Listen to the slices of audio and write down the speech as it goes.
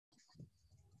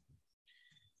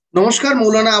নমস্কার,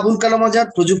 মৌলানা আবুল কালাম আজাদ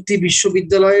প্রযুক্তি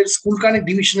বিশ্ববিদ্যালয়ের স্কুল কানেক্ট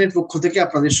ডিভিশনের পক্ষ থেকে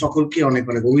আপনাদের সকলকে অনেক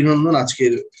অনেক অভিনন্দন।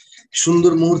 আজকের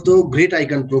সুন্দর মুহূর্ত, গ্রেট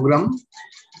আইকন প্রোগ্রাম।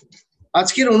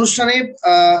 আজকের অনুষ্ঠানে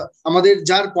আমাদের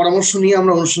যার পরামর্শ নিয়ে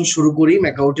আমরা অনুষ্ঠান শুরু করি,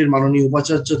 ম্যাকাউটের মাননীয়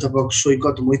উপাচার্য অধ্যাপক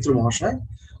সৈকত মৈত্র মহাশয়।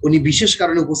 উনি বিশেষ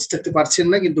কারণে উপস্থিত থাকতে পারছেন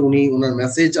না, কিন্তু উনি ওনার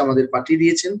মেসেজ আমাদের পাঠিয়ে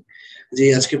দিয়েছেন যে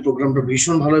আজকের প্রোগ্রামটা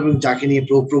ভীষণ ভালো এবং যাকে নিয়ে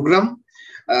প্রোগ্রাম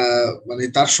মানে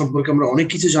তার সম্পর্কে আমরা অনেক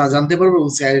কিছু জানতে পারবো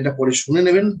এবং স্যার এটা পরে শুনে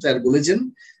নেবেন। স্যার বলেছেন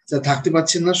স্যার থাকতে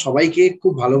পারছেন না, সবাইকে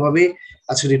খুব ভালোভাবে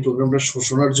আজকের এই প্রোগ্রামটা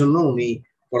শোনার জন্য উনি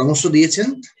পরামর্শ দিয়েছেন।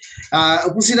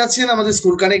 উপস্থিত আছেন আমাদের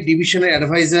স্কুল কানেক্ট ডিভিশনের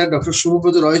অ্যাডভাইজার ডক্টর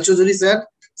শুভব্রত রয় চৌধুরী স্যার।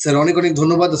 স্যার অনেক অনেক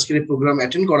ধন্যবাদ আজকের এই প্রোগ্রাম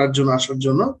অ্যাটেন্ড করার জন্য, আসার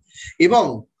জন্য। এবং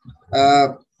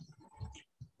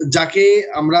যাকে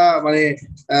আমরা মানে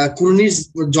কুর্নিশ,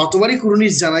 যতবারই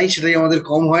কুর্নিশ জানাই সেটাই আমাদের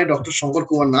কম হয়, ডক্টর শঙ্কর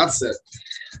কুমার নাথ স্যার।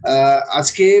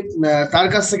 আজকে তার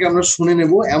কাছ থেকে আমরা শুনে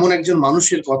নেব এমন একজন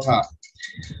মানুষের কথা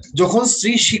যখন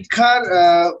স্ত্রী শিক্ষার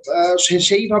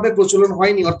সেইভাবে প্রচলন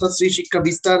হয়নি, অর্থাৎ স্ত্রী শিক্ষা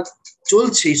বিস্তার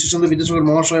চলছে, ঈশ্বরচন্দ্র বিদ্যাসাগর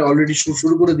মহাশয় অলরেডি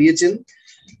শুরু করে দিয়েছেন,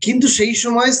 কিন্তু সেই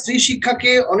সময় স্ত্রী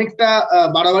শিক্ষাকে অনেকটা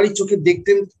বাড়াবাড়ি চোখে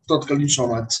দেখতেন তৎকালীন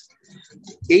সমাজ।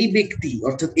 এই ব্যক্তি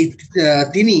অর্থাৎ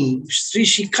তিনি স্ত্রী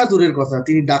শিক্ষা দূরের কথা,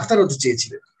 তিনি ডাক্তার হতে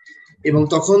চেয়েছিলেন এবং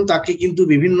তখন তাকে কিন্তু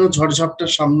বিভিন্ন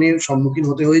ঝড়ঝাপটার সম্মুখীন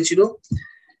হতে হয়েছিল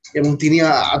এবং তিনি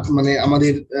মানে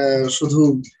আমাদের শুধু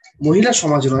মহিলা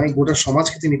সমাজ নয়, গোটা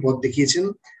সমাজকে তিনি পথ দেখিয়েছেন।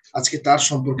 আজকে তার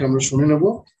সম্পর্কে আমরা শুনে নেব।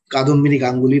 কাদম্বিনী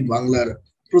গাঙ্গুলি বাংলার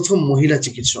প্রথম মহিলা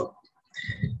চিকিৎসক।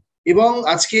 এবং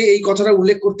আজকে এই কথাটা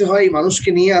উল্লেখ করতে হয়, এই মানুষকে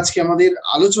নিয়ে আজকে আমাদের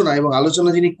আলোচনা, এবং আলোচনা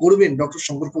যিনি করবেন ডক্টর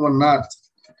শঙ্কর কুমার নাথ।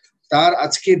 তার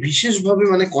আজকে বিশেষভাবে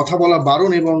মানে কথা বলা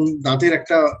বারণ এবং দাঁতের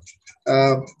একটা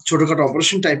ছোটখাটো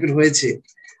অপারেশন টাইপের হয়েছে,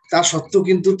 তা সত্ত্বেও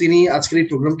কিন্তু তিনি আজকের এই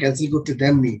প্রোগ্রাম ক্যান্সেল করতে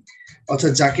দেননি।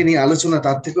 অর্থাৎ যাকে নিয়ে আলোচনা,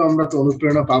 তার থেকেও আমরা তো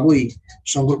অনুপ্রেরণা পাবোই,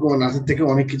 শঙ্কর কুমার নাথের থেকে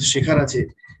অনেক কিছু শেখার আছে।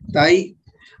 তাই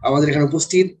আমাদের এখানে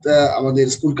উপস্থিত আমাদের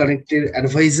স্কুল কানেক্টের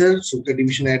অ্যাডভাইজার, স্কুল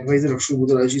ডিভিশনের অ্যাডভাইজার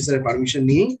শুভব্রত রয় স্যারের পারমিশন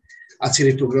নিয়ে আজকের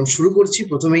এই প্রোগ্রাম শুরু করছি।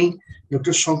 প্রথমেই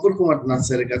ডক্টর শঙ্কর কুমার নাথ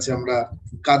স্যারের কাছে আমরা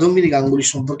কাদম্বিনী গাঙ্গুলি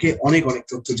সম্পর্কে অনেক অনেক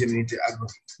তথ্য জেনে নিতে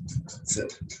আগ্রহী। স্যার।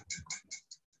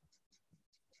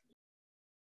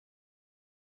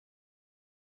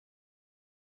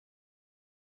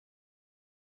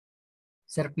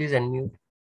 Sir please unmute.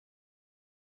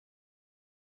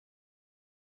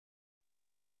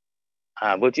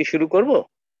 হ্যাঁ, বলছি শুরু করব।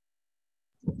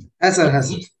 হ্যাঁ স্যার, হ্যাঁ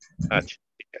স্যার। আচ্ছা,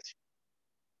 ঠিক আছে।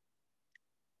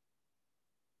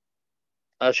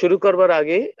 শুরু করবার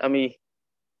আগে আমি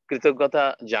কৃতজ্ঞতা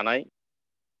জানাই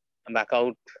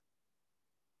ম্যাকাউট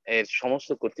এর সমস্ত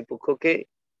কর্তৃপক্ষকে,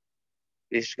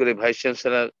 বিশেষ করে ভাইস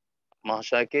চ্যান্সেলর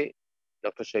মহাশয়কে,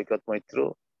 ডক্টর সৈকত মৈত্র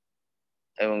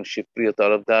এবং সুপ্রিয়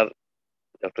তরফদার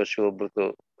ডক্টর শুভব্রত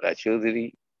রায়চৌধুরী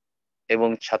এবং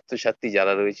ছাত্রছাত্রী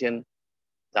যারা রয়েছেন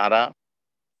তারা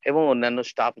এবং অন্যান্য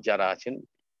স্টাফ যারা আছেন,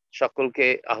 সকলকে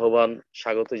আহ্বান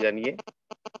স্বাগত জানিয়ে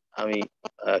আমি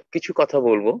কিছু কথা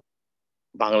বলবো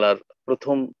বাংলার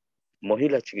প্রথম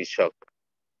মহিলা চিকিৎসক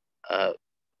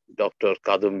ডক্টর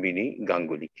কাদম্বিনী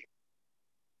গাঙ্গুলিকে।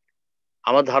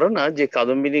 আমার ধারণা যে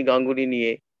কাদম্বিনী গাঙ্গুলি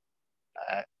নিয়ে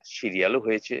সিরিয়ালও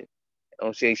হয়েছে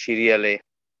এবং সেই সিরিয়ালে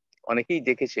অনেকেই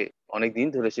দেখেছে, অনেকদিন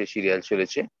ধরে সেই সিরিয়াল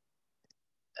চলেছে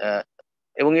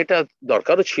এবং এটা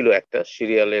দরকারও ছিল একটা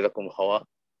সিরিয়াল এরকম হওয়া।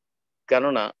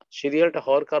 কেননা সিরিয়ালটা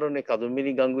হওয়ার কারণে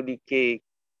কাদম্বিনী গাঙ্গুলি কে,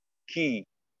 কি,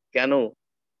 কেন,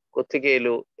 কোত্থেকে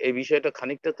এলো, এই বিষয়টা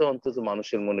খানিকটা তো অন্তত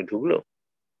মানুষের মনে ঢুকলো।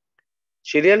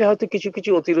 সিরিয়ালে হয়তো কিছু কিছু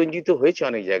অতিরঞ্জিত হয়েছে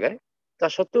অনেক জায়গায়, তা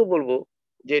সত্ত্বেও বলবো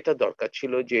যে এটা দরকার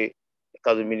ছিল যে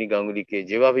কাদম্বিনী গাঙ্গুলিকে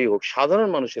যেভাবেই হোক সাধারণ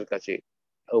মানুষের কাছে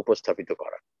উপস্থাপিত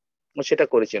করা, সেটা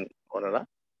করেছেন ওনারা।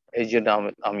 এই জন্য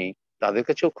আমি তাদের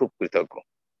কাছেও খুব কৃতজ্ঞ।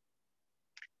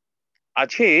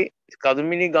 আজকে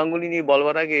কাদম্বিনী গাঙ্গুলি নিয়ে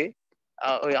বলবার আগে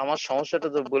ওই আমার সমস্যাটা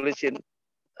তো বলেছেন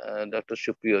ডক্টর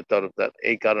সুপ্রিয় তরফদার,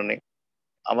 এই কারণে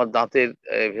আমার দাঁতের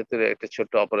ভেতরে একটা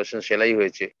ছোট্ট অপারেশন সেলাই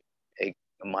হয়েছে এই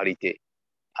মাড়িতে,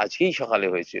 আজকেই সকালে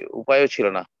হয়েছে, উপায়ও ছিল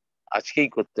না, আজকেই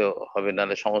করতে হবে,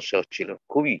 নাহলে সমস্যা হচ্ছিল,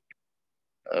 খুবই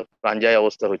প্রাণজায়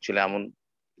অবস্থা হচ্ছিল, এমন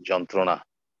যন্ত্রণা।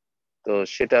 তো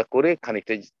সেটা করে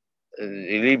খানিকটা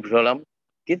রিলিভ হলাম,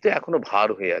 কিন্তু এখনো ভার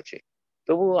হয়ে আছে।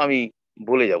 তবু আমি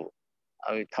বলে যাব,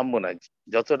 আমি থামবো না,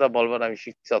 যতটা বলবার আমি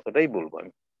শিখছি ততটাই বলবো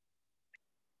আমি।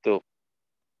 তো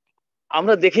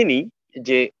আমরা দেখিনি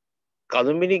যে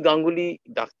কাদম্বিনী গাঙ্গুলি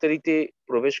ডাক্তারিতে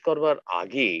প্রবেশ করবার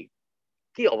আগে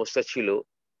কি অবস্থা ছিল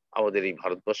আমাদের এই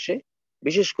ভারতবর্ষে,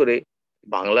 বিশেষ করে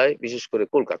বাংলায়, বিশেষ করে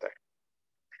কলকাতায়।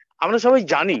 আমরা সবাই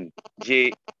জানি যে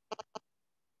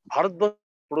ভারতবর্ষ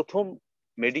প্রথম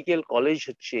মেডিকেল কলেজ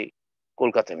হচ্ছে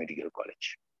কলকাতা মেডিকেল কলেজ,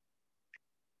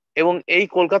 এবং এই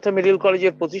কলকাতা মেডিকেল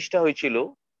কলেজের প্রতিষ্ঠা হয়েছিল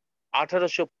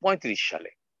 1835 সালে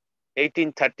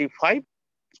 1835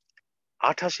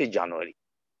 28শে জানুয়ারি,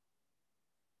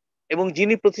 এবং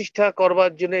যিনি প্রতিষ্ঠা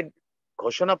করবার জন্য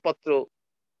ঘোষণাপত্র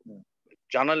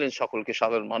জানালেন সকলকে,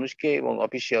 সাধারণ মানুষকে এবং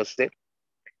অফিসিয়ালসদের,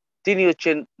 তিনি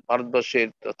হচ্ছেন ভারতবর্ষের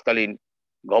তৎকালীন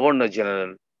গভর্নর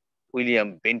জেনারেল উইলিয়াম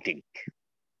বেন্টিং।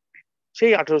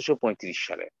 সেই 1835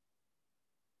 সালে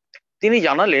তিনি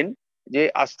জানালেন যে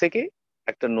আজ থেকে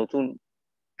একটা নতুন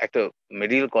একটা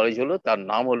মেডিকেল কলেজ হলো, তার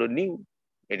নাম হলো নিউ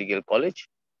মেডিকেল কলেজ।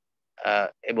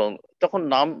 এবং তখন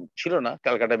নাম ছিল না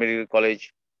ক্যালকাটা মেডিকেল কলেজ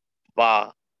বা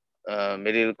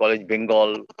মেডিকেল কলেজ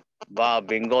বেঙ্গল বা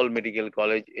বেঙ্গল মেডিকেল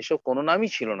কলেজ, এসব কোনো নামই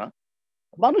ছিল না।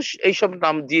 মানুষ এইসব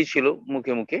নাম দিয়েছিল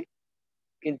মুখে মুখে,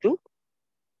 কিন্তু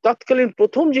তৎকালীন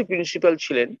প্রথম যে প্রিন্সিপাল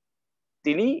ছিলেন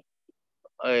তিনি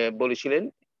বলেছিলেন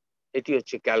এটি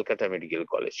হচ্ছে ক্যালকাটা মেডিকেল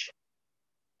কলেজ।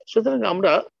 সুতরাং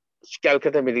আমরা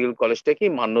ক্যালকাটা মেডিকেল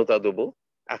কলেজটাকেই মান্যতা দেবো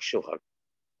 100 ভাগ,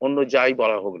 অন্য যাই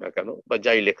বলা হোক না কেন বা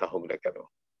যাই লেখা হোক না কেন,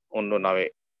 অন্য নামে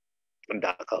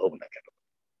ডাকা হোক না কেন।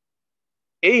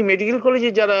 এই মেডিকেল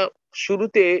কলেজে যারা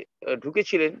শুরুতে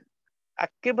ঢুকেছিলেন,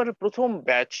 একেবারে প্রথম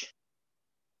ব্যাচ,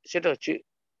 সেটা হচ্ছে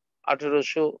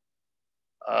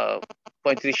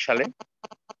 1835 সালে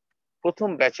প্রথম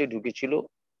ব্যাচে ঢুকেছিল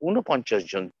 49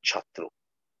 জন ছাত্র,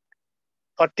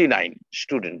 49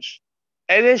 স্টুডেন্টস।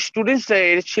 এর স্টুডেন্টসরা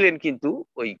ছিলেন কিন্তু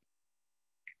ওই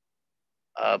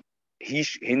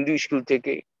হিন্দু স্কুল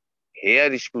থেকে,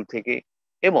 হেয়ার স্কুল থেকে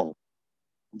এবং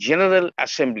জেনারেল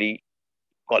অ্যাসেম্বলি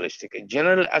কলেজ থেকে।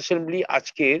 জেনারেল অ্যাসেম্বলি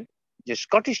আজকের যে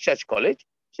স্কটিশ চার্চ কলেজ,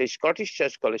 সেই স্কটিশ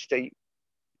চার্চ কলেজটাই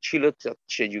ছিল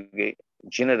সে যুগে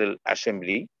জেনারেল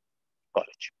অ্যাসেম্বলি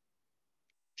কলেজ।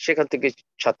 সেখান থেকে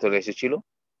ছাত্ররা এসেছিল,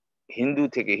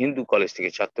 হিন্দু কলেজ থেকে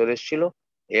ছাত্ররা এসেছিল,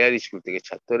 হেয়ার স্কুল থেকে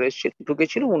ছাত্ররা এসেছিল,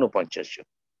 ঢুকেছিল 49 জন।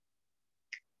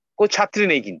 কোন ছাত্রী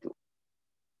নেই কিন্তু,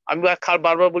 আমি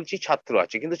বারবার বলছি ছাত্র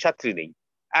আছে কিন্তু ছাত্রী নেই।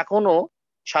 এখনো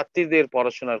ছাত্রীদের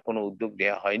পড়াশোনার কোনো উদ্যোগ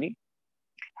নেওয়া হয়নি।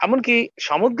 এমনকি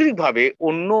সামগ্রিকভাবে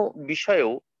অন্য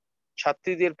বিষয়েও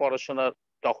ছাত্রীদের পড়াশোনার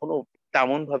তখনও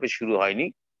তেমন ভাবে শুরু হয়নি।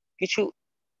 কিছু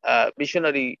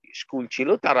মিশনারি স্কুল ছিল,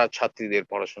 তারা ছাত্রীদের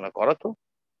পড়াশোনা করাতো,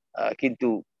 কিন্তু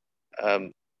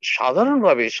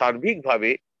সাধারণভাবে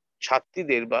সার্বিকভাবে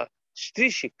ছাত্রীদের বা স্ত্রী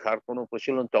শিক্ষার কোনো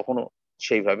প্রচলন তখনও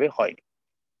সেইভাবে হয়নি।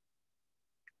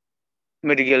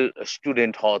 মেডিকেল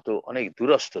স্টুডেন্ট হওয়া তো অনেক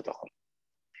দূরস্থ তখন।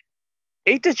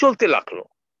 এইটা চলতে লাগলো,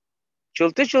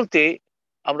 চলতে চলতে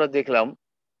আমরা দেখলাম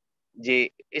যে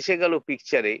এসে গেল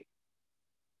পিকচারে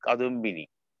কাদম্বিনী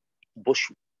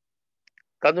বসু।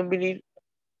 কাদম্বিনীর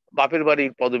বাপের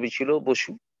বাড়ির পদবী ছিল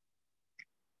বসু।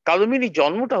 কাদম্বিনীর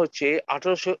জন্মটা হচ্ছে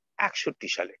 1861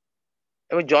 সালে,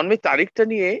 এবং জন্মের তারিখটা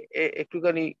নিয়ে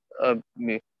একটুখানি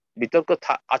বিতর্ক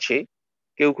আছে।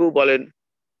 কেউ কেউ বলেন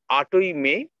 8ই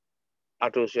মে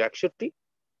 1861,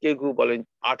 কেউ কেউ বলেন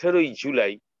 18ই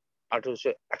জুলাই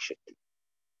 1861।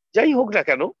 যাই হোক না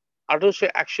কেন,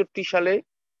 1861 সালে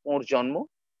ওর জন্ম,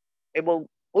 এবং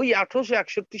ওই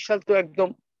 1861 সাল তো একদম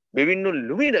বিভিন্ন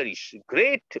লুমিনারিস,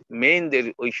 গ্রেট মেনদের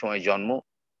ওই সময় জন্ম,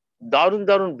 দারুণ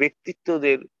দারুণ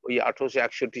ব্যক্তিত্বদের ওই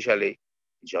 1861 সালে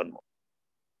জন্ম।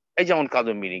 এই যেমন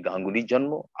কাদম্বিনী গাঙ্গুলির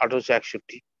জন্ম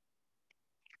 1861,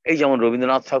 এই যেমন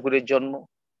রবীন্দ্রনাথ ঠাকুরের জন্ম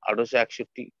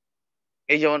 1861,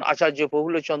 এই যেমন আচার্য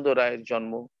প্রফুল্লচন্দ্র রায়ের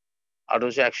জন্ম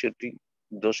 1861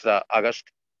 2রা আগস্ট,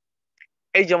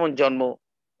 এই যেমন জন্ম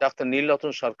ডাক্তার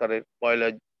নীলরতন সরকারের 1লা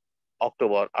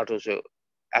অক্টোবর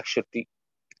 1861।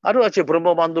 আরো আছে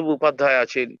ব্রহ্মবান্ধব উপাধ্যায়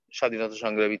আছেন, স্বাধীনতা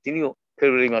সংগ্রামী, তিনিও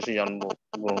ফেব্রুয়ারি মাসে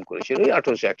জন্মগ্রহণ করেছিলেন ওই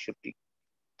 1861।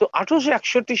 তো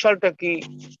 1861 সালটা কি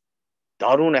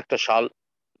দারুণ একটা সাল,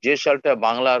 যে সালটা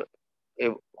বাংলার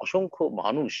অসংখ্য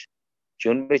মানুষ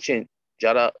জন্মেছেন,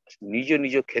 যারা নিজ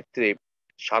নিজ ক্ষেত্রে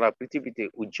সারা পৃথিবীতে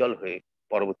উজ্জ্বল হয়ে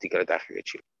পরবর্তীকালে দেখা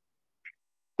গেছিল।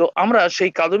 তো আমরা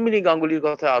সেই কাদম্বিনী গাঙ্গুলির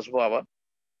কথা আসবো আবার।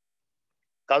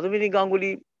 কাদম্বিনী গাঙ্গুলি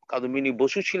কাদম্বিনী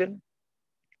বসু ছিলেন,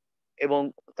 এবং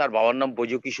তার বাবার নাম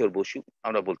বৈজকিশোর বসু।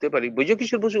 আমরা বলতে পারি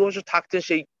বৈজকিশোর বসু অবশ্য থাকতেন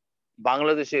সেই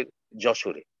বাংলাদেশের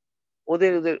যশোরে,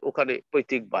 ওদের ওদের ওখানে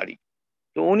পৈতৃক বাড়ি।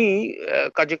 তো উনি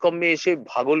কাজে কর্মে এসে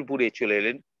ভাগলপুরে চলে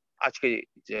এলেন, আজকে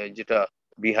যেটা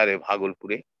বিহারে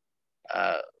ভাগলপুরে।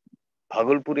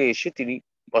 ভাগলপুরে এসে তিনি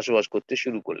বসবাস করতে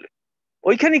শুরু করলেন।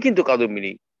 ওইখানে কিন্তু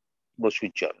কাদম্বিনী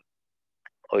বসুর জন্ম,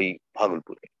 ওই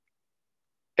ভাগলপুরে।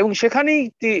 এবং সেখানেই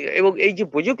এবং এই যে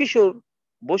বৈজকিশোর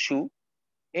বসু,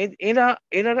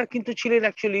 এনারা কিন্তু ছিলেন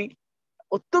অ্যাকচুয়ালি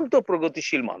অত্যন্ত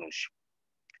প্রগতিশীল মানুষ।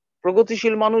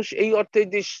 প্রগতিশীল মানুষ এই অর্থে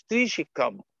যে স্ত্রী শিক্ষা,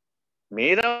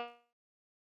 মেয়েরা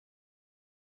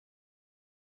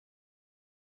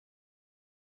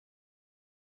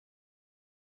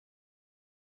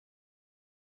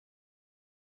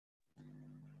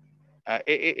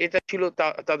এটা ছিল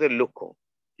তাদের লক্ষ্য,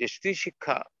 যে স্ত্রী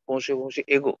শিক্ষা ক্রমশে ক্রমশে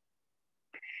এগো,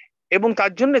 এবং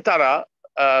তার জন্য তারা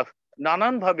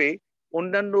নানানভাবে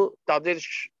অন্যান্য তাদের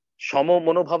সম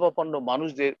মনোভাবাপন্ন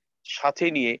মানুষদের সাথে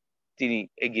নিয়ে তিনি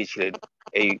এগিয়েছিলেন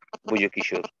এই ভুজ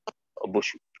কিশোর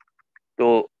বসু। তো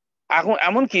এখন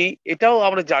এমনকি এটাও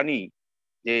আমরা জানি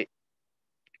যে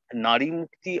নারী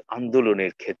মুক্তি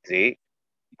আন্দোলনের ক্ষেত্রে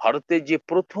ভারতের যে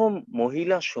প্রথম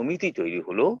মহিলা সমিতি তৈরি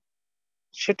হলো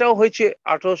সেটাও হয়েছে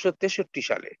 1863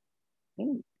 সালে।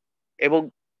 এবং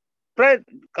প্রায়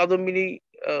কাদম্বিনী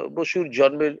বসুর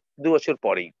জন্মের 2 বছর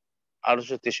পরেই,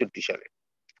 1863 সালে।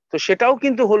 তো সেটাও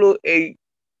কিন্তু হলো এই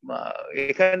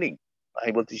এখানেই,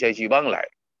 আমি বলতে চাইছি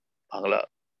বাংলা।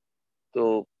 তো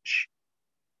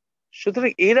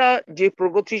সুতরাং এরা যে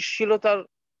প্রগতিশীলতার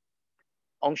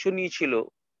অংশ নিয়েছিল,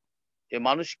 যে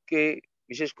মানুষকে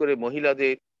বিশেষ করে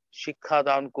মহিলাদের শিক্ষা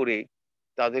দান করে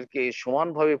তাদেরকে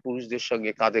সমানভাবে পুরুষদের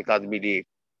সঙ্গে কাঁধে কাঁধ মিলিয়ে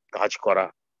কাজ করা,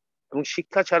 এবং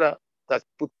শিক্ষা ছাড়া তার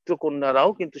পুত্র কন্যারাও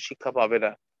কিন্তু শিক্ষা পাবে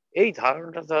না, এই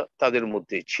ধারণাটা তাদের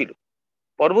মধ্যে ছিল।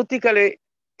 পরবর্তীকালে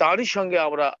তারই সঙ্গে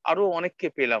আমরা আরো অনেককে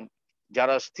পেলাম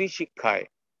যারা স্ত্রী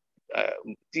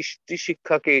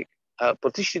শিক্ষাকে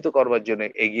প্রতিষ্ঠিত করবার জন্য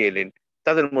এগিয়ে এলেন।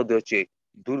 তাদের মধ্যে হচ্ছে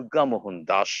দুর্গামোহন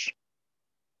দাস,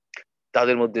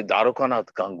 তাদের মধ্যে দ্বারকানাথ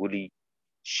গাঙ্গুলি,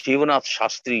 শিবনাথ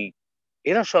শাস্ত্রী,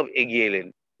 এরা সব এগিয়ে এলেন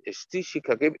স্ত্রী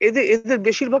শিক্ষাকে। এদের এদের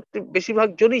বেশিরভাগ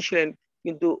জনই ছিলেন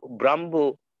কিন্তু ব্রাহ্ম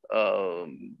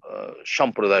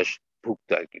সম্প্রদায় ভুক্ত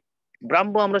আর কি।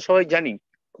 ব্রাহ্ম আমরা সবাই জানি,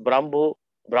 ব্রাহ্ম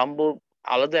ব্রাহ্ম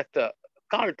আলাদা একটা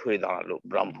কাল্ট হয়ে দাঁড়ালো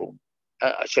ব্রাহ্ম।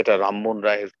 সেটা রামমোহন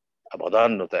রায়ের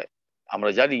বদান্যতায়।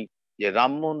 আমরা জানি যে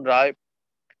রামমোহন রায়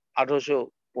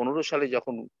 1815 সালে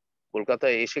যখন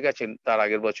কলকাতায় এসে গেছেন, তার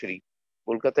আগের বছরই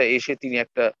কলকাতায় এসে তিনি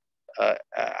একটা আহ,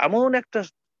 এমন একটা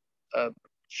আহ,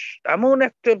 এমন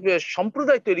একটা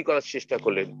সম্প্রদায় তৈরি করার চেষ্টা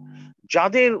করলেন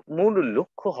যাদের মূল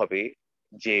লক্ষ্য হবে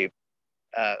যে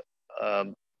আহ, আহ,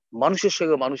 মানুষের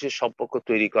সঙ্গে মানুষের সম্পর্ক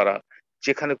তৈরি করা,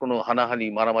 যেখানে কোনো হানাহানি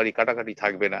মারামারি কাটাকাটি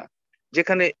থাকবে না,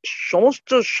 যেখানে সমস্ত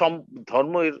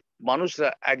ধর্মের মানুষরা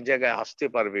এক জায়গায় আসতে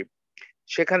পারবে,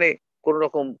 সেখানে কোন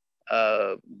রকম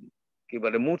আহ কি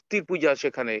বলে মূর্তির পূজা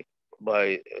সেখানে বা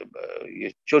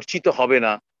চর্চিত হবে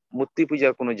না, মূর্তি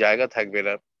পূজার কোনো জায়গা থাকবে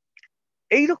না।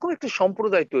 এইরকম একটা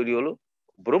সম্প্রদায় তৈরি হলো।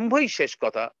 ব্রহ্মই শেষ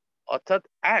কথা, অর্থাৎ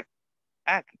এক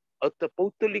এক অর্থাৎ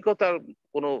পৌত্তলিকতার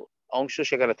কোনো অংশ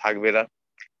সেখানে থাকবে না।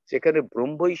 সেখানে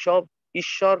ব্রহ্মই সব,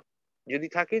 ঈশ্বর যদি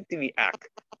থাকে তিনি এক,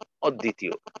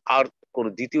 অদ্বিতীয়, আর কোন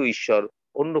দ্বিতীয় ঈশ্বর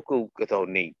অন্য কেউ কোথাও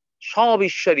নেই, সব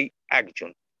ঈশ্বরই একজন।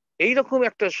 এইরকম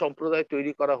একটা সম্প্রদায়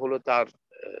তৈরি করা হলো। তার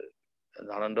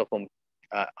নানান রকম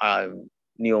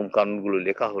নিয়ম কানুন গুলো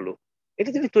লেখা হলো, এটা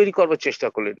তিনি তৈরি করবার চেষ্টা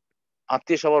করলেন।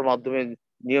 আত্মীয় সভার মাধ্যমে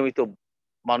নিয়মিত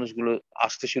মানুষগুলো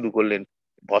আসতে শুরু করলেন,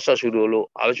 বসা শুরু হলো,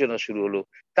 আলোচনা শুরু হলো।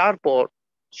 তারপর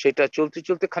সেটা চলতে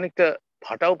চলতে খানিকটা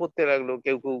ভাটাও পড়তে লাগলো,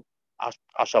 কেউ কেউ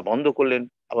আসা বন্ধ করলেন,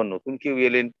 আবার নতুন কেউ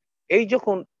এলেন। এই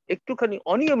যখন একটুখানি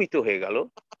অনিয়মিত হয়ে গেল,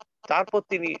 তারপর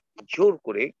তিনি জোর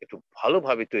করে একটু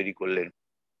ভালোভাবে তৈরি করলেন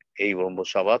এই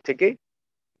ব্রহ্মসভা থেকে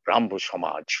ব্রাহ্ম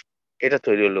সমাজ। এটা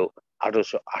তৈরি হলো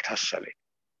 1828 সালে,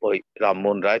 ওই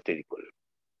রামমোহন রায় তৈরি করলেন।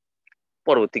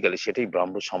 পরবর্তীকালে সেটাই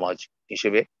ব্রাহ্ম সমাজ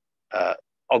হিসেবে আহ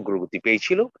অগ্রগতি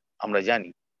পেয়েছিল, আমরা জানি।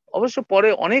 অবশ্য পরে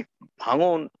অনেক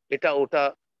ভাঙন, এটা ওটা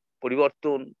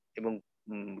পরিবর্তন এবং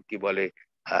কি বলে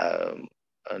আহ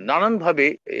নানান ভাবে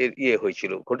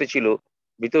হয়েছিল, ঘটেছিল,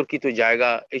 বিতর্কিত জায়গা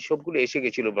এই সবগুলো এসে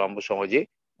গেছিল ব্রাহ্ম সমাজে,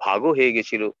 ভাগও হয়ে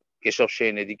গেছিল। কেশব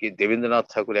সেন এদিকে, দেবেন্দ্রনাথ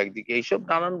ঠাকুর একদিকে, এইসব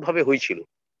নানান ভাবে হয়েছিল,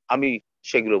 আমি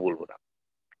সেগুলো বলবো না।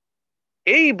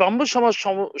 এই ব্রাহ্ম সমাজ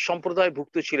সম্প্রদায়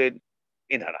ভুক্ত ছিলেন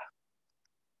এনারা,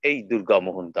 এই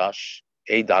দুর্গামোহন দাস,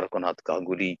 এই দ্বারকানাথ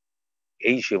গাঙ্গুলি,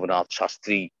 এই শিবনাথ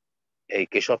শাস্ত্রী, এই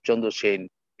কেশবচন্দ্র সেন,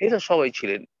 এরা সবাই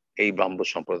ছিলেন এই ব্রাহ্ম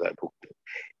সম্প্রদায় ভুক্ত।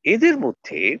 এদের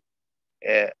মধ্যে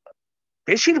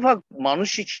বেশিরভাগ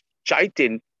মানুষই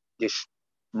চাইতেন যে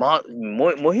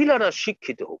মহিলারা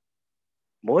শিক্ষিত হোক,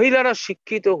 মহিলারা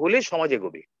শিক্ষিত হলে সমাজ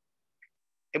এগোবে,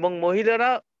 এবং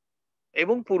মহিলারা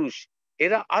এবং পুরুষ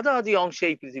এরা আধা আধি অংশে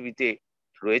এই পৃথিবীতে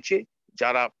রয়েছে,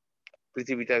 যারা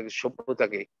পৃথিবীটাকে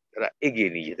সভ্যতাকে তারা এগিয়ে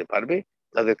নিয়ে যেতে পারবে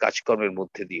তাদের কাজকর্মের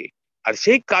মধ্যে দিয়ে। আর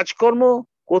সেই কাজকর্ম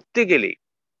করতে গেলে,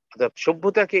 অর্থাৎ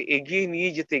সভ্যতাকে এগিয়ে নিয়ে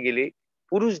যেতে গেলে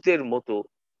পুরুষদের মতো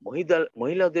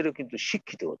মহিলাদেরও কিন্তু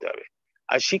শিক্ষিত হতে হবে।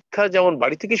 আর শিক্ষা যেমন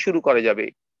বাড়ি থেকে শুরু করা যাবে,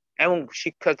 এবং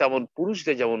শিক্ষা তেমন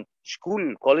পুরুষদের যেমন স্কুল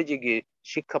কলেজে গিয়ে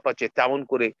শিক্ষা পাচ্ছে, তেমন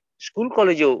করে স্কুল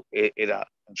কলেজেও এরা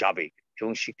যাবে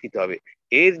এবং শিক্ষিত হবে।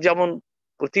 এর যেমন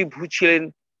প্রতিভূ ছিলেন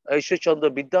ঈশ্বরচন্দ্র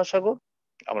বিদ্যাসাগর,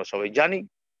 আমরা সবাই জানি।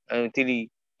 তিনি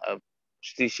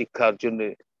স্ত্রী শিক্ষার জন্য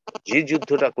যে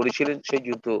যুদ্ধটা করেছিলেন, সেই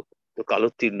যুদ্ধ তো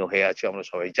কালোত্তীর্ণ হয়ে আছে, আমরা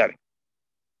সবাই জানি।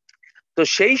 তো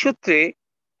সেই সূত্রে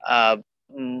আহ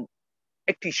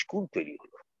একটি স্কুল তৈরি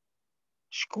হলো।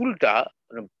 স্কুলটা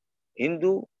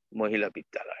হিন্দু মহিলা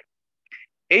বিদ্যালয়।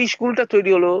 এই স্কুলটা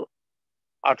তৈরি হলো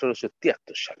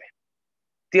 1873 সালে।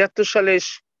 73 সালে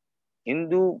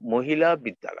হিন্দু মহিলা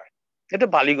বিদ্যালয়, এটা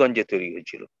বালিগঞ্জে তৈরি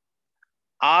হয়েছিল।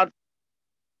 আর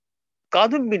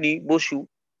কাদম্বিনী বসু,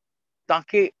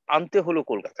 তাকে আনতে হলো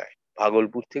কলকাতায়,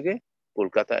 ভাগলপুর থেকে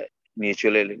কলকাতায় নিয়ে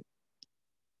চলে এলেন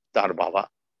তার বাবা,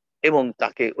 এবং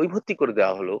তাকে ওই ভর্তি করে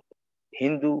দেওয়া হলো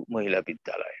হিন্দু মহিলা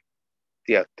বিদ্যালয়ে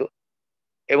 73।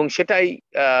 এবং সেটাই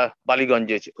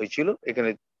বালিগঞ্জে হয়েছিল, এখানে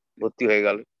ভর্তি হয়ে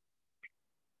গেল।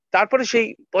 তারপরে সেই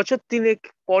বছর তিনেক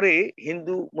পরে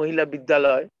হিন্দু মহিলা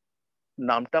বিদ্যালয়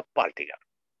নামটা পাল্টে গেল।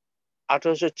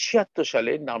 1876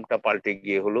 সালে নামটা পাল্টে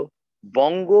গিয়ে হলো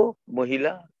বঙ্গ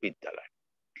মহিলা বিদ্যালয়।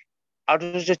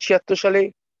 1876 সালে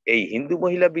এই হিন্দু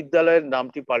মহিলা বিদ্যালয়ের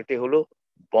নামটি পাল্টে হলো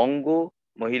বঙ্গ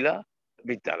মহিলা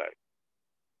বিদ্যালয়।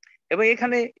 এবং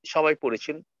এখানে সবাই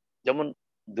পড়েছেন, যেমন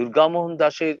দুর্গামোহন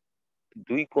দাসের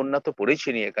দুই কন্যা তো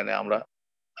পড়েছেনই এখানে, আমরা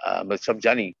সব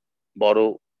জানি। বড়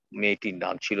মেয়েটির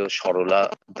নাম ছিল সরলা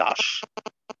দাস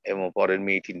এবং পরের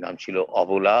মেয়েটির নাম ছিল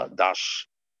অবলা দাস।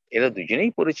 এরা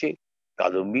দুজনেই পড়েছে।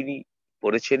 কাদম্বিনী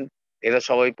পড়েছেন, এরা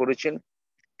সবাই পড়েছেন।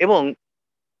 এবং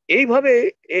এইভাবে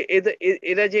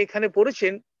এরা যে এখানে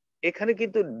পড়েছেন, এখানে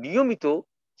কিন্তু নিয়মিত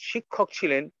শিক্ষক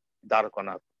ছিলেন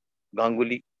দ্বারকানাথ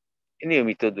গাঙ্গুলি,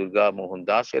 নিয়মিত দুর্গা মোহন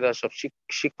দাস, এরা সব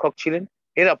শিক্ষক ছিলেন।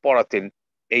 এরা পড়াতেন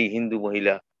এই হিন্দু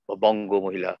মহিলা বা বঙ্গ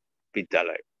মহিলা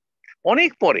বিদ্যালয়।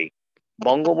 অনেক পরে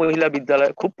বঙ্গ মহিলা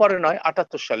বিদ্যালয়, খুব পরে নয়,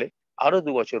 78 সালে, আরো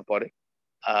 2 বছর পরে,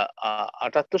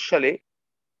 78 সালে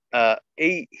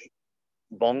এই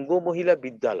বঙ্গ মহিলা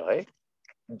বিদ্যালয়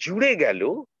জুড়ে গেল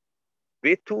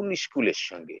বেথুন স্কুলের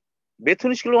সঙ্গে।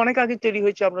 বেথুন স্কুল অনেক আগে তৈরি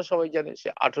হয়েছে, আমরা সবাই জানি। সে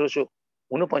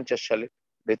 1849 সালে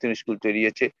বেথুন স্কুল তৈরি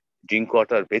হয়েছে। ড্রিঙ্ক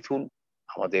ওয়াটার বেথুন,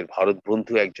 আমাদের ভারত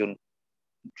বন্ধু একজন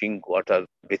ড্রিঙ্ক ওয়াটার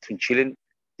বেথুন ছিলেন।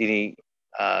 তিনি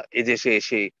এদেশে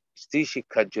এসে স্ত্রী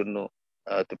শিক্ষার জন্য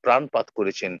প্রাণপাত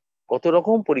করেছেন, কত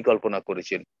রকম পরিকল্পনা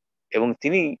করেছেন। এবং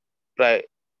তিনি প্রায়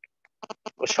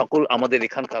সকল আমাদের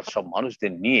এখানকার সব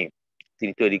মানুষদের নিয়ে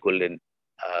তিনি তৈরি করলেন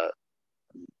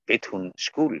বেথুন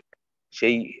স্কুল।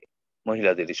 সেই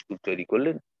মহিলাদের স্কুল তৈরি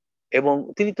করলেন। এবং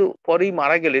তিনি তো পরেই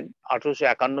মারা গেলেন,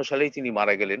 1851 সালেই তিনি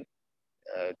মারা গেলেন,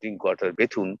 ড্রিঙ্ক ওয়াটার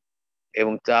বেথুন।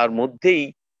 এবং তার মধ্যেই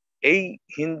এই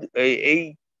হিন্দু এই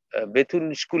বেথুন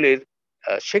স্কুলের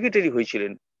সেক্রেটারি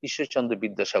হয়েছিলেন ঈশ্বরচন্দ্র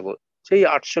বিদ্যাসাগর সেই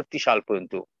 68 সাল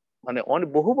পর্যন্ত, মানে অনেক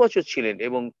বহু বছর ছিলেন।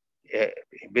 এবং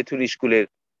বেথুন স্কুলের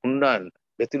উন্নয়ন,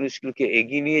 বেথুন স্কুলকে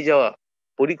এগিয়ে নিয়ে যাওয়া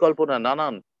পরিকল্পনা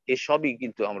নানান, এসবই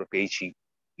কিন্তু আমরা পেয়েছি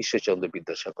ঈশ্বরচন্দ্র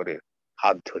বিদ্যাসাগরের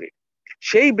হাত ধরে।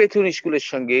 সেই বেথুন স্কুলের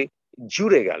সঙ্গে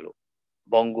জুড়ে গেল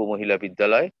বঙ্গ মহিলা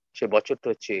বিদ্যালয়। সে বছরটা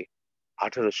হচ্ছে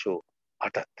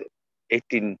 1878,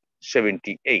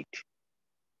 1878।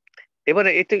 এবারে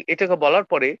এটাকে বলার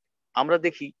পরে আমরা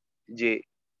দেখি যে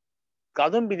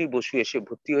কাদম্বিনী বসু এসে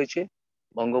ভর্তি হয়েছে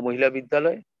বঙ্গ মহিলা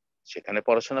বিদ্যালয়ে, সেখানে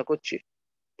পড়াশোনা করছে।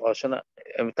 পড়াশোনা,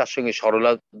 তার সঙ্গে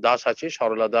সরলা দাস আছে।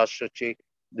 সরলা দাস হচ্ছে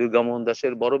দুর্গামোহন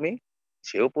দাসের বড় মেয়ে,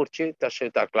 সেও পড়ছে তার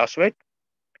সাথে, তার ক্লাসমেট।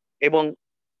 এবং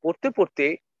পড়তে পড়তে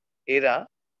এরা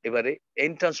এবারে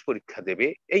এন্ট্রান্স পরীক্ষা দেবে।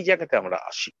 এই জায়গাতে আমরা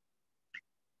আসি।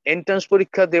 এন্ট্রান্স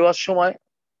পরীক্ষা দেওয়ার সময়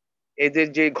এদের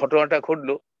যে ঘটনাটা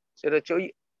ঘটলো সেটা হচ্ছে ওই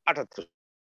 78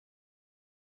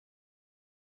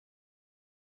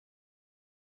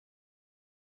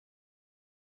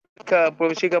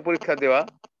 প্রবেশিকা পরীক্ষা দেওয়া,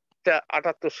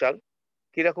 78 সাল।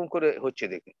 কিরকম করে হচ্ছে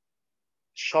দেখুন,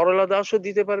 সরলা দাসও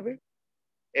দিতে পারবে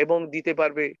এবং দিতে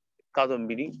পারবে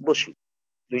কাদম্বিনী বসু,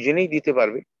 দুজনেই দিতে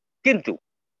পারবে। কিন্তু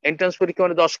এন্ট্রান্স পরীক্ষা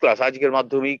মানে 10 ক্লাস, আজকের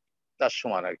মাধ্যমিক তার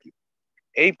সমান আর কি।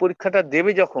 এই পরীক্ষাটা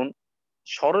দেবে যখন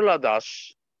সরলা দাস,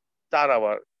 তার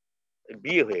আবার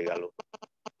বিয়ে হয়ে গেল।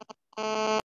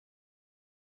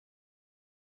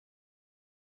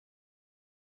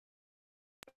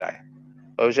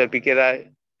 প্রফেসর পি কে রায়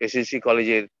এসএসসি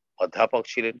কলেজের অধ্যাপক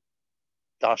ছিলেন,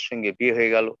 তার সঙ্গে বিয়ে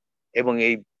হয়ে গেল। এবং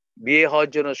এই বিয়ে হওয়ার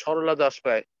জন্য সরলা দাস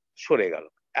প্রায় সরে গেল।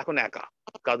 এখন একা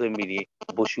কাদম্বিনী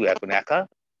বসু এখন একা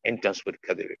এন্ট্রান্স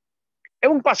পরীক্ষা দেবে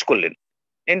এবং পাশ করলেন।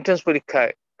 এন্ট্রান্স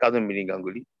পরীক্ষায় কাদম্বিনী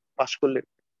গাঙ্গুলি পাশ করলেন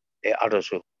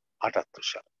 1878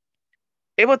 সাল।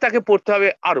 এবার তাকে পড়তে হবে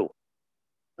আরো,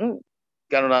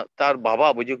 কেননা তার বাবা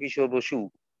বৈজকিশোর বসু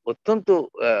অত্যন্ত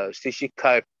স্ত্রী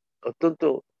শিক্ষায় অত্যন্ত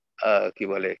কি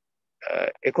বলে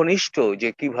একনিষ্ঠ, যে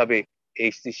কিভাবে এই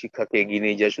স্ত্রী শিক্ষাকে এগিয়ে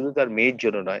নিয়ে যায়, শুধু তার মেয়ের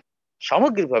জন্য নয়,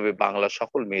 সামগ্রিকভাবে বাংলা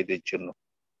সকল মেয়েদের জন্য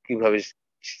কিভাবে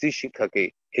স্ত্রী শিক্ষাকে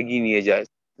এগিয়ে নিয়ে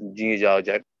যাওয়া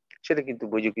যায়, সেটা কিন্তু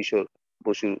বৈজকিশোর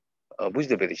বসু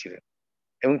বুঝতে পেরেছিলেন।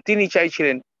 এবং তিনি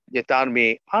চাইছিলেন যে তার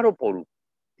মেয়ে আরো পড়ুক,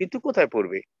 কিন্তু কোথায়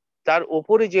পড়বে? তার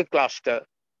ওপরে যে ক্লাসটা,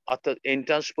 অর্থাৎ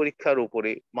এন্ট্রান্স পরীক্ষার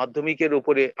উপরে, মাধ্যমিকের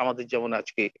উপরে আমাদের যেমন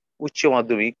আজকে উচ্চ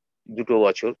মাধ্যমিক 2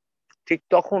 বছর, ঠিক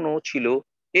তখনও ছিল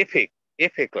এফএ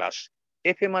এফএ ক্লাস।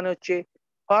 এফএ মানে হচ্ছে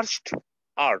ফার্স্ট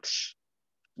আর্টস,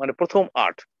 মানে প্রথম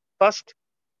আর্ট, ফার্স্ট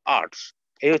আর্টস।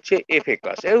 এই হচ্ছে এফএ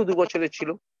ক্লাস, এও 2 বছরের ছিল।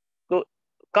 তো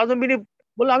কাদম্বিনী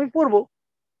বললো আমি পড়বো,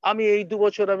 আমি এই 2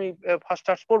 বছর আমি ফার্স্ট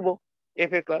আর্টস পড়বো,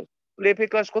 এফএ ক্লাস। বলে এফএ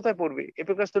ক্লাস কোথায় পড়বে,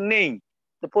 এফএ ক্লাস তো নেই,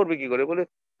 তো পড়বে কি করে? বলে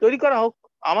তৈরি করা হোক,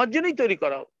 আমার জন্যই তৈরি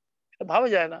করা হোক। ভাবা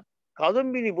যায় না,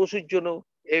 কাদম্বিনী বসুর জন্য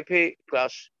এফএ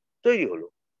ক্লাস তৈরি হলো,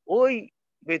 ওই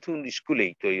বেথুন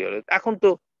স্কুলেই তৈরি হলো। এখন তো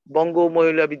বঙ্গ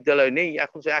মহিলা বিদ্যালয় নেই,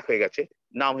 এখন তো এক হয়ে গেছে,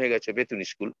 নাম হয়ে গেছে বেথুন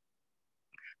স্কুল।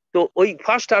 তো ওই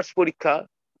ফার্স্ট আর্টস পরীক্ষা,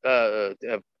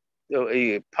 এই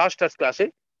ফার্স্ট আর্টস ক্লাসে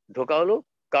ঢোকা হলো,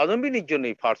 কাদম্বিনীর জন্য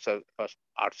ফার্স্ট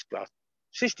আর্টস ক্লাস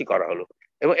সৃষ্টি করা হলো।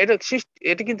 এবং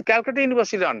এটা কিন্তু ক্যালকাটা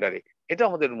ইউনিভার্সিটির আন্ডারে, এটা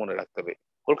আমাদের মনে রাখতে হবে।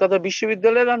 কলকাতা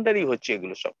বিশ্ববিদ্যালয়ের আন্ডারেই হচ্ছে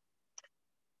এগুলো সব।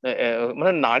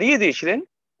 মানে নাড়িয়ে দিয়েছিলেন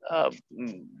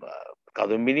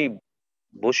কাদম্বিনী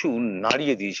বসু,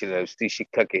 নাড়িয়ে দিয়েছিলেন স্ত্রী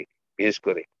শিক্ষাকে বিশেষ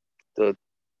করে। তো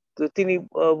তো তিনি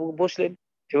বসলেন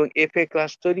এবং এফএ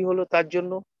ক্লাস তৈরি হলো তার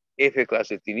জন্য। এফএ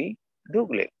ক্লাসে তিনি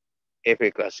ঢুকলেন, এফএ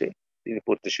ক্লাসে তিনি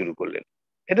পড়তে শুরু করলেন।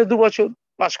 এটা 2 বছর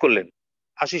পাশ করলেন,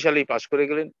 80 সালেই পাশ করে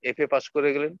গেলেন, এফএ পাশ করে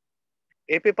গেলেন।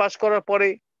 এফএ পাশ করার পরে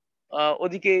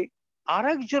ওদিকে আর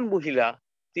একজন মহিলা,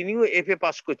 তিনিও এফএ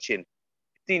পাশ করছেন,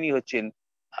 তিনি হচ্ছেন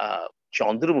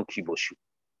চন্দ্রমুখী বসু।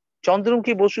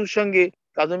 চন্দ্রমুখী বসুর সঙ্গে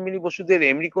কাদম্বিনী বসুদের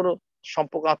এমনি কোনো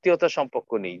সম্পর্ক, আত্মীয়তার সম্পর্ক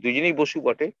নেই, দুজনেই বসু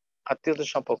বটে,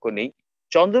 আত্মীয়তার সম্পর্ক নেই।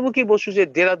 চন্দ্রমুখী বসু যে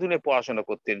দেরাদুনে পড়াশোনা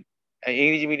করতেন,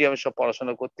 ইংরেজি মিডিয়ামে সব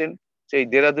পড়াশোনা করতেন। সেই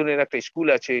দেরাদুনের একটা স্কুল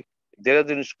আছে,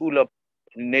 দেরাদুন স্কুল অফ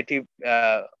নেটিভ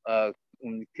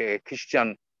খ্রিস্টান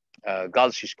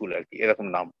গার্লস স্কুল আর কি, এরকম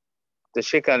নাম। তো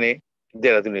সেখানে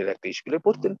দেরাদুনের একটা স্কুলে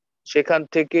পড়তেন। সেখান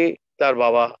থেকে তার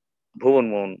বাবা ভুবন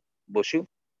মোহন বসু,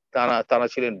 তারা তারা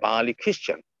ছিলেন বাঙালি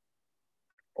খ্রিস্টান।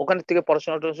 ওখানে থেকে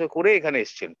পড়াশোনা টড়াশোনা করে এখানে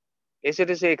এসছেন,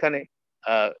 এসে এখানে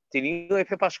তিনিও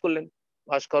এফএ পাস করলেন।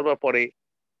 পাস করবার পরে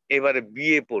এবারে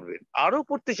বিএ পড়বেন, আরো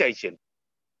পড়তে চাইছেন।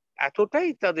 এতটাই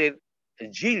তাদের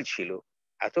ঝিল ছিল,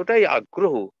 এতটাই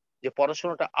আগ্রহ যে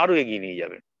পড়াশোনাটা আরো এগিয়ে নিয়ে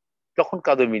যাবেন। তখন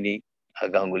কাদম্বিনী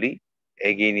গাঙ্গুলি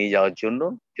এগিয়ে নিয়ে যাওয়ার জন্য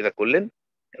যেটা করলেন,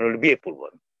 বিয়ে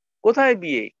পড়বেন। কোথায়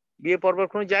বিয়ে? বিয়ে পড়বার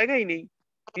কোনো জায়গাই নেই,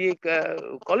 বিয়ে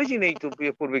কলেজই নেই, তো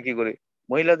বিয়ে পড়বে কি করে?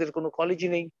 মহিলাদের কোনো কলেজই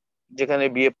নেই যেখানে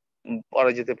বিয়ে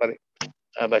পড়া যেতে পারে,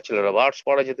 ব্যাচেলর অফ আর্টস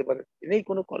পড়া যেতে পারে, নেই,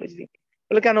 কোনো কলেজ নেই।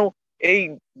 বলে কেন, এই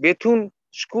বেথুন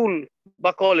স্কুল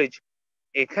বা কলেজ,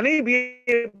 এখানেই বিয়ে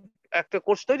একটা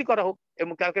কোর্স তৈরি করা হোক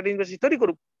এবং ক্যালকাটা ইউনিভার্সিটি তৈরি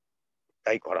করুক।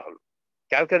 তাই করা হলো,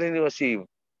 ক্যালকাটা ইউনিভার্সিটি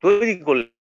তৈরি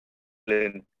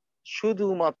করলেন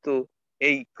শুধুমাত্র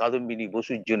এই কাদম্বিনী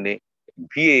বসুর জন্য।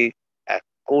 বিয়ে এক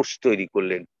কোর্স তৈরি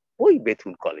করলেন ওই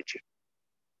বেথুন কলেজে।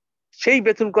 সেই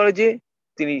বেথুন কলেজে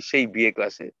তিনি সেই বিএ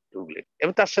ক্লাসে ঢুকলেন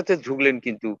এবং তার সাথে ঢুকলেন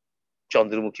কিন্তু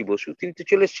চন্দ্রমুখী বসু, তিনি তো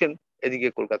চলে এসছেন এদিকে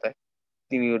কলকাতায়,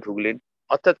 তিনিও ঢুকলেন।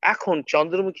 অর্থাৎ এখন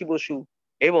চন্দ্রমুখী বসু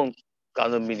এবং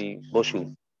কাদম্বিনী বসু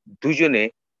দুজনে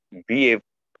বিএ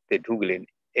তে ঢুকলেন,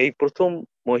 এই প্রথম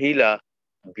মহিলা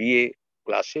বিএ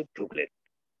ক্লাসে ঢুকলেন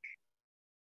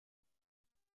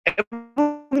এবং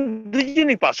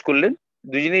দুজনেই পাস করলেন,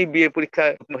 দুজনেই বিএ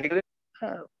পরীক্ষায় হয়ে গেলেন।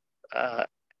 হ্যাঁ,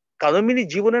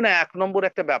 কাদম্বিনীর জীবনে না 1 নম্বর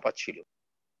একটা ব্যাপার ছিল,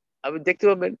 আপনি দেখতে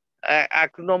পাবেন।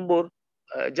 1 নম্বর,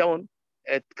 যেমন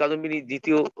কাদম্বিনী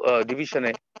দ্বিতীয়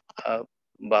ডিভিশনে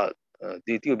বা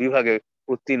দ্বিতীয় বিভাগে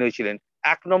উত্তীর্ণ হয়েছিলেন,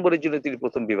 1 নম্বরের জন্য তিনি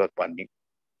প্রথম বিভাগ পাননি।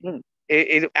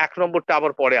 এই 1 নম্বরটা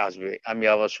আবার পরে আসবে, আমি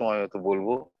আবার সময় মতো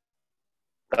বলবো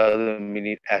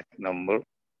কাদম্বিনীর 1 নম্বর,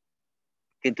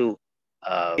 কিন্তু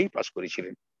এই পাস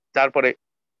করেছিলেন। তারপরে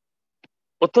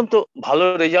অত্যন্ত ভালো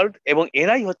রেজাল্ট, এবং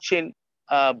এরাই হচ্ছেন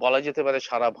বলা যেতে পারে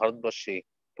সারা ভারতবর্ষে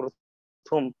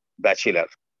প্রথম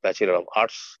ব্যাচেলর অফ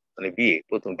আর্টস, মানে বিএ,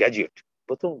 প্রথম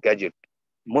গ্র্যাজুয়েট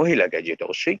মহিলা গ্র্যাজুয়েট,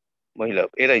 অবশ্যই মহিলা,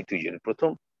 এরাই দুইজন প্রথম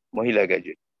মহিলা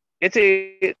গ্র্যাজুয়েট। এতে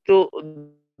তো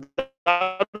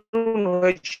দারুণ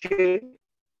হয়েছে,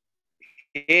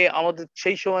 এ আমাদের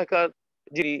সেই সময়কার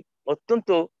যিনি অত্যন্ত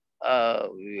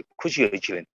খুশি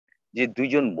হয়েছিলেন যে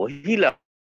 2জন মহিলা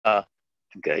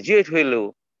গ্র্যাজুয়েট হলেও,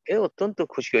 এ অত্যন্ত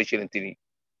খুশি হয়েছিলেন তিনি।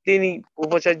 তিনি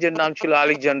উপাচার্যের নাম ছিল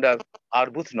আলেকজান্ডার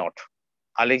আরবুথনট,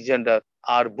 আলেকজান্ডার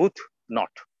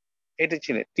আরবুথনট, এটা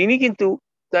ছিলেন তিনি। কিন্তু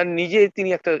তার নিজে তিনি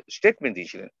একটা স্টেটমেন্ট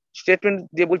দিয়েছিলেন, স্টেটমেন্ট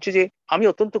দিয়ে বলছে যে আমি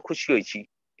অত্যন্ত খুশি হয়েছি,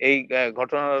 এই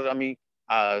ঘটনার আমি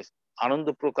আনন্দ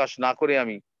প্রকাশ না করে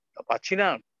আমি পাচ্ছি না।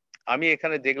 আমি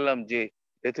এখানে দেখলাম যে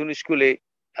বেথুন স্কুলে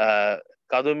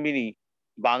কাদম্বিনী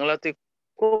বাংলাতে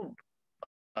খুব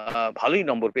ভালোই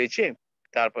নম্বর পেয়েছে,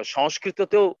 তারপর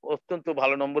সংস্কৃততেও অত্যন্ত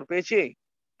ভালো নম্বর পেয়েছে,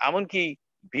 এমনকি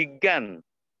বিজ্ঞান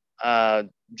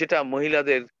যেটা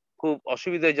মহিলাদের খুব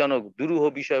অসুবিধাজনক দুরূহ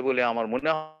বিষয় বলে আমার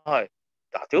মনে হয়,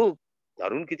 তাতেও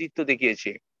দারুণ কৃতিত্ব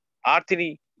দেখিয়েছে। আর তিনি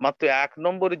মাত্র 1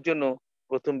 নম্বরের জন্য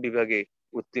প্রথম বিভাগে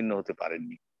উত্তীর্ণ হতে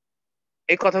পারেননি।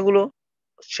 এই কথাগুলো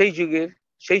সেই যুগের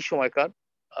সেই সময়কার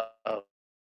আহ,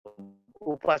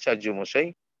 উপাচার্য মশাই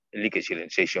লিখেছিলেন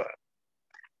সেই সময়।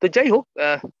 তো যাই হোক,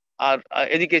 আর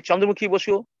এদিকে চন্দ্রমুখী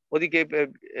বসু ওদিকে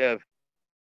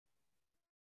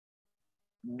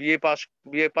বিএ পাস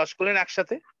বিএ পাস করলেন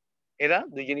একসাথে। এরা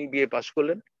দুজনেই বিএ পাস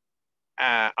করলেন।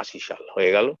 80 সাল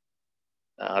হয়ে গেল,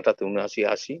 88,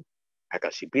 79,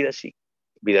 80, 81,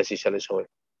 82 সালে সবাই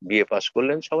বিএ পাস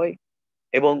করলেন সবাই।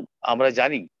 এবং আমরা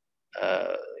জানি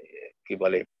আহ কি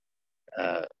বলে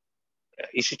আহ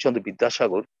ঈশ্বরচন্দ্র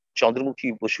বিদ্যাসাগর চন্দ্রমুখী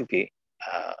বসুকে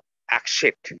এক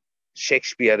সেট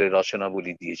শেক্সপিয়ারের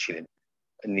রচনাবলী দিয়েছিলেন,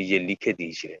 নিজে লিখে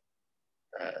দিয়েছিলেন।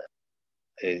 আহ,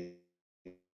 এই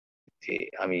যে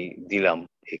আমি দিলাম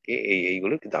একে,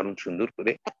 এইগুলো দারুণ সুন্দর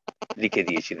করে লিখে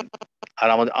দিয়েছিলেন। আর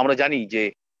আমরা জানি যে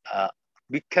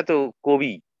বিখ্যাত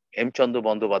কবি হেমচন্দ্র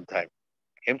বন্দ্যোপাধ্যায়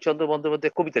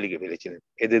কবিতা লিখে ফেলেছিলেন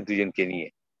এদের দুজনকে নিয়ে।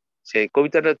 সেই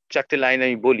কবিতাটা 4টে লাইন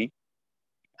আমি বলি।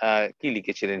 কি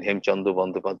লিখেছিলেন হেমচন্দ্র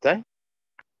বন্দ্যোপাধ্যায়?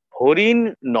 হরিণ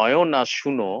নয়না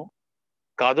শুনো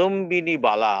কাদম্বিনী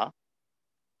বালা,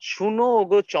 শুনো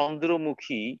ওগো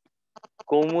চন্দ্রমুখী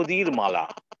কৌমুদীর মালা,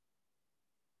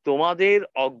 তোমাদের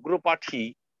অগ্রপাঠী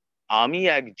আমি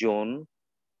একজন,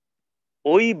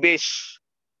 ওই বেশ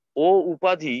ও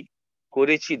উপাধি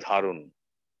করেছি ধারণ,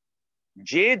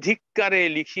 যে ধিক্কারে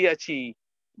লিখিয়াছি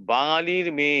বাঙালির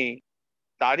মেয়ে,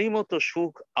 তারই মতো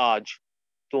সুখ আজ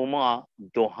তোমা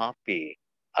দোহা পেয়ে।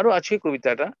 আরো আছে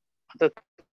কবিতাটা, অর্থাৎ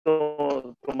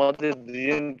তোমাদের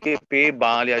দুজনকে পেয়ে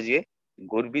বাঙালি আজকে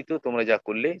গর্বিত, তোমরা যা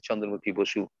করলে চন্দ্রমুখী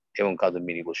বসু এবং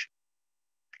কাদম্বিনী বসু।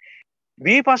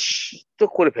 বিএ পাস তো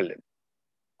করে ফেললেন,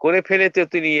 করে ফেলে তো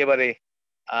তিনি এবারে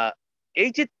এই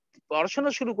যে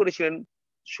পড়াশোনা শুরু করেছিলেন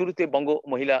শুরুতে বঙ্গ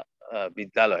মহিলা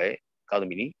বিদ্যালয়ে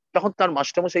কাদম্বিনী, তখন তার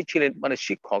মাস্টারমশাই ছিলেন, মানে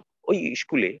শিক্ষক ওই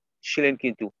স্কুলে ছিলেন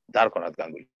কিন্তু দ্বারকানাথ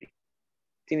গাঙ্গুলী।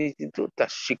 তিনি কিন্তু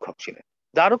তার শিক্ষক ছিলেন।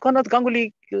 দ্বারকানাথ গাঙ্গুলী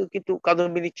কিন্তু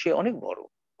কাদম্বিনীর চেয়ে অনেক বড়,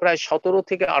 প্রায় 17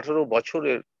 থেকে 18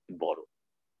 বছরের বড়।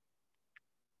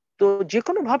 তো যে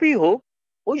কোনো ভাবেই হোক,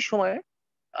 ওই সময়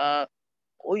আহ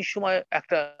ওই সময়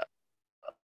একটা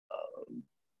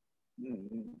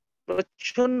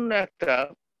প্রচ্ছন্ন একটা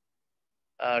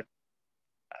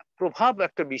প্রভাব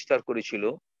একটা বিস্তার করেছিল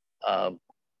আহ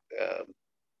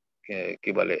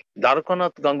কি বলে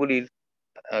দ্বারকানাথ গাঙ্গুলীর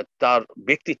তার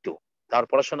ব্যক্তিত্ব, তার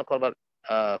পড়াশোনা করবার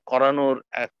করানোর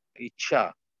এক ইচ্ছা,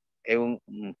 এবং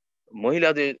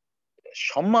মহিলাদের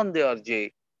সম্মান দেওয়ার যে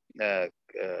আহ,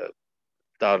 আহ,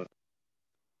 তার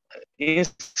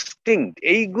ইনস্টিংক্ট,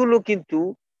 এইগুলো কিন্তু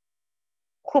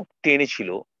খুব টেনেছিল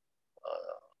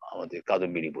আমাদের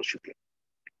কাদম্বিনী বসুকে।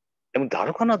 এবং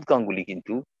দ্বারকানাথ গাঙ্গুলী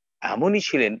কিন্তু এমনই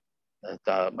ছিলেন,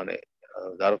 তা মানে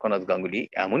দ্বারকানাথ গাঙ্গুলী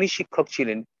এমনই শিক্ষক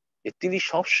ছিলেন যে তিনি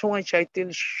সব সময় চাইতেন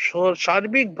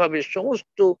সার্বিকভাবে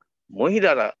সমস্ত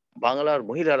মহিলারা, বাংলার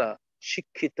মহিলারা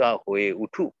শিক্ষিতা হয়ে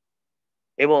উঠুক,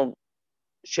 এবং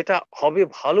সেটা হবে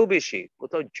ভালোবেসে,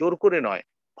 কোথাও জোর করে নয়,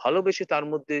 ভালোবেসে তার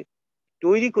মধ্যে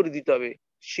তৈরি করে দিতে হবে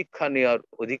শিক্ষা নেওয়ার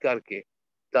অধিকারকে,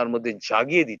 তার মধ্যে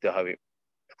জাগিয়ে দিতে হবে,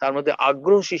 তার মধ্যে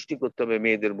আগ্রহ সৃষ্টি করতে হবে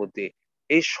মেয়েদের মধ্যে।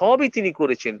 এই সবই তিনি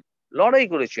করেছেন, লড়াই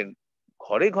করেছেন,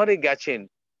 ঘরে ঘরে গেছেন,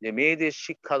 যে মেয়েদের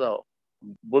শিক্ষা দাও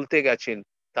বলতে গেছেন,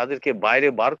 তাদেরকে বাইরে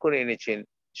বার করে এনেছেন,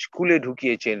 স্কুলে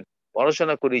ঢুকিয়েছেন,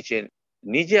 পড়াশোনা করিয়েছেন,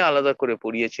 নিজে আলাদা করে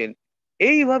পড়িয়েছেন।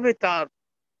 এইভাবে তার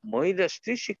মহিলা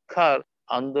স্ত্রী শিক্ষার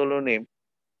আন্দোলনে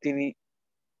তিনি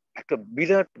একটা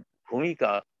বিরাট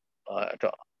ভূমিকা একটা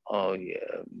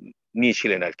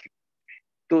নিয়েছিলেন আর কি।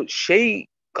 তো সেই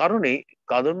কারণে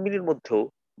কাদম্বিনীর মধ্যেও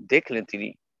দেখলেন তিনি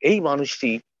এই মানুষটি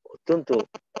অত্যন্ত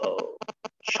আহ,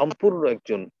 সম্পূর্ণ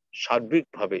একজন,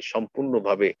 সার্বিকভাবে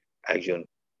সম্পূর্ণভাবে একজন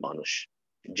মানুষ,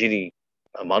 যিনি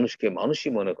মানুষকে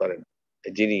মানুষই মনে করেন,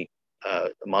 যিনি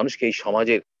মানুষকে এই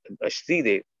সমাজের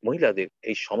স্ত্রীদের, মহিলাদের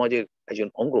এই সমাজের একজন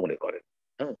অঙ্গ মনে করেন।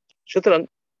 হ্যাঁ, সুতরাং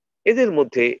এদের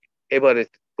মধ্যে এবারে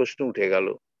প্রশ্ন উঠে গেল,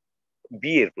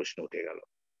 বিয়ের প্রশ্ন উঠে গেল।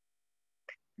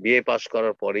 বিএ পাশ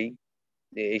করার পরেই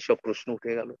যে এইসব প্রশ্ন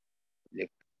উঠে গেল যে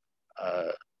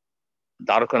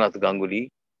দ্বারকানাথ গাঙ্গুলী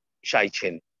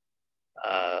চাইছেন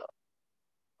আহ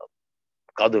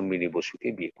কাদম্বিনী বসুকে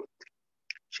বিয়ে করতে।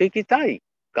 সে কি তাই?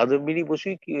 কাদম্বিনী বসু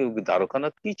কি,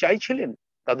 দ্বারকানাথ কি চাইছিলেন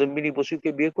কাদম্বিনী বসুকে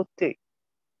বিয়ে করতে?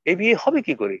 এই বিয়ে হবে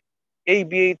কি করে? এই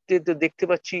বিয়েতে তো দেখতে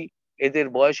পাচ্ছি এদের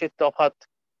বয়সের তফাৎ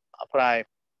প্রায়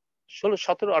 16,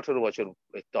 17, 18 বছর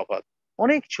তফাৎ,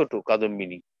 অনেক ছোট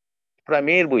কাদম্বিনী, প্রায়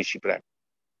মেয়ের বয়সী প্রায়।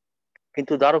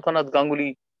 কিন্তু দ্বারকানাথ গাঙ্গুলী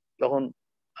তখন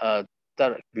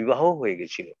তার বিবাহ হয়ে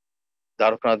গেছিল।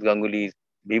 দ্বারকানাথ গাঙ্গুলির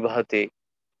বিবাহতে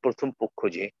প্রথম পক্ষ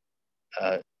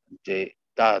যে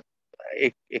তার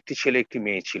একটি ছেলে একটি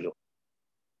মেয়ে ছিল।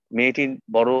 মেয়েটির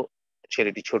বড়,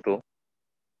 ছেলেটি ছোট।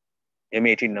 এই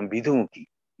মেয়েটির নাম বিধুমুখী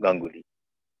গাঙ্গুলি।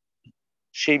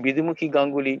 সেই বিধুমুখী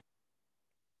গাঙ্গুলি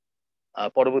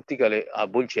পরবর্তীকালে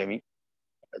বলছি আমি,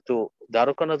 তো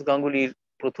দ্বারকানাথ গাঙ্গুলির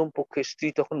প্রথম পক্ষের স্ত্রী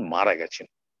তখন মারা গেছেন।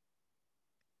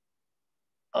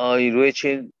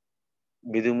 রয়েছেন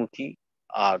বিধুমুখী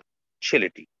আর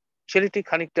ছেলেটি। ছেলেটি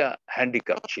খানিকটা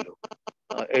হ্যান্ডিক্যাপ ছিল,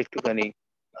 একটুখানি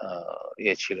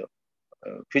ছিল,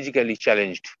 ফিজিক্যালি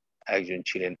চ্যালেঞ্জড একজন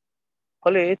ছিলেন।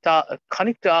 ফলে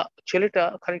ছেলেটা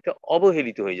খানিকটা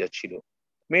অবহেলিত হয়ে যাচ্ছিল।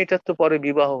 মেয়েটার তো পরে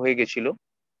বিবাহ হয়ে গেছিল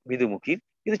বিধুমুখীর,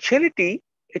 কিন্তু ছেলেটি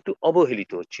একটু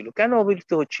অবহেলিত হচ্ছিল। কেন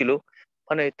অবহেলিত হচ্ছিল?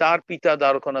 মানে তার পিতা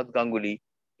দ্বারকানাথ গাঙ্গুলি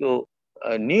তো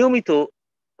নিয়মিত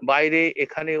বাইরে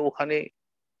এখানে ওখানে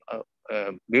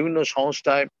বিভিন্ন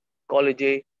সংস্থায়,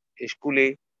 কলেজে, স্কুলে,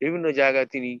 বিভিন্ন জায়গায়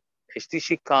তিনি স্ত্রী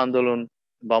শিক্ষা আন্দোলন,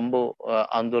 বাম্ব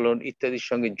আন্দোলন ইত্যাদির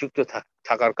সঙ্গে যুক্ত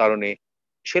থাকার কারণে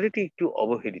ছেলেটি একটু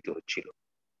অবহেলিত হচ্ছিল।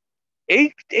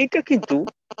 এইটা কিন্তু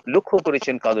লক্ষ্য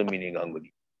করেছেন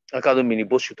কাদম্বিনী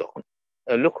বসু তখন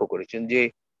লক্ষ্য করেছেন যে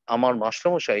আমার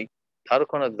মাস্টারমশাই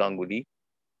দ্বারকানাথ গাঙ্গুলি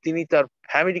তিনি তার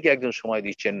ফ্যামিলিকে একদম সময়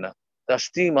দিচ্ছেন না। তার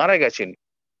স্ত্রী মারা গেছেন,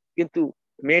 কিন্তু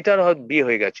মেয়েটার হয়তো বিয়ে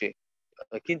হয়ে গেছে,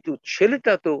 কিন্তু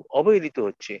ছেলেটা তো অবহেলিত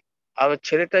হচ্ছে। আবার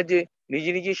ছেলেটা যে নিজে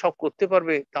নিজেই সব করতে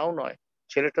পারবে তাও নয়,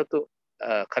 ছেলেটা তো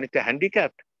খানিকটা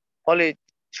হ্যান্ডিক্যাপ্ট। ফলে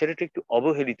ছেলেটা একটু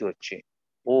অবহেলিত হচ্ছে।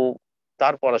 ও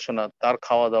তার পড়াশোনা, তার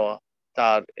খাওয়া দাওয়া,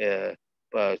 তার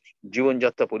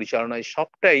জীবনযাত্রা পরিচালনায়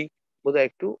সবটাই বোধহয়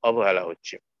একটু অবহেলা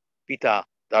হচ্ছে, পিতা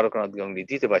দ্বারকানাথ গাঙ্গুলি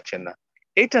দিতে পারছেন না।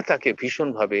 এটা তাকে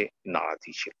ভীষণভাবে নাড়া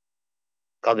দিয়েছিল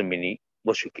কাদম্বিনী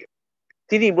বসুকে।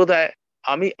 তিনি বোধহয়,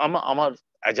 আমার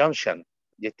অ্যাজাম্পশন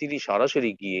যে তিনি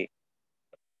সরাসরি গিয়ে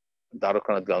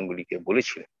দ্বারকানাথ গাঙ্গুলিকে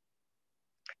বলেছিলেন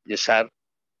যে স্যার,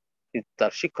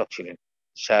 তার শিক্ষক ছিলেন,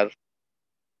 স্যার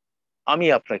আমি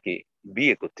আপনাকে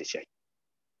বিয়ে করতে চাই।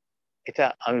 এটা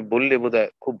আমি বললে বোধহয়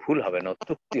খুব ভুল হবে না,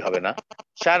 অত্যুক্তি হবে না।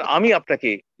 স্যার আমি আপনাকে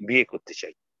বিয়ে করতে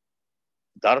চাই।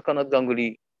 দ্বারকানাথ গাঙ্গুলি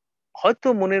হয়তো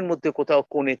মনের মধ্যে কোথাও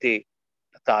কোণেতে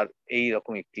তার এই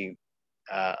রকম একটি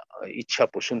আহ ইচ্ছা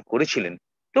পোষণ করেছিলেন,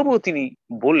 তবুও তিনি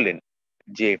বললেন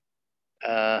যে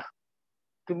আহ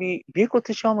তুমি বিয়ে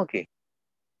করতে চাও আমাকে?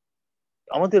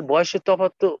 আমাদের বয়সের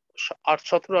তফাৎ তো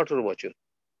 17-18 বছর।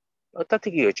 তাতে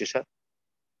কি হয়েছে স্যার?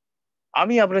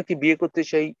 আমি আপনাকে বিয়ে করতে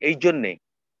চাই এই জন্যে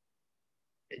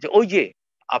যে ওই যে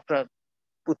আপনার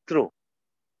পুত্র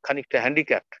খানিকটা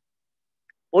হ্যান্ডিক্যাপ্ট,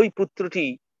 ওই পুত্রটি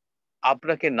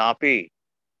আপনাকে না পেয়ে,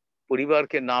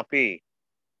 পরিবারকে না পেয়ে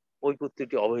ওই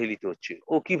পুত্রটি অবহেলিত হচ্ছে।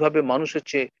 ও কিভাবে মানুষ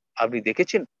হচ্ছে আপনি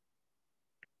দেখেছেন?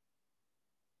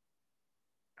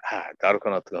 হ্যাঁ,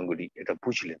 দ্বারকানাথ গাঙ্গুলি এটা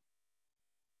বুঝলেন,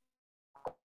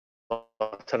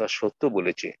 কথাটা সত্য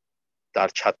বলেছে তার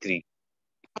ছাত্রী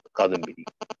কাদম্বিনী।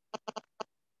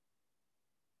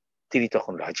 তিনি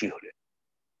তখন রাজি হলেন,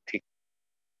 ঠিক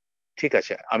ঠিক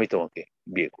আছে, আমি তোমাকে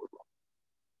বিয়ে করব।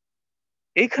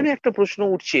 এইখানে একটা প্রশ্ন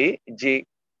উঠছে যে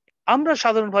আমরা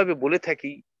সাধারণভাবে বলে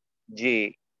থাকি যে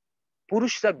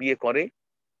পুরুষরা বিয়ে করে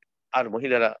আর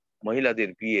মহিলাদের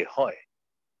বিয়ে হয়,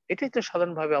 এটাই তো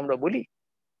সাধারণভাবে আমরা বলি।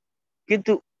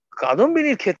 কিন্তু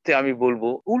কাদম্বিনীর ক্ষেত্রে আমি বলবো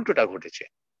উল্টোটা ঘটেছে।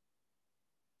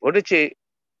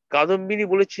 কাদম্বিনী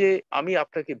বলেছে আমি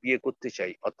আপনাকে বিয়ে করতে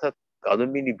চাই, অর্থাৎ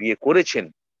কাদম্বিনী বিয়ে করেছেন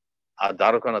আর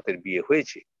দ্বারকানাথের বিয়ে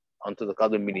হয়েছে, অন্তত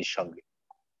কাদম্বিনীর সঙ্গে।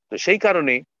 তো সেই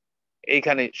কারণে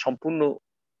এইখানে সম্পূর্ণ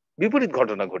বিপরীত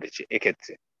ঘটনা ঘটেছে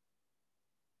এক্ষেত্রে।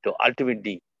 তো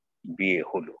আলটিমেটলি বিয়ে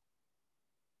হলো।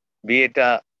 বিয়েটা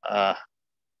আহ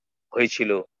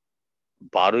হয়েছিল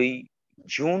 12ই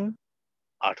জুন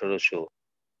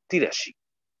 1883।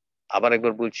 আবার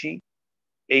একবার বলছি,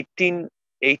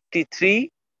 1883,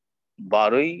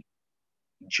 12ই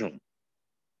জুন,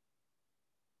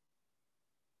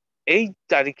 এই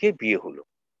তারিখে বিয়ে হলো।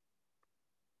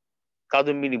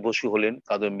 কাদম্বিনী বসু হলেন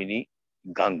কাদম্বিনী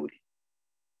গাঙ্গুলি।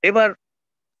 এবার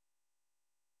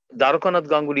দ্বারকানাথ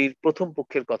গাঙ্গুলির প্রথম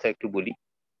পক্ষের কথা একটু বলি,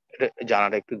 এটা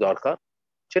জানাটা একটু দরকার।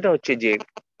 সেটা হচ্ছে যে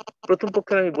প্রথম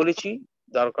পক্ষের আমি বলেছি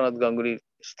দ্বারকানাথ গাঙ্গুলির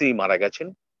স্ত্রী মারা গেছেন।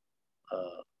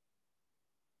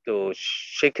 তো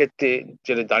সেক্ষেত্রে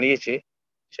যেটা দাঁড়িয়েছে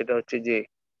সেটা হচ্ছে যে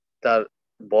তার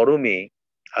বড় মেয়ে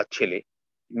আর ছেলে,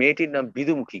 মেয়েটির নাম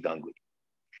বিধুমুখী গাঙ্গুলি।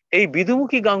 এই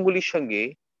বিধুমুখী গাঙ্গুলির সঙ্গে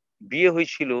বিয়ে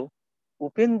হয়েছিল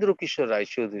উপেন্দ্র কিশোর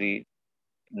রায়চৌধুরীর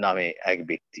নামে এক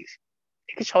ব্যক্তির।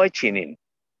 একে সবাই চেনেন,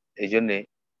 এই জন্যে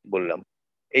বললাম।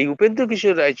 এই উপেন্দ্র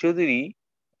কিশোর রায়চৌধুরী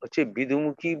হচ্ছে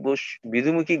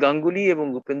বিধুমুখী গাঙ্গুলি এবং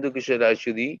উপেন্দ্র কিশোর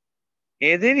রায়চৌধুরী,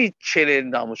 এদেরই ছেলের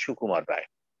নাম সুকুমার রায়।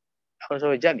 এখন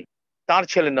সবাই জানি। তার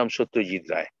ছেলের নাম সত্যজিৎ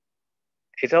রায়,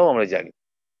 এটাও আমরা জানি।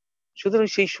 সুতরাং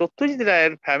সেই সত্যজিৎ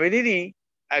রায়ের ফ্যামিলিরই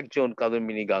একজন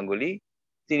কাদম্বিনী গাঙ্গুলি,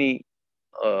 তিনি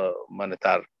মানে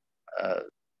তার আহ,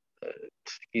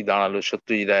 কি দাঁড়ালো,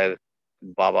 সত্যজিৎ রায়ের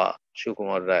বাবা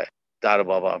সুকুমার রায়, তার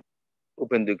বাবা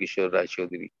উপেন্দ্র কিশোর রায়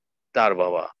চৌধুরী, তার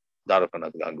বাবা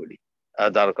দ্বারকানাথ গাঙ্গুলি।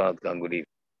 দ্বারকানাথ গাঙ্গুলির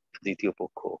দ্বিতীয়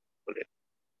পক্ষ হলেন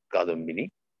কাদম্বিনী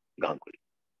গাঙ্গুলি।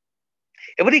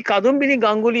 এবার এই কাদম্বিনী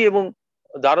গাঙ্গুলি এবং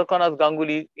দ্বারকানাথ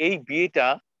গাঙ্গুলির এই বিয়েটা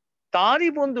তারই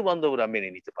বন্ধু বান্ধবরা মেনে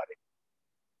নিতে পারে।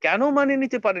 কেন মানে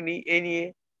নিতে পারেনি এ নিয়ে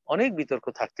অনেক বিতর্ক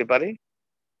থাকতে পারে।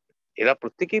 এরা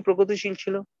প্রত্যেকেই প্রগতিশীল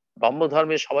ছিল, ব্রাহ্ম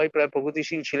ধর্মের সবাই প্রায়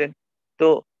প্রগতিশীল ছিলেন। তো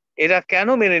এরা কেন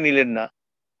মেনে নিলেন না?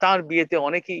 তার বিয়েতে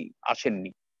অনেকেই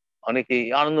আসেননি, অনেকেই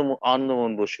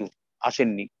আনন্দমোহন বসু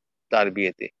আসেননি তার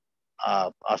বিয়েতে।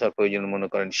 আসার প্রয়োজন মনে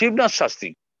করেন শিবনাথ শাস্ত্রী,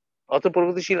 অত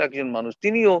প্রগতিশীল একজন মানুষ,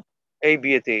 তিনিও এই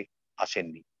বিয়েতে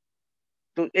আসেননি।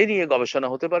 তো এই নিয়ে গবেষণা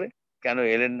হতে পারে, কেন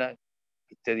এলেন না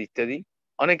ইত্যাদি ইত্যাদি।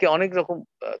 অনেকে অনেক রকম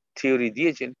থিওরি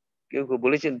দিয়েছেন। কেউ কেউ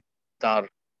বলেছেন তার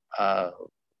আহ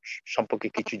সম্পর্কে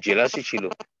কিছু জেলাসি ছিল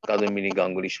কাদম্বিনী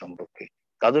গাঙ্গুলি সম্পর্কে।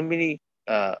 কাদম্বিনী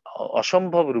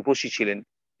অসম্ভব রূপসী ছিলেন,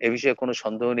 এ বিষয়ে কোনো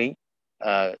সন্দেহ নেই।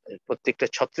 আহ প্রত্যেকটা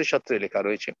ছত্রে ছত্রে লেখা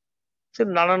রয়েছে। সে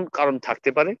নানান কারণ থাকতে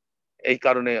পারে, এই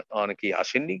কারণে অনেকেই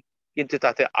আসেননি, কিন্তু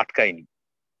তাতে আটকায়নি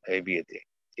এই বিয়েতে,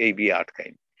 এই বিয়ে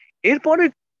আটকায়নি। এরপরে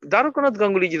দ্বারকানাথ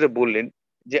গাঙ্গুলি যেটা বললেন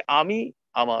যে আমি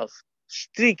আমার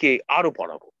স্ত্রীকে আরো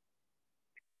পড়াবো।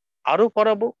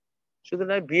 শুধু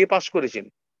নয়, বিয়ে পাশ করেছেন,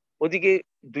 ওদিকে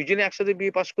দুজনে একসাথে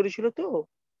বিয়ে পাশ করেছিল তো,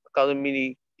 কাদম্বিনী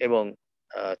এবং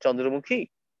চন্দ্রমুখী।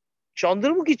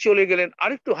 চন্দ্রমুখী চলে গেলেন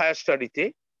আরেকটু হায়ার স্টাডিতে,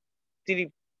 তিনি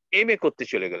MA করতে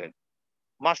চলে গেলেন,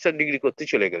 মাস্টার ডিগ্রি করতে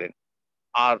চলে গেলেন।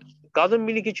 আর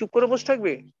কাদম্বিনী কি চুপ করে বসে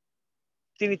থাকবে?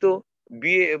 তিনি তো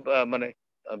বিয়ে মানে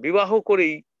বিবাহ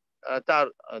করেই তার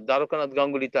দ্বারকানাথ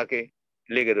গাঙ্গুলি তাকে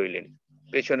লেগে রইলেন,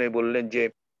 পেছনে বললেন যে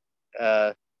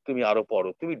তুমি আরো পড়ো,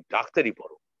 তুমি ডাক্তারি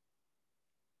পড়ো।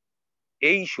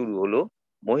 এই শুরু হলো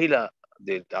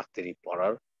মহিলাদের ডাক্তারি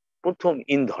পড়ার প্রথম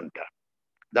ইন্ধনটা।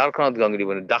 দ্বারকানাথ গাঙ্গুলি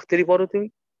বলেন ডাক্তারি পড়ো তুমি,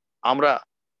 আমরা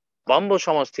ব্রাহ্ম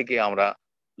সমাজ থেকে আমরা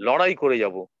লড়াই করে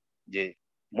যাব যে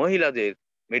মহিলাদের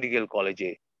মেডিকেল কলেজে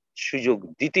সুযোগ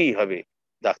দিতেই হবে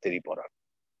ডাক্তারি পড়ার।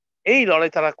 এই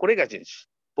লড়াই তারা করে গেছেন,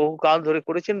 বহুকাল ধরে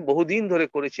করেছেন, বহুদিন ধরে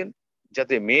করেছেন,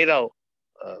 যাতে মেয়েরাও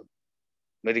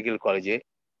মেডিকেল কলেজে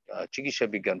চিকিৎসা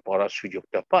বিজ্ঞান পড়ার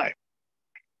সুযোগটা পায়।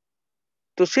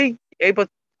 তো সেই এইবার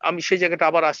আমি সেই জায়গাটা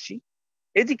আবার আসছি।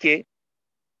 এদিকে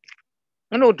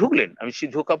মানে ও ঢুকলেন, আমি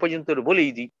ঢোকা পর্যন্ত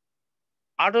বলেই দিই।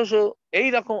 1800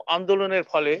 এইরকম আন্দোলনের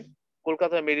ফলে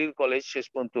কলকাতা মেডিকেল কলেজ শেষ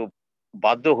পর্যন্ত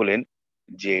বাধ্য হলেন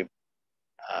যে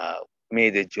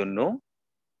মেয়েদের জন্য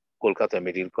কলকাতা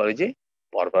মেডিকেল কলেজে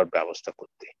পড়বার ব্যবস্থা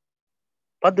করতে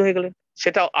বাধ্য হয়ে গেলেন।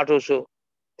 সেটাও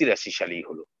 1883 সালেই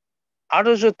হলো।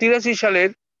 1883 সালের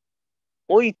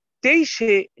ওই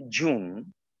 23শে জুন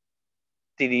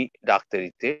তিনি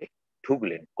ডাক্তারিতে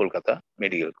ঢুকলেন কলকাতা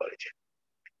মেডিকেল কলেজে।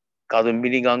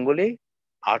 কাদম্বিনী গাঙ্গুলি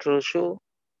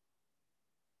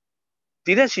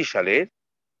 1883 সালের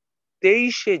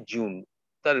 23শে জুন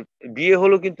তার বিয়ে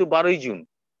হলো, কিন্তু 12ই জুন।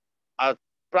 আর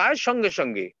প্রায় সঙ্গে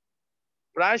সঙ্গে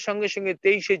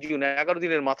 23শে জুন, 11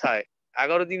 দিনের মাথায়,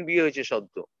 11 দিন বিয়ে হয়েছে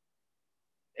সদ্য,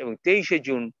 এবং 23শে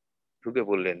জুন ঢুকে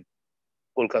পড়লেন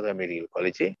কলকাতা মেডিকেল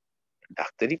কলেজে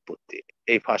ডাক্তারি পড়তে।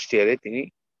 এই ফার্স্ট ইয়ারে তিনি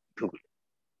ঢুকলেন।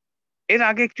 এর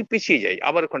আগে একটু পিছিয়ে যাই,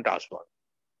 আবার ওখানটা আসবো।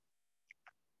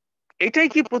 এটাই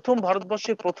কি প্রথম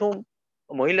ভারতবর্ষের প্রথম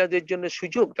মহিলাদের জন্য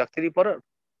সুযোগ ডাক্তারি পড়ার?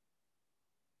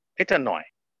 এটা নয়,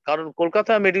 কারণ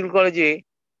কলকাতা মেডিকেল কলেজে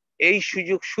এই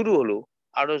সুযোগ শুরু হলো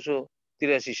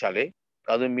 1883 সালে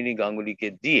কাদম্বিনী গাঙ্গুলিকে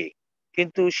দিয়ে,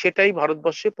 কিন্তু সেটাই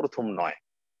ভারতবর্ষে প্রথম নয়।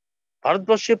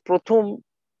 ভারতবর্ষে প্রথম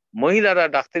মহিলারা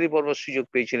ডাক্তারি পড়বার সুযোগ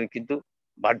পেয়েছিলেন কিন্তু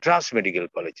মাদ্রাস মেডিকেল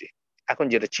কলেজে, এখন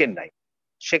যেটা চেন্নাই,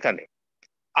 সেখানে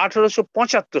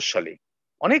 1875 সালে,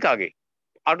 অনেক আগে।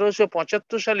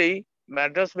 1875 সালেই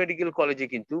মাদ্রাস মেডিকেল কলেজে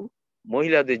কিন্তু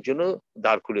মহিলাদের জন্য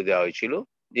দাঁড় খুলে দেওয়া হয়েছিল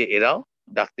যে এরাও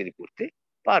ডাক্তারি পড়তে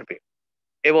পারবে।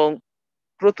 এবং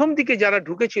প্রথম দিকে যারা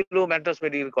ঢুকেছিল মাদ্রাস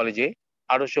মেডিকেল কলেজে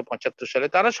 1875 সালে,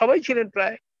 তারা সবাই ছিলেন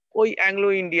প্রায় ওই অ্যাংলো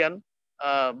ইন্ডিয়ান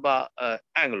বা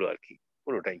অ্যাংলো আর কি,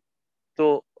 পুরোটাই। তো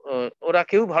ওরা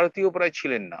কেউ ভারতীয় প্রায়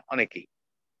ছিলেন না, অনেকেই,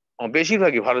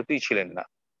 বেশিরভাগই ভারতীয় ছিলেন না।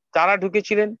 তারা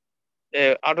ঢুকেছিলেন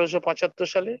 1875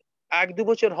 সালে। 1-2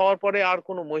 বছর হওয়ার পরে আর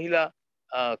কোনো মহিলা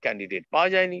ক্যান্ডিডেট পাওয়া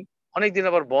যায়নি, অনেকদিন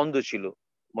আবার বন্ধ ছিল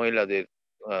মহিলাদের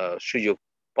সুযোগ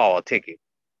পাওয়া থেকে।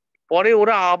 পরে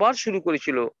ওরা আবার শুরু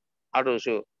করেছিল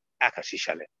 1881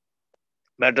 সালে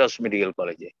মাদ্রাস মেডিকেল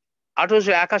কলেজে।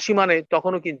 1881 মানে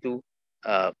তখনও কিন্তু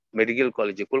মেডিকেল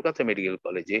কলেজে, কলকাতা মেডিকেল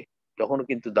কলেজে তখনও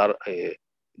কিন্তু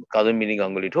কাদম্বিনী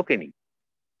গাঙ্গুলি ঢোকেনি।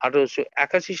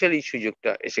 1881 সালে এই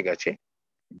সুযোগটা এসে গেছে।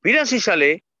 82 সালে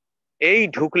এই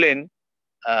ঢুকলেন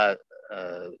আহ,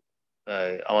 আহ,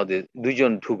 আমাদের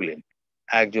দুইজন ঢুকলেন,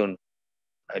 একজন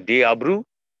ডি আব্রু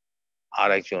আর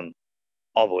একজন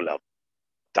অবলা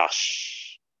দাস।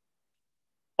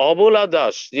 অবলা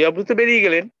দাস, ডি আব্রু তো বেরিয়ে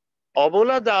গেলেন,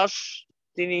 অবলা দাস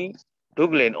তিনি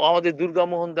ঢুকলেন। ও আমাদের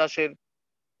দুর্গামোহন দাসের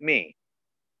মেয়ে,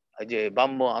 যে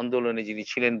বাম্য আন্দোলনে যিনি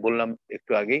ছিলেন বললাম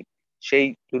একটু আগেই, সেই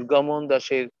দুর্গামোহন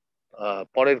দাসের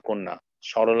পরের কন্যা,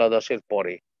 সরলা দাসের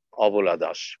পরে অবলা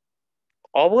দাস।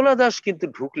 অবলা দাস কিন্তু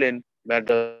ঢুকলেন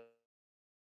ম্যাড্রাস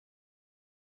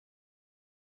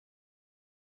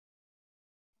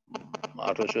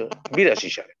 1882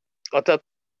 সালে, অর্থাৎ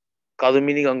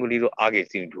কাদম্বিনী গাঙ্গুলিরও আগে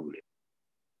তিনি ঢুকলেন।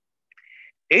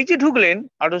 এই যে ঢুকলেন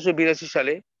 1882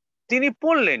 সালে, তিনি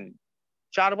পড়লেন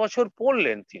 4 বছর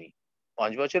পড়লেন তিনি,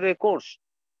 5 বছরের কোর্স,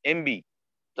 এমবি,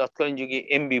 তৎকালীন যুগে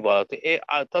এমবি বলা হতো।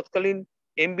 তৎকালীন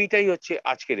এমবিটাই হচ্ছে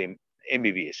আজকের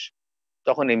এমবিবিএস,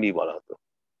 তখন এমবি বলা হতো।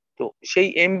 তো সেই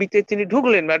এমবিতে তিনি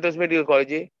ঢুকলেন ম্যাড্রাস মেডিকেল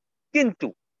কলেজে। কিন্তু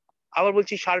আবার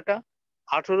বলছি সালটা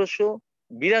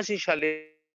 1882 সালে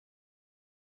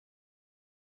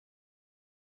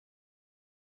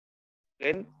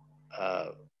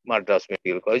মাদ্রাস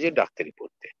মেডিকেল কলেজে ডাক্তারি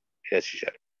পড়তে, 82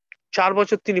 সালে। 4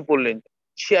 বছর তিনি পড়লেন,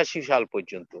 86 সাল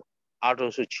পর্যন্ত,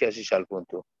 1886 সাল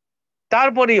পর্যন্ত।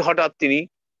 তারপরেই হঠাৎ তিনি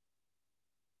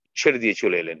ছেড়ে দিয়ে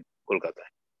চলে এলেন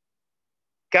কলকাতায়।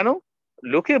 কেন?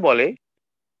 লোকে বলে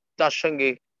তার সঙ্গে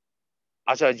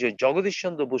আচার্য জগদীশ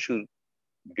চন্দ্র বসুর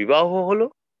বিবাহ হলো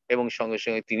এবং সঙ্গে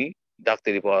সঙ্গে তিনি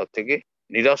ডাক্তারি পড়া থেকে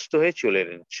নিরস্ত হয়ে চলে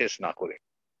এলেন শেষ না করে।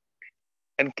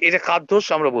 এটা কার দোষ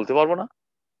আমরা বলতে পারবো না।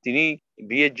 তিনি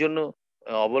বিয়ের জন্য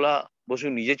অবলা বসু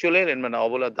নিজে চলে এলেন, মানে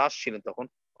অবলা দাস ছিলেন তখন,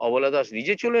 অবলা দাস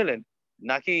নিজে চলে এলেন,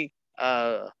 নাকি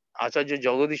আহ আচার্য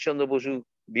জগদীশ চন্দ্র বসু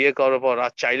বিয়ে করার পর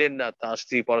আর চাইলেন না তার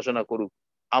স্ত্রী পড়াশোনা করুক,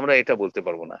 আমরা এটা বলতে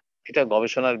পারবো না। এটা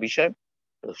গবেষণার বিষয়।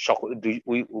 সকল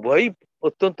উভয়ই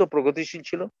অত্যন্ত প্রগতিশীল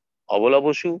ছিল। অবলা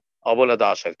বসু, অবলা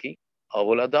দাস আর কি,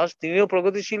 অবলা দাস তিনিও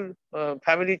প্রগতিশীল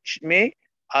ফ্যামিলির মেয়ে,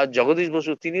 আর জগদীশ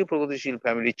বসু তিনিও প্রগতিশীল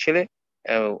ফ্যামিলির ছেলে,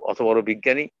 অত বড়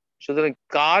বিজ্ঞানী। সুতরাং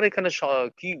কার এখানে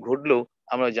কি ঘটলো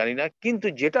আমরা জানি না, কিন্তু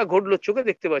যেটা ঘটলো চোখে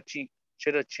দেখতে পাচ্ছি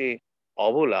সেটা হচ্ছে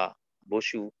অবলা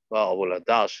বসু বা অবলা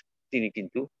দাস তিনি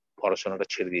কিন্তু পড়াশোনাটা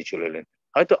ছেড়ে দিয়ে চলে এলেন।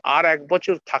 হয়তো আর 1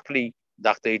 বছর থাকলেই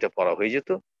ডাক্তারিটা পড়া হয়ে যেত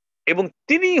এবং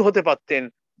তিনিই হতে পারতেন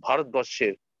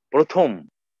ভারতবর্ষের প্রথম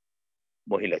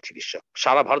মহিলা চিকিৎসক।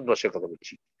 সারা ভারতবর্ষের কথা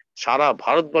বলছি, সারা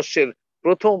ভারতবর্ষের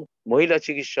প্রথম মহিলা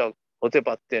চিকিৎসক হতে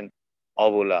পারতেন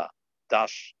অবলা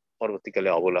দাস, পরবর্তীকালে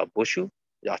অবলা বসু,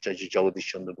 আচার্য জগদীশ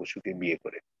চন্দ্র বসুকে বিয়ে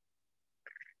করে।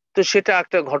 তো সেটা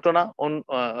একটা ঘটনা।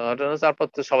 তারপর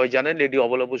তো সবাই জানেন লেডি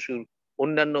অবলা বসুর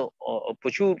অন্যান্য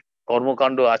প্রচুর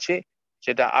কর্মকাণ্ড আছে,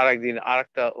 সেটা আর একদিন আর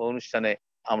একটা অনুষ্ঠানে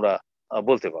আমরা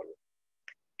বলতে পারবো।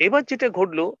 এবার যেটা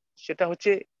ঘটলো সেটা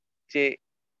হচ্ছে যে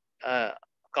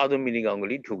কাদম্বিনী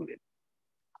গাঙ্গুলি ঢুকলেন।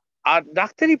 আর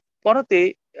ডাক্তারি পড়াতে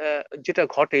যেটা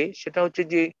ঘটে সেটা হচ্ছে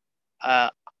যে আহ,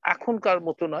 এখনকার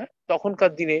মতো নয়,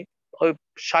 তখনকার দিনে ওই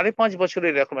 5.5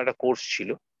 বছরের এরকম একটা কোর্স ছিল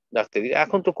ডাক্তারি,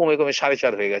 এখন তো কমে কমে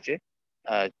 4.5 হয়ে গেছে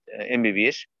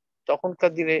এমবিবিএস।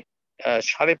 তখনকার দিনে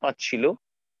 5.5 ছিল।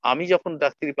 আমি যখন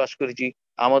ডাক্তারি পাশ করেছি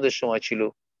আমাদের সময় ছিল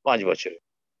 5 বছর।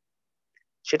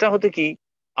 সেটা হতো কি,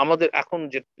 আমাদের এখন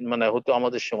যে মানে হতো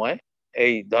আমাদের সময়,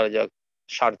 এই ধরা যাক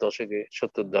 60 দশকে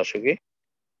 70 দশকে,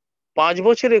 5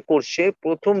 বছরের কোর্সে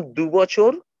প্রথম 2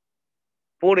 বছর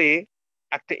পড়ে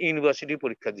একটা ইউনিভার্সিটি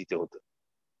পরীক্ষা দিতে হতো,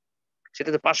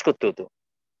 সেটাতে পাশ করতে হতো।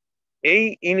 এই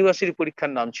ইউনিভার্সিটি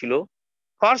পরীক্ষার নাম ছিল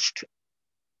ফার্স্ট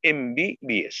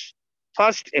এমবিবিএস।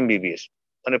 ফার্স্ট এমবিবিএস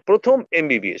মানে প্রথম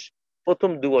এমবিবিএস, প্রথম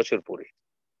 2 বছর পড়ে।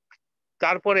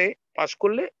 তারপরে পাশ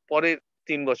করলে পরের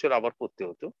 3 বছর আবার পড়তে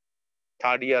হতো,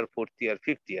 3rd ইয়ার 4th ইয়ার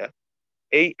 5th ইয়ার।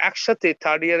 এই একসাথে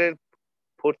 3rd ইয়ারের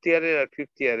 4th ইয়ারের আর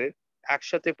 5th ইয়ারের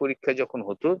একসাথে পরীক্ষা যখন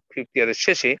হতো 5th ইয়ারের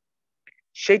শেষে,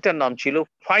 সেইটার নাম ছিল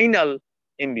ফাইনাল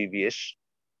এমবিবিএস।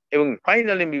 এবং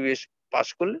ফাইনাল এমবিবিএস পাস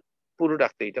করলে পুরো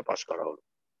ডাক্তারিটা পাস করা হলো।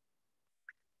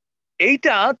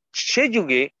 এইটা সে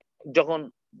যুগে যখন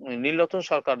নীলরতন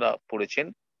সরকাররা পড়েছেন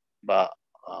বা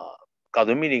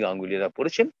কাদম্বিনী গাঙ্গুলিরা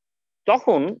পড়েছেন,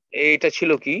 তখন এটা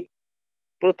ছিল কি,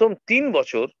 প্রথম 3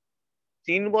 বছর,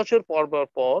 3 বছর পর পর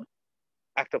পর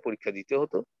একটা পরীক্ষা দিতে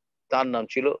হতো, তার নাম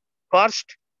ছিল ফার্স্ট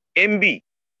এমবি।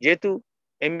 যেহেতু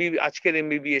আজকের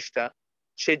এমবিবিএসটা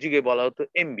সে যুগে বলা হতো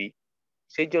এমবি,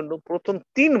 সেই জন্য প্রথম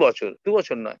 3 বছর, 2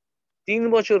 বছর নয়, 3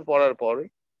 বছর পড়ার পরে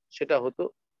সেটা হতো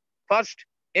ফার্স্ট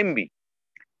এমবি।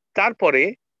 তারপরে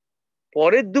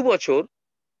পরের 2 বছর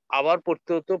আবার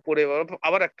পড়তে হতো, পড়ে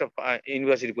আবার একটা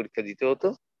ইউনিভার্সিটি পরীক্ষা দিতে হতো,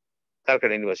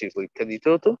 ক্যালকাটা ইউনিভার্সিটির পরীক্ষা দিতে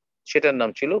হতো, সেটার নাম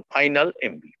ছিল ফাইনাল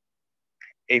এমবি।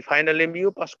 এই ফাইনাল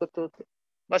এমবিও পাস করতে হতো,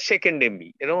 বা সেকেন্ড এমবি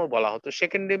এরকম বলা হতো,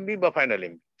 সেকেন্ড এমবি বা ফাইনাল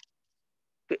এমবি।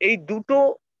 তো এই দুটো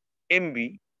এমবি,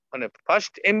 মানে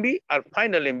ফার্স্ট এমবি আর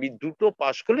ফাইনাল এমবি দুটো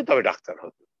পাস করলে তবে ডাক্তার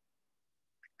হতো,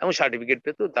 এমন সার্টিফিকেট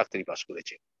পেত ডাক্তারি পাস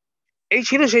করেছে। এই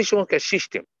ছিল সেই সময়কার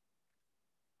সিস্টেম।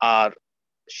 আর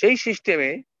সেই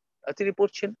সিস্টেমে তিনি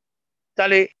পড়ছেন।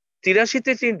 তাহলে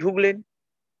 83-তে তিনি ঢুকলেন,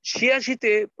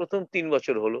 86-তে প্রথম 3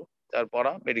 বছর হলো তার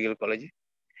পড়া মেডিকেল কলেজে।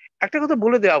 একটা কথা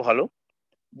বলে দেওয়া ভালো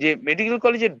যে মেডিকেল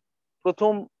কলেজে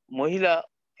প্রথম মহিলা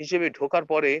হিসেবে ঢোকার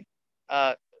পরে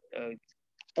আহ, আহ,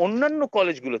 অন্যান্য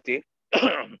কলেজগুলোতে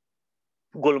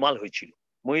গোলমাল হয়েছিল,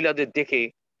 মহিলাদের দেখে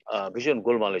ভীষণ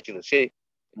গোলমাল হয়েছিল। সে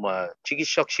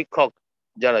চিকিৎসক শিক্ষক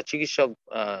যারা চিকিৎসক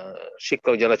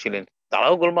শিক্ষক যারা ছিলেন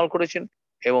তারাও গোলমাল করেছেন,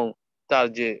 এবং তার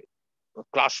যে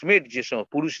ক্লাসমেট যে সময়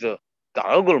পুরুষরা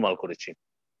তারাও গোলমাল করেছে।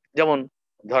 যেমন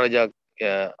ধরা যাক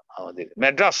আমাদের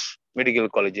ম্যাড্রাস মেডিকেল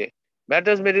কলেজে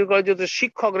তো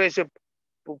শিক্ষকরা এসে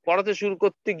পড়াতে শুরু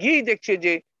করতে গিয়েই দেখছে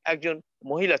যে একজন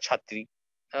মহিলা ছাত্রী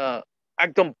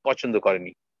একদম পছন্দ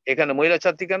করেনি। এখানে মহিলা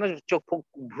ছাত্রী কেন, চোখ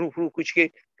ভ্রু ভ্রু কুচকে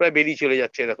প্রায় বেরিয়ে চলে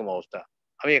যাচ্ছে, এরকম অবস্থা,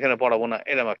 আমি এখানে পড়াবো না,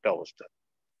 এরকম একটা অবস্থা।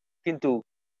 কিন্তু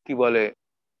কি বলে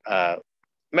আহ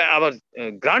আবার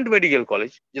গ্রান্ট মেডিকেল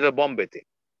কলেজ যেটা বম্বেতে,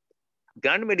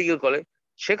 গ্রান্ট মেডিকেল কলেজ,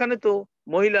 সেখানে তো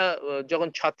মহিলা যখন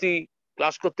ছাত্রী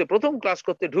প্রথম ক্লাস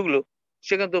করতে ঢুকলো,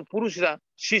 সেখানে তো পুরুষরা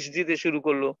শীষ দিতে শুরু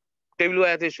করলো, টেবিল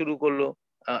বাজাতে শুরু করলো,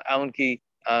 এমনকি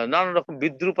নানান রকম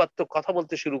বিদ্রুপাত্মক কথা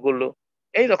বলতে শুরু করলো,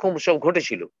 এই রকম সব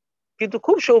ঘটেছিল। কিন্তু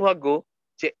খুব সৌভাগ্য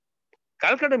যে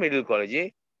ক্যালকাটা মেডিকেল কলেজে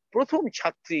প্রথম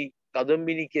ছাত্রী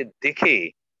কাদম্বিনীকে দেখে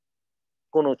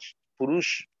কোন পুরুষ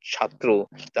ছাত্র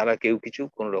তারা কেউ কিছু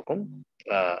কোন রকম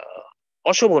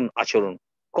অশোভন আচরণ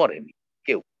করেনি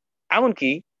কেউ। এমনকি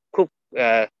খুব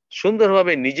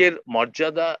সুন্দরভাবে নিজের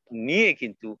মর্যাদা নিয়ে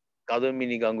কিন্তু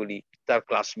কাদম্বিনী গাঙ্গুলি তার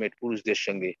ক্লাসমেট পুরুষদের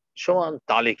সঙ্গে সমান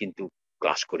তালে কিন্তু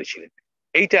ক্লাস করেছিলেন।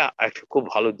 এইটা একটা খুব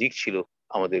ভালো দিক ছিল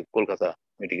আমাদের কলকাতা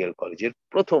মেডিকেল কলেজের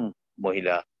প্রথম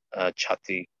মহিলা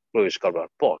ছাত্রী প্রবেশ করবার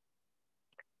পর।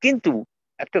 কিন্তু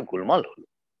একটা গোলমাল হলো।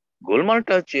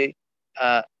 গোলমালটা হচ্ছে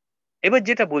আহ এবার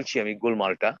যেটা বলছি আমি,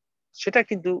 গোলমালটা সেটা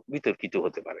কিন্তু বিতর্কিত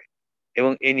হতে পারে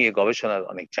এবং এ নিয়ে গবেষণার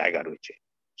অনেক জায়গা রয়েছে।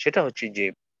 সেটা হচ্ছে যে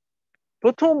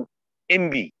প্রথম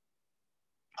এমবি,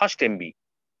 ফার্স্ট এমবি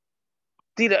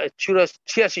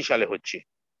 86 সালে হচ্ছে,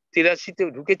 83-তে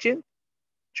ঢুকেছেন,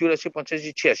 84, 85,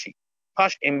 86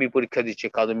 ফার্স্ট এমবি পরীক্ষা দিচ্ছে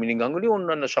কাদম্বিনী গাঙ্গুলি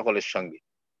অন্যান্য সকলের সঙ্গে,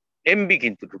 এমবি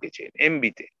কিন্তু ঢুকেছে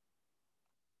এমবিতে।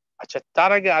 আচ্ছা,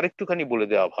 তার আগে আরেকটুখানি বলে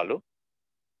দেওয়া ভালো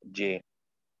যে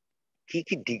কি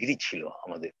কি ডিগ্রি ছিল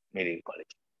আমাদের মেডিকেল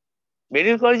কলেজে।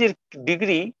 মেডিকেল কলেজের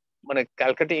ডিগ্রি মানে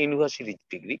ক্যালকাটা ইউনিভার্সিটির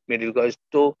ডিগ্রি, মেডিকেল কলেজ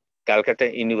তো ক্যালকাটা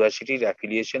ইউনিভার্সিটির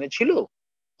অ্যাফিলিয়েশনে ছিল।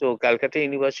 তো ক্যালকাটা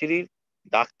ইউনিভার্সিটির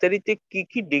ডাক্তারিতে কি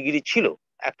কি ডিগ্রি ছিল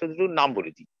একটা দুটো নাম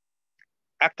বলে দিই।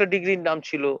 একটা ডিগ্রির নাম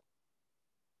ছিল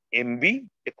এমবি,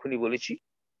 এক্ষুনি বলেছি।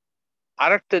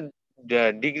 আর একটা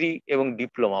ডিগ্রি এবং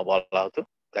ডিপ্লোমা বলা হতো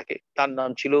তাকে, তার নাম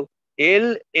ছিল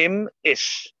LMS,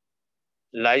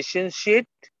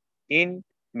 লাইসেন্সিয়েট in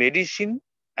medicine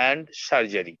and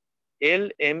surgery.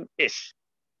 LMS,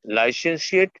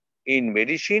 লাইসেন্সিয়েট in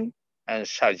medicine and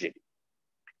surgery.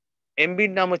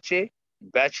 এমবির নাম হচ্ছে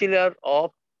bachelor of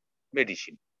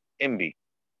medicine, MB.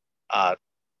 R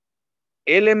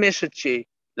LMS হচ্ছে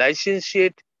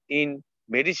লাইসেন্সিয়েট ইন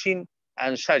মেডিসিন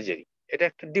অ্যান্ড সার্জারি, এটা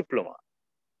একটা ডিপ্লোমা।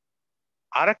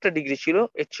 আর একটা ডিগ্রি ছিল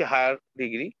এর চেয়ে হায়ার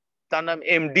ডিগ্রি, তার নাম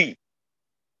এমডি,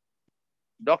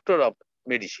 ডক্টর অফ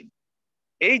মেডিসিন।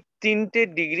 এই তিনটে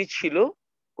ডিগ্রি ছিল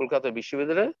কলকাতা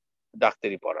বিশ্ববিদ্যালয়ে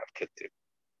ডাক্তারি পড়ার ক্ষেত্রে।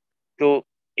 তো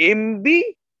এমবি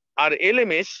আর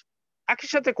এলএমএস একই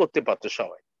সাথে করতে পারতো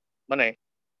সবাই, মানে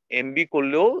এমবি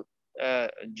করলেও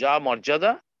যা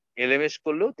মর্যাদা, এলএমএস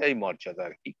করলেও তাই মর্যাদা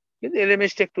আর কি। কিন্তু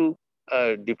এলএমএসটা একটু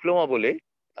ডিপ্লোমা বলে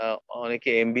অনেকে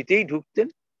এমবিতেই ঢুকতেন,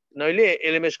 নইলে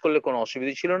এলএমএস করলে কোনো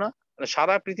অসুবিধা ছিল না। মানে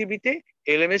সারা পৃথিবীতে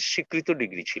এলএমএস স্বীকৃত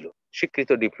ডিগ্রি ছিল, স্বীকৃত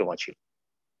ডিপ্লোমা ছিল।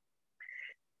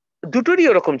 দুটোরই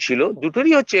ওরকম ছিল,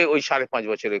 দুটোরই হচ্ছে ওই 5.5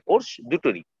 বছরের কোর্স,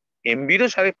 দুটোরই এমবিরও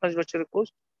 5.5 বছরের কোর্স,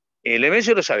 এলএমএস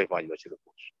এরও 5.5 বছরের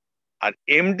কোর্স, আর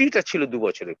এমডিটা ছিল 2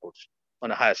 বছরের কোর্স,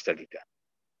 মানে হায়ার স্টাডিটা।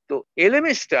 তো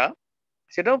এলএমএসটা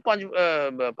সেটাও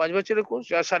 5 বছরের কোর্স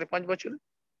আর 5.5 বছরের,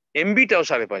 এমবিটাও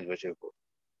 5.5 বছরের কোর্স।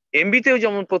 এমবিতেও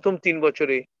যেমন প্রথম 3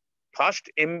 বছরে ফার্স্ট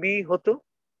এমবি হতো,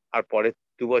 আর পরের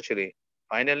 2 বছরে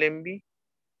ফাইনাল এমবি।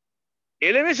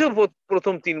 এলএমএসও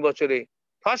প্রথম 3 বছরে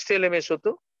ফার্স্ট এলএমএস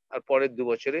হতো, আর পরের 2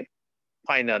 বছরে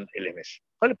ফাইনাল এলএমএস,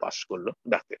 ফলে পাস করলো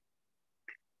ডাক্তার।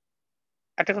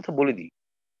 একটা কথা বলে দিই,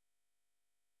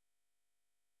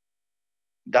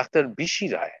 ডাক্তার বিসি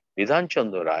রায়,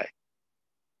 বিধানচন্দ্র রায়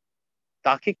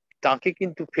তাকে তাকে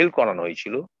কিন্তু ফেল করানো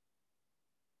হয়েছিল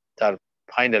তার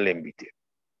ফাইনাল এমবিতে।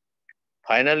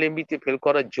 ফাইনাল এমবিতে ফেল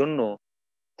করার জন্য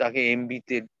তাকে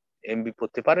এমবি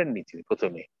পড়তে পারেননি তিনি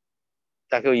প্রথমে,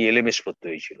 তাকে ওই এলএমএস পড়তে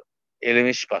হয়েছিল,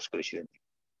 এলএমএস পাস করেছিলেন।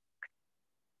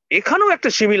 এখানেও একটা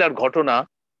সিমিলার ঘটনা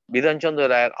বিধানচন্দ্র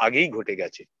রায়ের আগেই ঘটে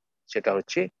গেছে, সেটা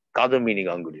হচ্ছে কাদম্বিনী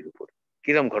গাঙ্গুলির উপর।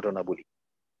 কিরম ঘটনা বলি।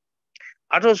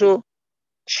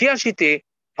 1886-তে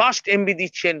ফার্স্ট এমবি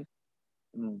দিচ্ছেন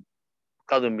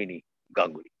কাদম্বিনী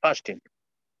গাঙ্গুলি, ফার্স্ট এমবি।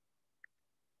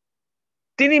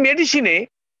 তিনি মেডিসিনে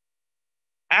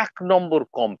 1 নম্বর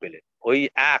কম পেলেন। ওই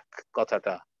এক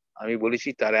কথাটা আমি বলেছি,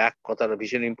 তার এক কথাটা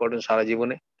ভীষণ ইম্পর্টেন্ট সারা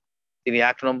জীবনে। তিনি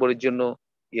 1 নম্বরের জন্য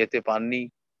ইয়েতে পাননি,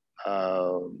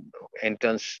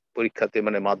 এন্ট্রান্স পরীক্ষাতে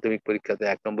মানে মাধ্যমিক পরীক্ষাতে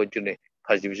 1 নম্বরের জন্য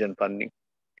ফার্স্ট ডিভিশন পাননি।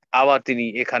 আবার তিনি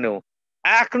এখানেও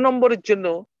 1 নম্বরের জন্য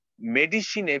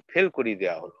মেডিসিনে ফেল করিয়ে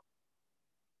দেওয়া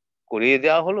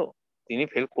হলো। তিনি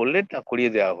ফেল করলেন না,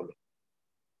 করিয়ে দেওয়া হলো।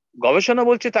 গবেষণা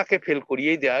বলছে তাকে ফেল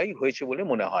করিয়েই দেওয়াই হয়েছে বলে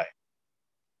মনে হয়,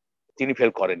 তিনি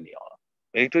ফেল করেননি।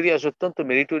 মেরিটোরিয়াস, অত্যন্ত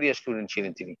মেরিটোরিয়াস স্টুডেন্ট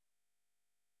ছিলেন তিনি।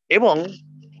 এবং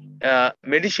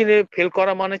মেডিসিনে ফেল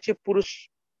করা মানে হচ্ছে পুরো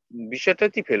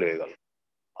বিষয়টাতেই ফেল হয়ে গেল,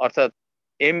 অর্থাৎ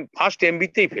ফার্স্ট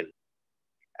এমবিতেই ফেল।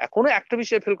 এখনো একটা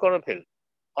বিষয়ে ফেল করা ফেল,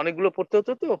 অনেকগুলো পড়তে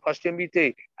হতো। তো ফার্স্ট এমবিতে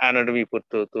অ্যানাটমি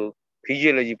পড়তে হতো,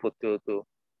 ফিজিওলজি পড়তে হতো,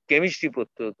 কেমিস্ট্রি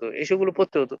পড়তে হতো, এসবগুলো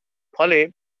পড়তে হতো। ফলে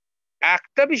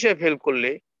একটা বিষয়ে ফেল করলে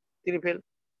তিনি ফেল।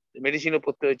 মেডিসিনও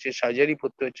পড়তে হচ্ছে, সার্জারি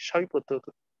পড়তে হচ্ছে, সবই পড়তে হতো।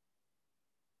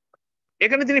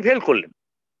 এখানে তিনি ফেল করলেন।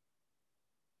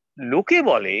 লোকে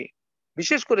বলে,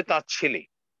 বিশেষ করে তার ছেলে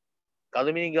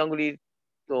কাদম্বিনী গাঙ্গুলির,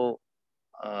 তো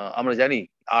আমরা জানি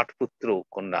 8 পুত্র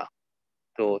কন্যা।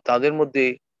 তো তাদের মধ্যে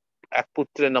এক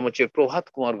পুত্রের নাম হচ্ছে প্রভাত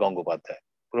কুমার গঙ্গোপাধ্যায়,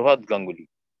 প্রভাত গাঙ্গুলি।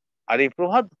 আর এই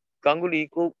প্রভাত গাঙ্গুলি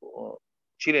খুব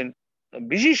ছিলেন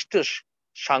বিশিষ্ট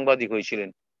সাংবাদিক হয়েছিলেন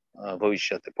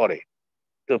ভবিষ্যতে পরে।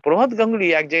 তো প্রভাত গাঙ্গুলি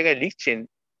এক জায়গায় লিখছেন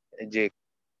যে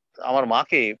আমার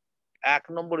মাকে 1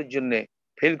 নম্বরের জন্য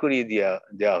ফেল করিয়ে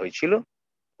দেওয়া হয়েছিল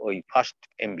ওই ফার্স্ট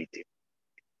এমবিতে।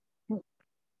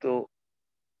 তো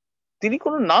তিনি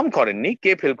কোনো নাম করেননি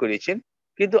কে ফেল করিয়েছেন,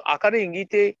 কিন্তু আকারে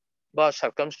ইঙ্গিতে বা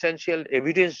সার্কামস্ট্যান্সিয়াল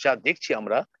এভিডেন্স যা দেখছি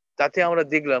আমরা, তাতে আমরা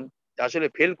দেখলাম আসলে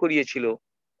ফেল করিয়েছিল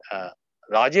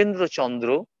রাজেন্দ্র চন্দ্র,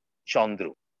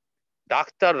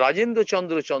 ডাক্তার রাজেন্দ্র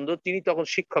চন্দ্র। তিনি তখন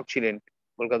শিক্ষক ছিলেন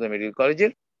কলকাতা মেডিকেল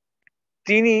কলেজের।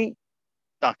 তিনি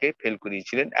তাকে ফেল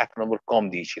করিয়েছিলেন, 1 নম্বর কম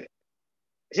দিয়েছিলেন।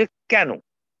 যে কেন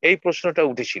এই প্রশ্নটা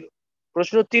উঠেছিল।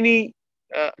 তিনি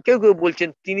কেউ কেউ বলছেন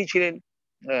তিনি ছিলেন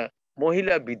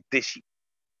মহিলা বিদ্বেষী,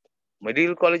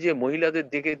 মেডিকেল কলেজে মহিলাদের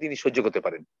দেখে তিনি সহ্য করতে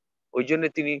পারেন, ওই জন্য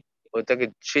তিনি তাকে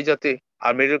সে যাতে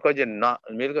আর মেডিকেল কলেজে না,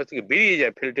 মেডিকেল কলেজ থেকে বেরিয়ে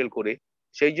যায় ফেল টেল করে,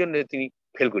 সেই জন্য তিনি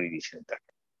ফেল করিয়ে দিয়েছিলেন তাকে।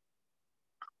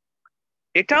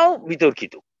 এটাও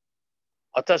বিতর্কিত,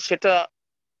 অর্থাৎ সেটা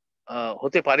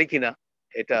হতে পারে কিনা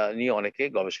এটা নিয়ে অনেকে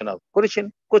গবেষণা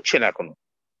করছেন এখনো।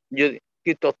 যদি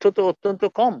কি তথ্য তো অত্যন্ত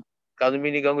কম।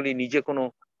 কাদম্বিনী গাঙ্গুলি নিজে কোনো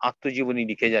আত্মজীবনী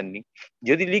লিখে যাননি।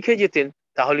 যদি লিখে যেতেন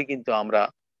তাহলে কিন্তু আমরা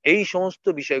এই সমস্ত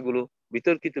বিষয়গুলো,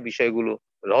 বিতর্কিত বিষয়গুলো,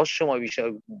 রহস্যময় বিষয়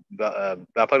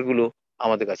ব্যাপারগুলো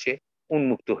আমাদের কাছে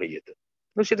উন্মুক্ত হয়ে যেত।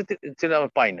 কিন্তু সেটা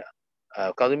আমরা পাই না।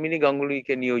 কাদম্বিনী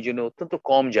গাঙ্গুলিকে নিয়ে ওই জন্য অত্যন্ত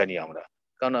কম জানি আমরা,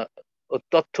 কারণ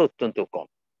তথ্য অত্যন্ত কম।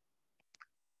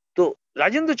 তো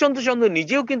রাজেন্দ্র চন্দ্র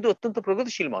নিজেও কিন্তু অত্যন্ত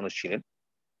প্রগতিশীল মানুষ ছিলেন।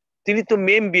 তিনি তো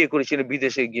মেম বিয়ে করেছিলেন,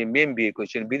 বিদেশে গিয়ে মেম বিয়ে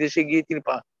করেছিলেন। বিদেশে গিয়ে তিনি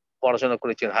পড়াশোনা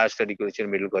করেছেন, হায়ার স্টাডি করেছেন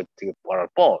মেডিকেল কলেজ থেকে পড়ার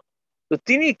পর। তো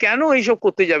তিনি কেন এইসব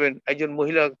করতে যাবেন, একজন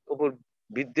মহিলার উপর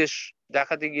বিদ্বেষ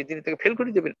দেখাতে গিয়ে তিনি তাকে ফেল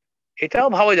করে দেবেন, এটাও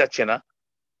ভাবা যাচ্ছে না।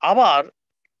 আবার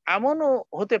এমনও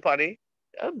হতে পারে,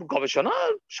 গবেষণা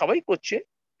সবাই করছে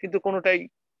কিন্তু কোনোটাই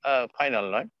ফাইনাল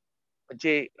নয়,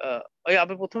 যে ওই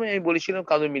প্রথমে আমি বলেছিলাম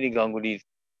কাদম্বিনী গাঙ্গুলির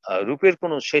রূপের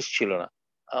কোনো শেষ ছিল না,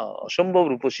 অসম্ভব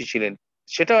রূপসী ছিলেন।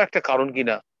 সেটাও একটা কারণ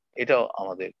কিনা এটাও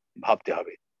আমাদের ভাবতে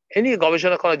হবে। এ নিয়ে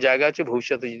গবেষণা করার জায়গা আছে।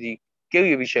 ভবিষ্যতে যদি কেউ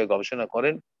এ বিষয়ে গবেষণা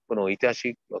করেন, কোনো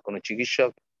ঐতিহাসিক বা কোনো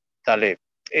চিকিৎসক, তাহলে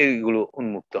এইগুলো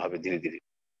উন্মুক্ত হবে ধীরে ধীরে।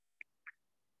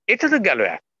 এটা তো গেল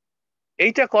এক।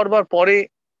 এইটা করবার পরে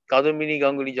কাদম্বিনী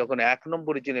গাঙ্গুলি যখন 1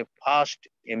 নম্বরের জন্য ফার্স্ট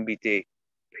এমবিতে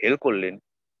ফেল করলেন,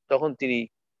 তখন তিনি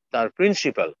তার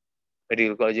প্রিন্সিপাল,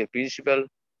 মেডিকেল কলেজের principal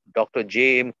doctor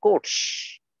JM quotes,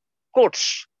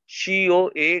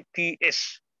 COATS,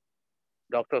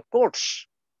 doctor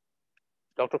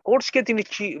কোটসকে তিনি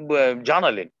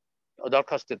জানালেন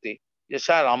দরখাস্ততে যে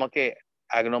স্যার আমাকে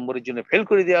 1 নম্বরের জন্য ফেল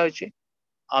করে দেওয়া হয়েছে,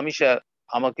 আমি স্যার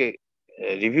আমাকে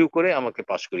রিভিউ করে আমাকে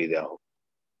পাস করিয়ে দেওয়া হোক।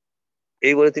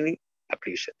 এই বলে তিনি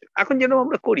অ্যাপ্লিকেশন, এখন যেন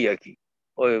আমরা করি আর কি,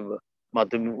 ওই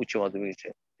মাধ্যমিক উচ্চ মাধ্যমিক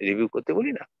রিভিউ করতে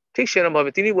বলি না, ঠিক সেরকম ভাবে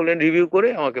তিনি বললেন রিভিউ করে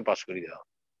আমাকে পাস করিয়ে দেওয়া।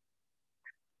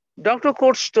 ডক্টর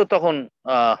কোর্টস তো তখন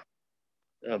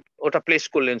ওটা প্লেস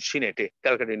করলেন সিনেটে,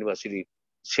 ক্যালকাটা ইউনিভার্সিটি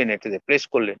সিনেটে প্লেস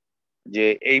করলেন যে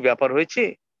এই ব্যাপার হয়েছে,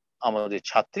 আমাদের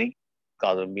ছাত্রী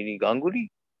কাদম্বিনী গাঙ্গুলি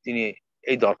তিনি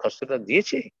এই দরখাস্তটা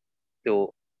দিয়েছে, তো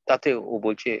তাতে ও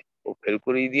বলছে ও ফেল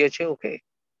করেই দিয়েছে, ওকে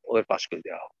ওকে পাশ করে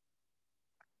দেওয়া হোক।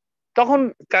 তখন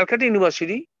ক্যালকাটা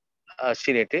ইউনিভার্সিটি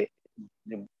সিনেটে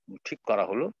ঠিক করা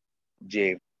হলো যে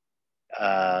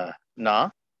না,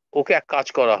 ওকে এক কাজ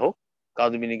করা হোক,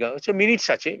 কাদম্বিনী হচ্ছে মিনিটস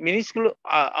আছে, মিনিটস গুলো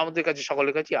আমাদের কাছে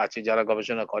সকলের কাছে আছে যারা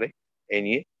গবেষণা করে এই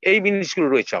নিয়ে, এই মিনিটস গুলো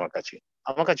রয়েছে আমার কাছে,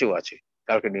 আমার কাছেও আছে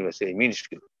ক্যালকাটা ইউনিভার্সিটি এই মিনিটস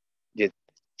গুলো, যে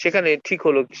সেখানে ঠিক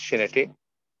হলো সিনেটে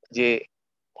যে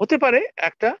হতে পারে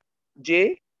একটা, যে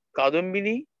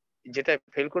কাদম্বিনী যেটা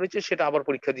ফেল করেছে সেটা আবার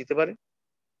পরীক্ষা দিতে পারে,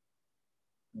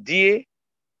 দিয়ে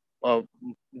আহ,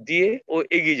 দিয়ে ও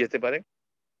এগিয়ে যেতে পারে,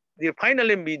 দিয়ে ফাইনাল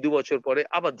এমবি 2 বছর পরে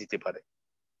আবার দিতে পারে,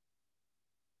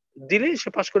 দিলে সে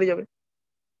পাশ করে যাবে।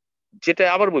 যেটা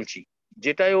আবার বলছি,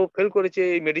 যেটাই ও ফেল করেছে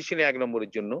এই মেডিসিনে 1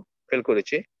 নম্বরের জন্য ফেল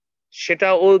করেছে, সেটা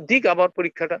ও দিক আবার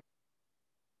পরীক্ষাটা,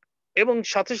 এবং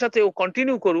সাথে সাথে ও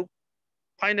কন্টিনিউ করুক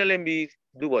ফাইনাল এমবি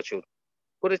 2 বছর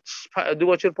করে, 2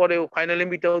 বছর পরে ও ফাইনাল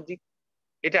এমবিটাও দিক,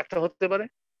 এটা একটা হতে পারে।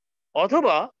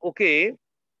 অথবা ওকে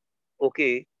ওকে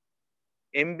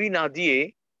এমবি না দিয়ে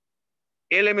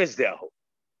এলএমএস দেওয়া হোক,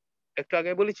 একটু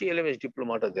আগে বলেছি এলএমএস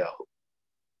ডিপ্লোমাটা দেওয়া হোক।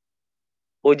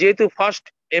 ও যেহেতু ফার্স্ট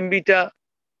এমবিটা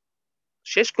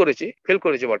শেষ করেছে, ফেল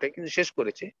করেছে বটে কিন্তু শেষ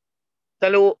করেছে,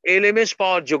 তাহলে ও এলএমএস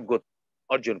পাওয়ার যোগ্য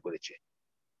অর্জন করেছে,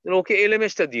 ওকে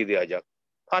এলএমএসটা দিয়ে দেওয়া যাক,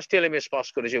 ফার্স্ট এলএমএস পাস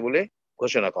করেছে বলে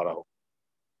ঘোষণা করা হোক,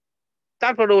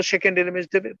 তারপরে ও সেকেন্ড এলএমএস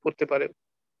দেবে, করতে পারে।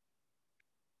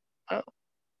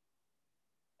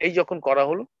 এই যখন করা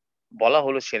হলো, বলা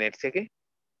হলো সেনেট থেকে,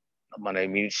 মানে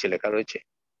মিনিটসে লেখা রয়েছে,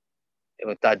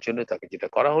 এবং তার জন্য তাকে যেটা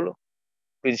করা হলো,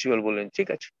 প্রিন্সিপাল বললেন ঠিক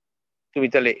আছে তুমি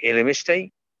তাহলে এলএমএসটাই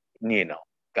নিয়ে নাও,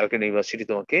 ক্যালকাটা ইউনিভার্সিটি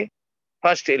তোমাকে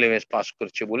ফার্স্ট এলএমএস পাস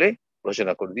করছে বলে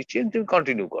ঘোষণা করে দিচ্ছি, তুমি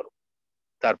কন্টিনিউ করো,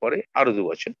 তারপরে আরো 2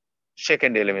 বছর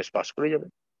সেকেন্ড এলএমএস পাস করে যাবে,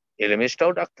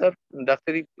 এলএমএসটাও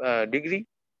ডাক্তারি ডিগ্রি,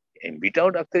 এমবিটাও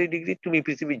ডাক্তারি ডিগ্রি, তুমি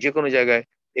পৃথিবীর যে কোনো জায়গায়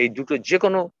এই দুটো যে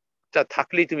কোনোটা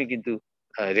থাকলেই তুমি কিন্তু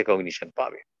রেকগনিশন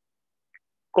পাবে,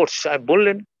 কোর্স সাহেব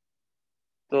বললেন।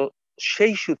 তো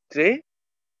সেই সূত্রে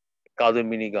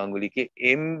কাদম্বিনী গাঙ্গুলিকে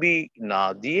এমবি না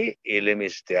দিয়ে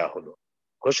এলএমএস দেওয়া হলো,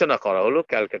 ঘোষণা করা হলো,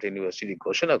 ক্যালকাটা ইউনিভার্সিটি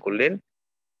ঘোষণা করলেন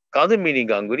Kadambini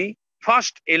Ganguly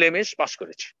first LMS pass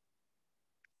করেছে,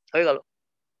 হয়ে গেল।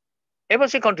 এবার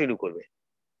সে কন্টিনিউ করবে,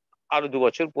 আরো 2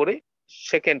 বছর পরে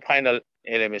সেকেন্ড ফাইনাল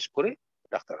এলএমএস করে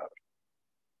ডাক্তার হবে।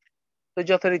 তো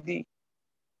যথারীতি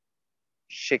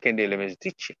সেকেন্ড এলএমএস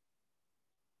দিচ্ছে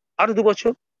আরো 2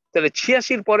 বছর, তাহলে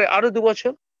 86 পরে আরো 2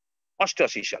 বছর,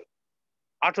 88 সাল,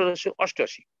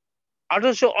 1888,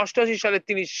 1888 সালে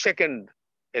তিনি সেকেন্ড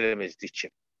এলএমএস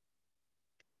দিচ্ছেন,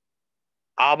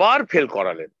 আবার ফেল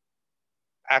করালেন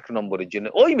 1 নম্বরের জন্য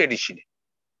ওই মেডিসিনে।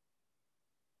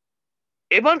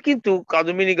 এবার কিন্তু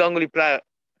কাদম্বিনী গাঙ্গুলি প্রায়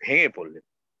ভেঙে পড়লেন,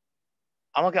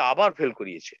 আমাকে আবার ফেল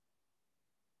করিয়েছে,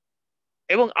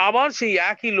 এবং আবার সেই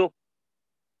একই লোক,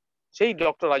 সেই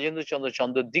ডক্টর রাজেন্দ্র চন্দ্র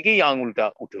চন্দ্রের দিকেই আঙুলটা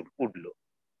উঠলো,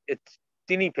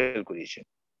 তিনি ফেল করিয়েছেন।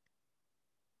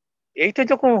 এইটা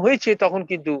যখন হয়েছে তখন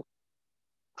কিন্তু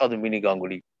কাদম্বিনী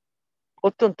গাঙ্গুলি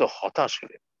অত্যন্ত হতাশ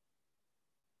হলেন,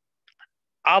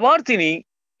 আবার তিনি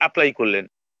অ্যাপ্লাই করলেন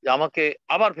যে আমাকে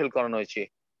আবার ফেল করানো হয়েছে,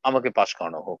 আমাকে পাশ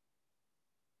করানো হোক।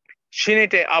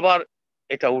 সিনেটে আবার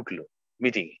এটা উঠলো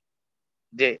মিটিং এ,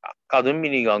 যে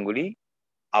কাদম্বিনী গাঙ্গুলি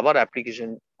আবার অ্যাপ্লিকেশন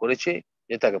করেছে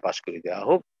যে তাকে পাশ করে দেওয়া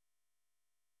হোক।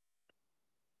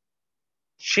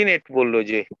 সিনেট বলল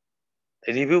যে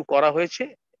রিভিউ করা হয়েছে,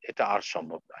 এটা আর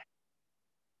সম্ভব নয়,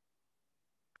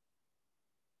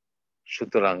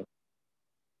 সুতরাং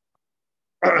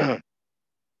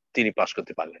তিনি পাশ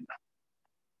করতে পারলেন না,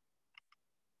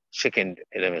 সেকেন্ড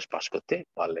এলএমএস পাশ করতে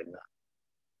পারলেন না।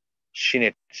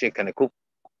 সিনেট সেখানে খুব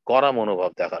কড়া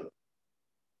মনোভাব দেখালো।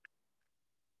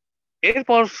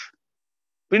 এরপর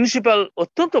প্রিন্সিপাল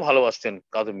অত্যন্ত ভালোবাসতেন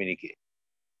কাদম্বিনীকে,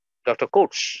 ডক্টর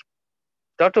কোটস,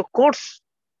 ডক্টর কোটস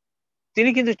তিনি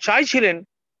কিন্তু চাইছিলেন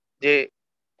যে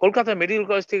কলকাতা মেডিকেল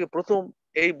কলেজ থেকে প্রথম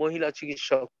এই মহিলা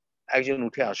চিকিৎসক একজন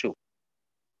উঠে আসুক,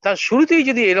 তার শুরুতেই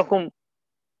যদি এরকম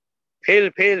ফেল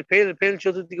ফেল ফেল ফেল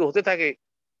চতুর্দিকে হতে থাকে,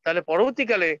 তাহলে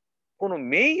পরবর্তীকালে কোনো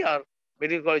মেয়েই আর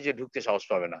মেডিকেল কলেজে ঢুকতে সাহস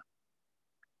পাবে না।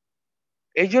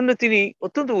 এই জন্য তিনি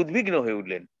অত্যন্ত উদ্বিগ্ন হয়ে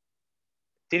উঠলেন।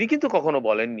 তিনি কিন্তু কখনো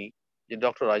বলেননি যে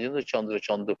ডক্টর রাজেন্দ্র চন্দ্র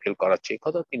চন্দ্র ফেল করাচ্ছে,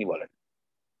 কথা তিনি বলেন।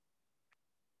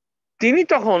 তিনি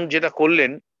তখন যেটা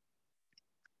করলেন,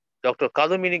 ডক্টর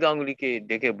কাদম্বিনী গাঙ্গুলিকে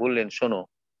ডেকে বললেন শোনো,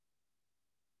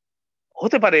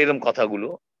 হতে পারে এরকম কথাগুলো,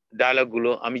 ডায়লগ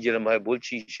গুলো আমি যেরকম ভাবে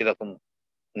বলছি সেরকম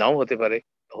নাও হতে পারে,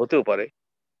 হতেও পারে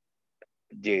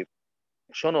যে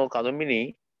শোনো কাদম্বিনী,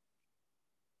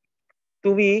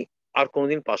 তুমি আর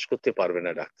কোনোদিন পাশ করতে পারবে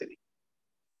না ডাক্তারি,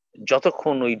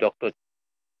 যতক্ষণ ওই ডক্টর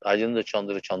রাজেন্দ্র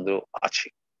চন্দ্র আছে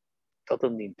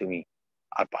ততদিন তুমি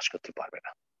আর পাশ করতে পারবে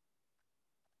না।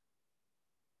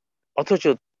 অথচ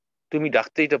তুমি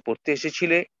ডাক্তারিটা পড়তে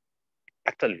এসেছিলে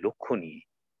একটা লক্ষ্য নিয়ে।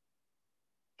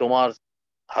 তোমার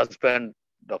হাজব্যান্ড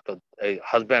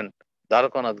হাজব্যান্ড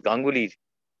দ্বারকানাথ গাঙ্গুলির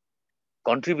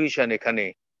কন্ট্রিবিউশন এখানে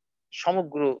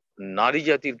সমগ্র নারী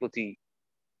জাতির প্রতি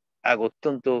এক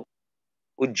অত্যন্ত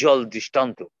উজ্জ্বল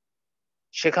দৃষ্টান্ত।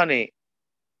 সেখানে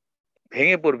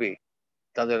ভেঙে পড়বে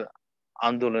তাদের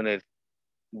আন্দোলনের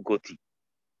গতি,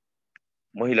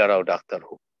 মহিলারাও ডাক্তার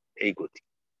হোক, এই গতি।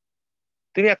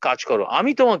 তুমি এক কাজ করো,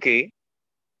 আমি তোমাকে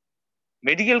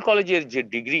মেডিকেল কলেজের যে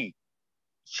ডিগ্রি,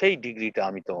 সেই ডিগ্রিটা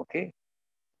আমি তোমাকে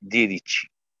দিয়ে দিচ্ছি।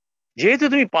 যেহেতু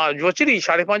তুমি 5 বছরই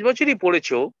 5.5 বছরই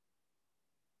পড়েছো,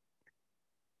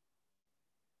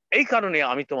 এই কারণে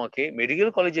আমি তোমাকে মেডিকেল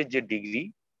কলেজের যে ডিগ্রি,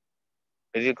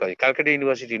 মেডিকেল কলেজ ক্যালকাটা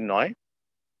ইউনিভার্সিটির নয়,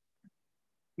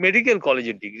 মেডিকেল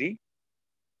কলেজের ডিগ্রি,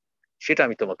 সেটা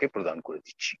আমি তোমাকে প্রদান করে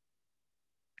দিচ্ছি।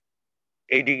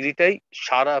 এই ডিগ্রিটাই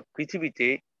সারা পৃথিবীতে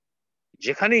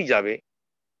যেখানেই যাবে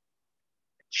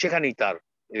সেখানেই তার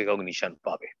রেকগনিশন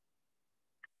পাবে।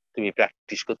 তুমি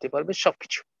প্র্যাকটিস করতে পারবে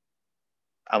সবকিছু,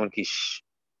 এমনকি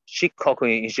শিক্ষক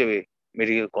হিসেবে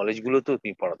মেডিকেল কলেজগুলোতেও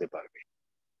তুমি পড়াতে পারবে।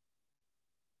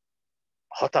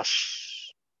 হতাশ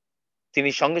তিনি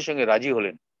সঙ্গে সঙ্গে রাজি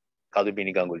হলেন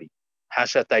কাদম্বিনী গাঙ্গুলি। হ্যাঁ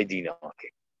স্যার, তাই দিন আমাকে।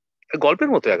 গল্পের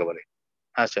মতো একেবারে,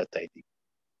 হ্যাঁ স্যার তাই দিন।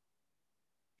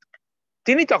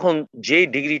 তিনি তখন যে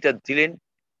ডিগ্রিটা দিলেন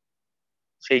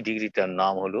সেই ডিগ্রিটার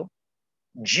নাম হলো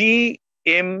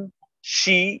GMCB।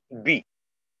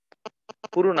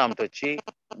 পুরো নামটা হচ্ছে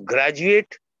graduate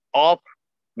of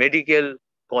medical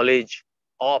college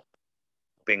of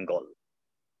Bengal.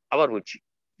 আবার বলছি,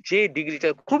 যে ডিগ্রিটা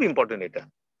খুব ইম্পর্টেন্ট, এটা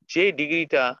যে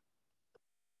ডিগ্রিটা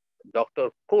doctor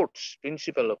quotes,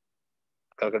 principal of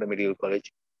Calcutta medical college,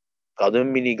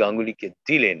 Kadambini গাঙ্গুলিকে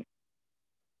দিলেন,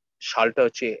 সালটা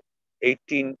হচ্ছে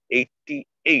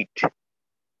 1888।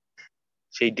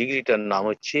 সেই ডিগ্রিটার নাম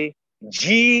হচ্ছে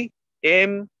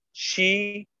GMCP,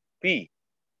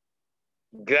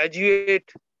 graduate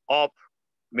of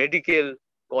medical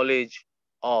college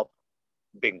of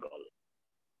Bengal.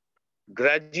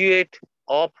 Graduate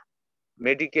of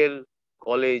medical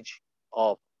college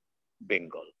of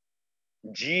Bengal,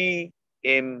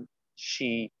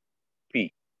 GMCP,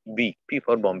 B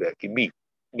for Bombay আর কি, B,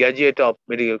 graduate of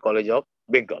medical college of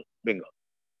Bengal.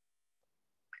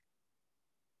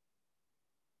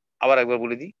 আবার একবার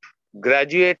বলে দিই,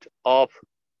 graduate of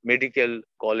medical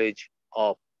college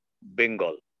of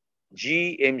Bengal,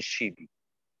 GMCB।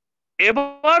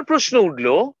 এবার প্রশ্ন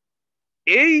উঠলো,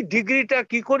 এই ডিগ্রিটা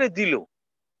কি করে দিল?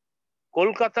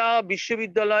 কলকাতা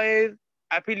বিশ্ববিদ্যালয়ের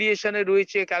অ্যাফিলিয়েশনে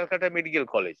রয়েছে ক্যালকাটা মেডিকেল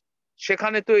কলেজ,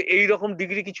 সেখানে তো এই রকম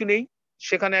ডিগ্রি কিছু নেই।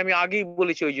 সেখানে আমি আগেই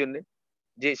বলেছি ওই জন্য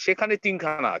যে সেখানে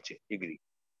 3খানা আছে ডিগ্রি।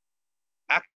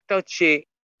 একটা হচ্ছে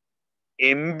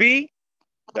MB,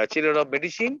 ব্যাচেলর অফ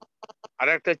মেডিসিন, আর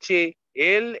একটা হচ্ছে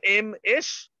LMS,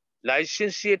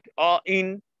 লাইসেন্সিয়েট in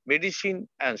medicine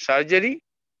and surgery,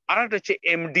 আর একটা হচ্ছে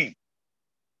MD,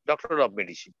 ডক্টর অফ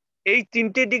মেডিসিন। এই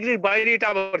 3টে ডিগ্রির বাইরে এটা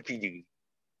আবার কি ডিগ্রি?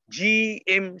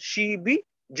 GMCB,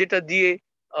 যেটা দিয়ে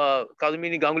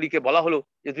কাদম্বিনী গাঙ্গুলিকে বলা হলো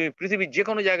যে তুমি পৃথিবীর যে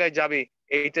কোনো জায়গায় যাবে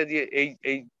এইটা দিয়ে,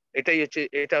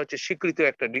 এটা হচ্ছে স্বীকৃত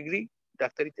একটা ডিগ্রি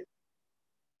ডাক্তারিতে।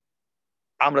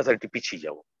 আমরা তার একটু পিছিয়ে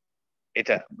যাব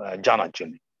এটা জানার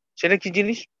জন্য। সেটা কি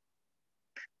জিনিস?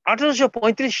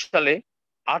 1835 সালে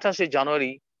 28শে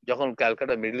জানুয়ারি যখন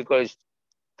ক্যালকাটা মেডিকেল কলেজ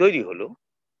তৈরি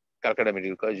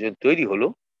হলো,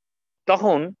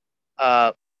 তখন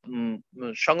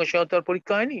সঙ্গে সঙ্গে তার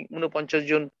পরীক্ষা হয়নি, 49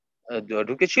 জন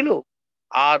ঢুকেছিল।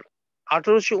 আর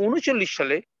 1839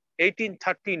 সালে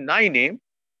 1839-এ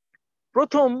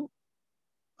প্রথম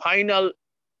ফাইনাল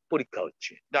পরীক্ষা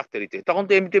হচ্ছে ডাক্তারিতে। তখন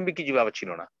তো এমটেমবি কিছু ব্যাপার ছিল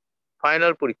না,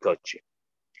 ফাইনাল পরীক্ষা হচ্ছে।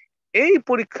 এই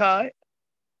পরীক্ষায়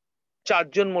 4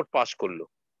 জন মোট পাশ করলো।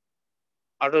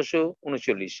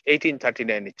 1839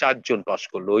 4 জন পাশ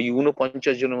করলো, ওই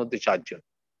 49 জনের মধ্যে 4 জন।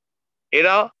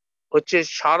 এরা হচ্ছে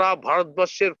সারা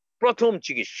ভারতবর্ষের প্রথম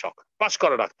চিকিৎসক পাশ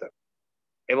করা ডাক্তার,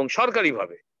 এবং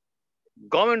সরকারিভাবে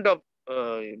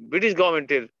ব্রিটিশ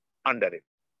গভর্নমেন্টের আন্ডারে।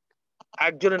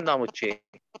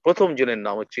 প্রথম জনের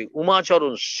নাম হচ্ছে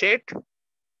উমাচরণ শেঠ,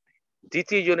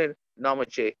 দ্বিতীয় জনের নাম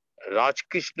হচ্ছে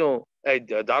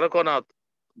দ্বারকানাথ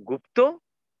গুপ্ত,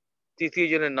 তৃতীয়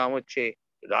জনের নাম হচ্ছে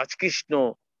রাজকৃষ্ণ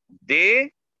দে,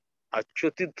 আর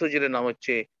চতুর্থ জনের নাম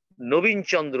হচ্ছে নবীন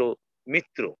চন্দ্র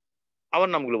মিত্র। আবার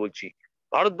নামগুলো বলছি,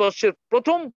 ভারতবর্ষের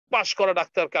প্রথম পাশ করা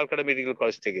ডাক্তার ক্যালকাটা মেডিকেল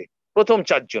কলেজ থেকে, প্রথম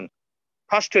 4 জন।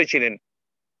 ফার্স্ট হয়েছিলেন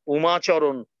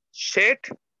উমাচরণ শেঠ,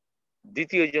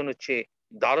 দ্বিতীয় জন হচ্ছে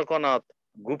দ্বারকানাথ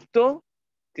গুপ্ত,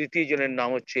 তৃতীয় জনের নাম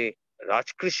হচ্ছে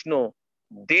রাজকৃষ্ণ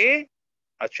দে,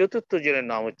 আর চতুর্থ জনের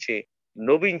নাম হচ্ছে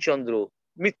নবীন চন্দ্র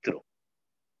মিত্র।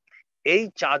 এই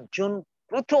 4 জন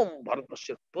প্রথম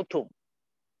ভারতবর্ষের প্রথম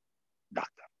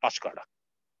ডাক্তার, পাশ করা।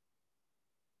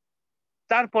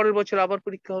 তারপরের বছর আবার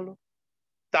পরীক্ষা হলো,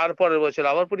 তারপরের বছর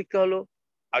আবার পরীক্ষা হলো,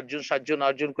 8 জন 7 জন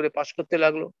 8 জন করে পাশ করতে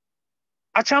লাগলো।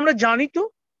 আচ্ছা, আমরা জানি তো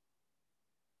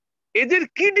এদের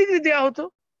কি ডিগ্রি দেওয়া হতো?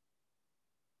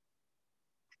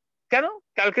 কেন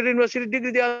ক্যালকাটা ইউনিভার্সিটির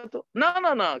ডিগ্রি দেওয়া হতো? না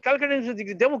না না, ক্যালকাটা ইউনিভার্সিটি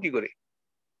ডিগ্রি দেবো কি করে?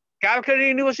 ক্যালকাটা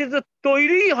ইউনিভার্সিটি তো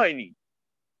তৈরিই হয়নি,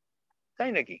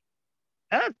 তাই নাকি?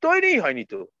 হ্যাঁ, তৈরিই হয়নি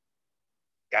তো।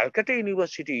 ক্যালকাটা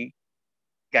ইউনিভার্সিটি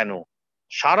কেন,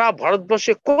 সারা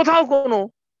ভারতবর্ষে কোথাও কোনো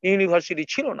ইউনিভার্সিটি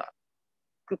ছিল না।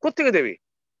 কোত্থেকে দেবে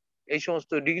এই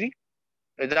সমস্ত ডিগ্রি?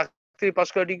 ডাক্তারি পাস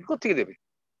করা ডিগ্রি কোত্থেকে দেবে?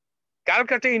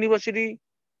 ক্যালকাটা ইউনিভার্সিটি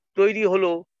তৈরি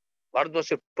হলো,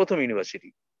 ভারতবর্ষের প্রথম ইউনিভার্সিটি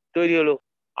তৈরি হলো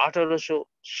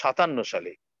 1857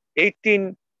 সালে,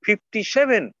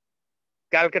 1857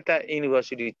 ক্যালকাটা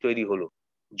ইউনিভার্সিটি তৈরি হলো,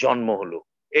 জন্ম হলো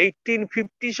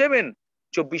 1857,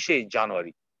 24শে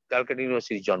জানুয়ারি ক্যালকাটা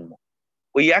ইউনিভার্সিটির জন্ম।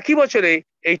 ওই একই বছরে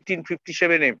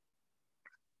 1857-এ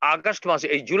আগস্ট মাসে,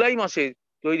 এই জুলাই মাসে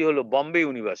তৈরি হলো বম্বে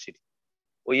ইউনিভার্সিটি।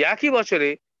 ওই একই বছরে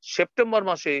সেপ্টেম্বর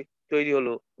মাসে তৈরি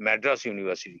হলো ম্যাড্রাস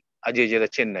ইউনিভার্সিটি, আজ যেটা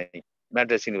চেন্নাই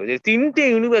ম্যাড্রাস ইউনিভার্সিটি। 3টে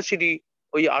ইউনিভার্সিটি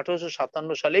ওই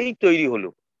 1857 সালেই তৈরি হলো।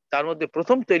 তার মধ্যে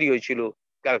প্রথম তৈরি হয়েছিল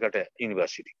ক্যালকাটা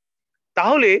ইউনিভার্সিটি।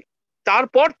 তাহলে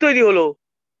তারপর তৈরি হলো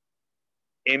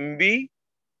এমবি,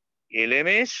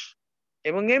 এলএমএস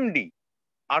এবং এমডি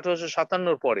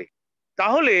 1857 পরে।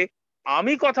 তাহলে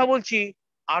আমি কথা বলছি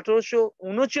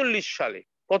 1839 সালে,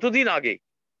 কতদিন আগে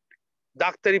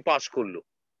ডাক্তারি পাস করলো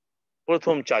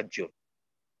প্রথম 4 জন।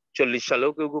 40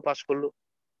 সালেও কেউ কেউ পাস করলো,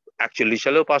 41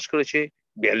 সালেও পাস করেছে,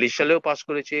 42 সালেও পাস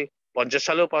করেছে, 50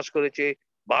 সালেও পাস করেছে,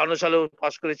 52 সালেও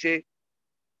পাস করেছে,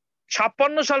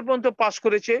 56 সাল পর্যন্ত পাস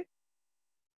করেছে।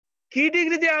 কি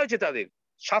ডিগ্রি দেওয়া হয়েছে তাদের?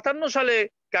 57 সালে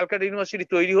ক্যালকাটা ইউনিভার্সিটি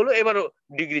তৈরি হলো, এবারও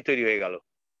ডিগ্রি তৈরি হয়ে গেল,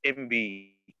 এমবি,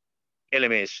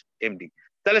 এলএমএস, এমডি।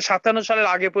 তাহলে 57 সালের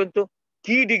আগে পর্যন্ত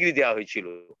কি ডিগ্রি দেওয়া হয়েছিল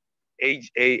এই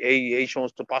এই এই এই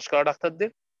সমস্ত পাস করা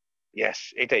ডাক্তারদের? ইয়েস,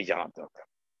 এটাই জানা দরকার।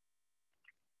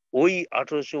 ওই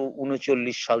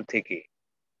 1839 সাল থেকে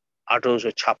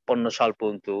 1856 সাল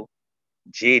পর্যন্ত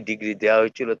যে ডিগ্রি দেওয়া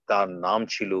হয়েছিল তার নাম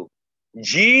ছিল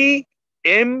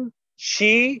GMCB,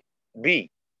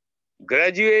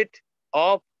 graduate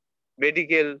of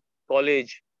medical college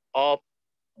of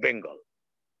Bengal.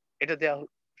 এটা দেওয়া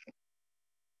হলো,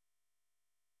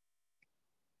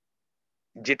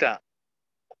 যেটা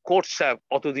কোর্ট সাহেব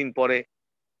অতদিন পরে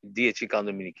দিয়েছি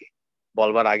কাদম্বিনীকে।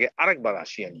 বলবার আগে আরেকবার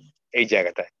আসি আমি এই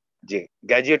জায়গাটায়, যে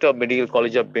graduate of medical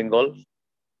college of Bengal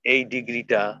এই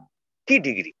ডিগ্রিটা কি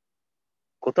ডিগ্রি?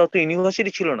 কোথাও তো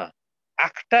ইউনিভার্সিটি ছিল না।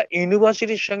 একটা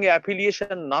ইউনিভার্সিটির সঙ্গে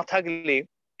অ্যাফিলিয়েশন না থাকলে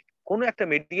কোনো একটা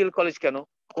মেডিকেল কলেজ কেন,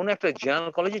 কোনো একটা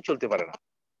জেনারেল কলেজে চলতে পারে না।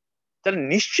 তাহলে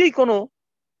নিশ্চয়ই কোনো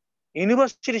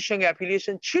ইউনিভার্সিটির সঙ্গে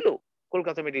অ্যাফিলিয়েশন ছিল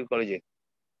কলকাতা মেডিকেল কলেজে।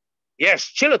 ইয়েস,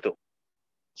 ছিল তো।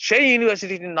 সেই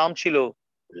ইউনিভার্সিটির নাম ছিল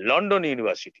লন্ডন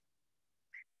ইউনিভার্সিটি।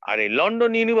 আর এই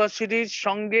লন্ডন ইউনিভার্সিটির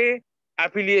সঙ্গে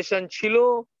অ্যাফিলিয়েশন ছিল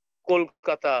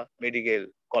কলকাতা মেডিকেল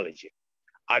কলেজে।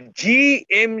 আর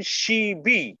GMCB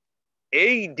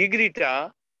এই ডিগ্রিটা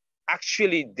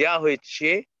অ্যাকচুয়ালি দেয়া হয়েছে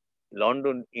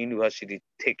লন্ডন ইউনিভার্সিটি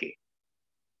থেকে।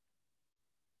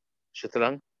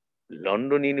 সুতরাং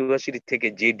লন্ডন ইউনিভার্সিটি থেকে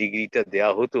যে ডিগ্রিটা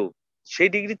দেয়া হতো, সেই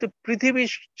ডিগ্রি তো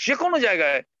পৃথিবীর যে কোনো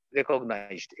জায়গায়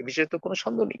রেকগনাইজড, এ বিষয়ে তো কোনো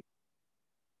সন্দেহ নেই।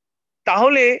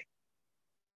 তাহলে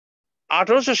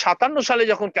 1857 সালে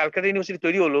যখন ক্যালকাটা ইউনিভার্সিটি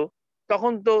তৈরি হলো,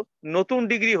 তখন তো নতুন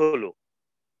ডিগ্রি হলো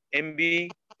এমবি,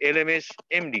 এলএমএস,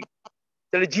 এমডি।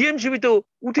 তাহলে জিএমসিবি তো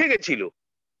উঠে গেছিল।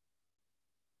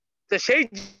 তা সেই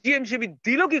জিএমসিবি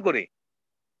দিল কি করে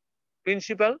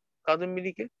প্রিন্সিপাল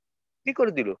কাদম্বিনীকে? কি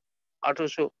করে দিল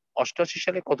 1888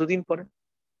 সালে, কতদিন পরে?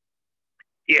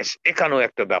 ইয়েস, এখানেও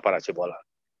একটা ব্যাপার আছে বলার।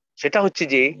 সেটা হচ্ছে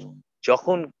যে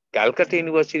যখন Calcutta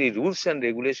university rules and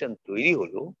regulation তৈরি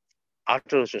হলো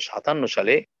 1857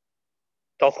 সালে,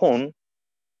 তখন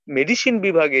মেডিসিন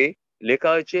বিভাগে লেখা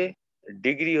হয়েছে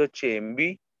ডিগ্রি হচ্ছে এমবি,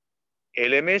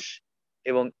 এলএমএস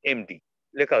এবং এমডি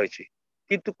লেখা হয়েছে।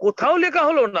 কিন্তু কোথাও লেখা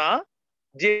হলো না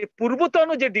যে পূর্বতন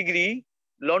যে degree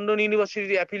London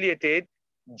university affiliated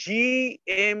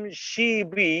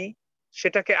GMCB,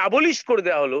 সেটাকে অ্যাবলিশ করে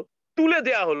দেওয়া হলো, তুলে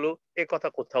দেওয়া হলো, এ কথা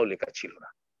কোথাও লেখা ছিল না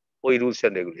ওই রুলস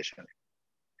অ্যান্ড রেগুলেশনে।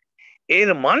 এর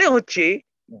মানে হচ্ছে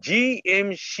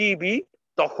GMCB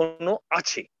তখনও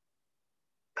আছে,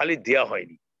 খালি দেয়া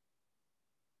হয়নি।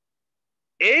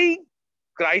 এই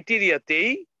ক্রাইটেরিয়াতেই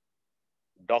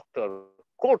ডক্টর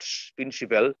কোর্স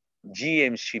প্রিন্সিপাল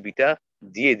জিএমসিবিটা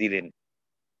দিয়ে দিলেন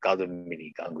কাদম্বিনী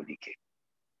গাঙ্গুলিকে।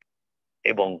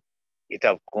 এবং এটা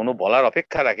কোনো বলার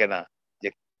অপেক্ষা রাখে না যে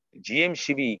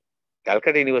জিএমসিবি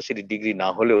ক্যালকাটা ইউনিভার্সিটির ডিগ্রি না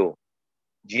হলেও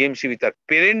জিএমসিবি তার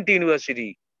পেরেন্ট ইউনিভার্সিটি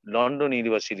লন্ডন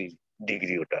ইউনিভার্সিটির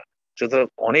ডিগ্রি ওটা, সুতরাং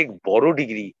অনেক বড়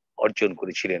ডিগ্রি অর্জন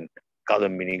করেছিলেন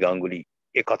কাদম্বিনী গাঙ্গুলি।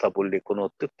 এ কথা বললে কোনো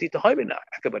অত্যুক্তি তো হবে না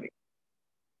একেবারে।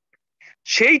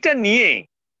 সেইটা নিয়ে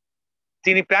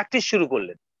তিনি প্র্যাকটিস শুরু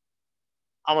করলেন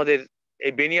আমাদের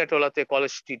এই বেনিয়াটোলাতে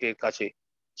কলেজ স্ট্রিটের কাছে,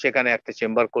 সেখানে একটা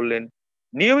চেম্বার করলেন,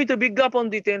 নিয়মিত বিজ্ঞাপন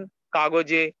দিতেন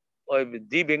কাগজে, ওই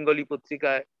দি বেঙ্গলি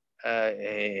পত্রিকায়,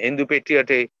 হিন্দু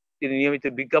পেট্রিয়টে তিনি নিয়মিত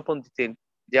বিজ্ঞাপন দিতেন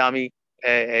যে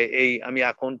আমি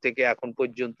এখন থেকে এখন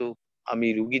পর্যন্ত আমি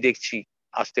রুগী দেখছি,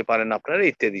 আসতে পারেন আপনারা,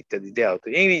 ইত্যাদি ইত্যাদি দেওয়া হতো,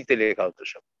 ইংরেজিতে লেখা হতো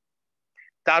সব।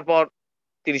 তারপর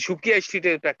তিনি সুকিয়া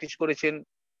স্ট্রিটে প্র্যাকটিস করেছেন,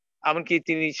 এমনকি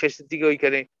তিনি শেষের দিকে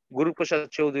ওইখানে গুরুপ্রসাদ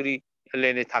চৌধুরী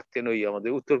লেনে থাকতেন, ওই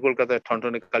আমাদের উত্তর কলকাতার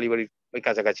ঠনঠনে কালীবাড়ির ওই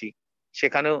কাছাকাছি,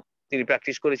 সেখানেও তিনি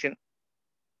প্র্যাকটিস করেছেন।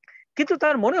 কিন্তু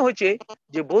তার মনে হয়েছে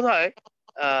যে বোধহয়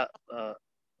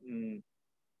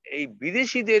এই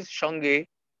বিদেশিদের সঙ্গে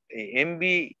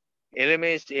এমবি,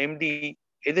 এলএমএস, এমডি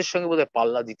এদের সঙ্গে বোধহয়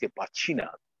পাল্লা দিতে পারছি না,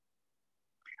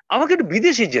 আমাকে একটু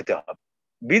বিদেশে যেতে হবে,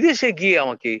 বিদেশে গিয়ে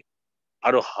আমাকে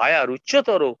আরো হায়ার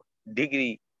উচ্চতর ডিগ্রি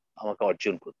আমাকে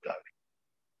অর্জন করতে হবে।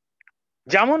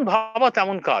 যেমন ভাবা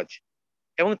তেমন কাজ।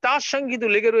 এবং তার সঙ্গে কিন্তু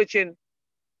লেগে রয়েছেন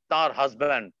তার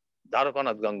হাজব্যান্ড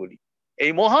দ্বারকানাথ গাঙ্গুলি।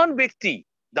 এই মহান ব্যক্তি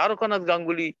দ্বারকানাথ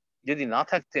গাঙ্গুলি যদি না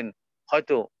থাকতেন,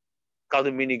 হয়তো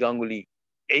কাদম্বিনী গাঙ্গুলি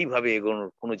এইভাবে এগোনোর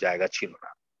কোনো জায়গা ছিল না।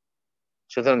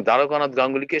 সুতরাং দ্বারকানাথ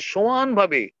গাঙ্গুলিকে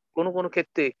সমানভাবে কোনো কোনো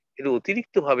ক্ষেত্রে এর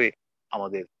অতিরিক্ত ভাবে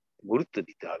আমাদের গুরুত্ব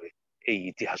দিতে হবে এই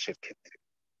ইতিহাসের ক্ষেত্রে।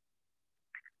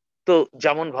 তো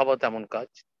যেমন ভাবা তেমন কাজ,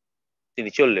 তিনি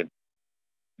চললেন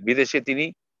বিদেশে। তিনি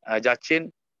যাচ্ছেন,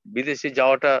 বিদেশে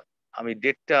যাওয়াটা আমি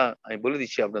ডেটটা আমি বলে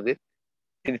দিচ্ছি আপনাদের।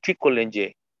 তিনি ঠিক করলেন যে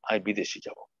আমি বিদেশে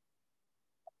যাব,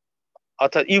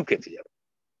 অর্থাৎ ইউকেতে যাবেন,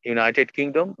 ইউনাইটেড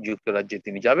কিংডম, যুক্তরাজ্যে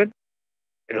তিনি যাবেন,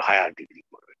 একটু হায়ার ডিগ্রি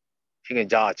করবেন, সেখানে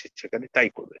যা আছে সেখানে তাই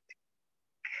করবেন।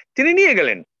 তিনি নিয়ে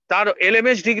গেলেন তার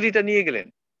এলএমএস ডিগ্রিটা নিয়ে গেলেন,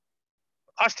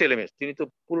 ফার্স্ট এলএমএস। তিনি তো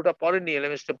পুরোটা পড়েননি,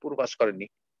 এলএমএসটা পুরো পাস করেননি,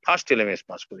 ফার্স্ট এলএমএস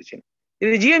পাস করেছেন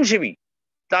তিনি। জিএমসিবি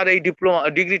তার এই ডিপ্লোমা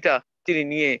ডিগ্রিটা তিনি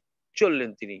নিয়ে চললেন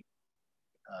তিনি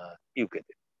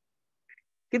ইউকেতে।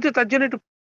 কিন্তু তার জন্য একটু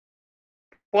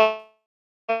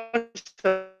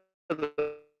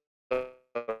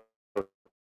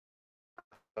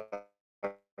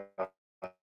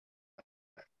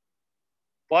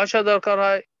পয়সা দরকার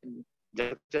হয়।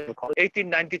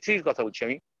 1893 কথা বলছি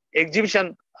আমি, এক্সিবিশন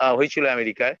হয়েছিল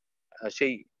আমেরিকায়,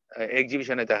 সেই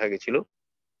এক্সিবিশনে দেখা গেছিল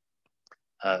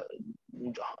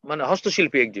মানে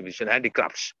হস্তশিল্পী এক্সিবিশন,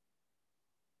 হ্যান্ডিক্রাফটস,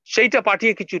 সেইটা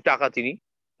পাঠিয়ে কিছু টাকা তিনি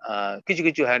কিছু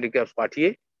কিছু হ্যান্ডিক্রাফট পাঠিয়ে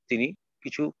তিনি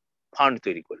কিছু ফান্ড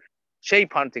তৈরি করলেন। সেই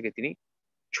ফান্ড থেকে তিনি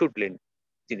ছুটলেন,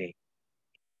 তিনি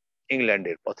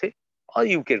ইংল্যান্ডের পথে,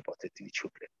 ইউকের পথে তিনি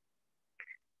ছুটলেন,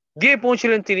 গিয়ে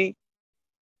পৌঁছলেন তিনি।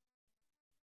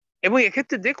 এবং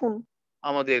এক্ষেত্রে দেখুন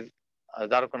আমাদের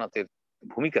দ্বারকানাথের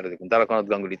ভূমিকাটা দেখুন, দ্বারকানাথ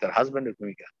গাঙ্গুলি তার হাজব্যান্ডের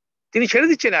ভূমিকা, তিনি ছেড়ে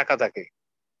দিচ্ছেন একা তাকে।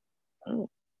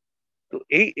 তো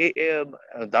এই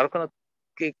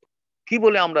দ্বারকানাথকে কি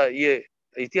বলে আমরা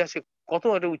ইতিহাসে কত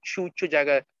একটা উচ্চ উচ্চ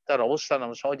জায়গায় তার অবস্থান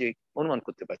আমরা সহজেই অনুমান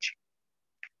করতে পারছি।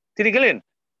 তিনি গেলেন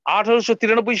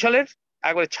 1893 সালের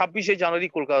একবারে 26শে জানুয়ারি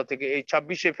কলকাতা থেকে, এই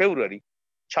 26শে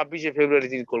ফেব্রুয়ারি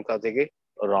তিনি কলকাতা থেকে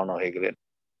রওনা হয়ে গেলেন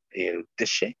এর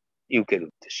উদ্দেশ্যে, ইউকের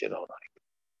উদ্দেশ্যে রওনা হয়ে গেলেন।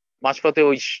 মাঝপথে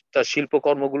ওই তার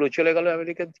শিল্পকর্মগুলো চলে গেল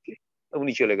আমেরিকার দিকে,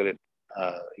 উনি চলে গেলেন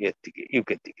ইয়ের দিকে,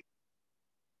 ইউকের দিকে।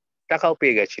 টাকাও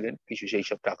পেয়ে গেছিলেন কিছু, সেই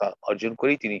সব টাকা অর্জন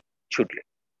করেই তিনি ছুটলেন,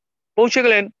 পৌঁছে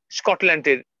গেলেন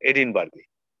স্কটল্যান্ডের এডিনবার্গে।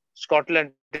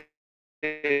 স্কটল্যান্ডে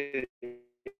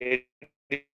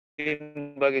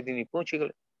তিনি পৌঁছে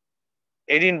গেলেন,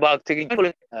 এডিনবার্গ থেকে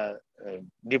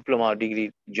ডিপ্লোমা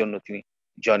ডিগ্রির জন্য তিনি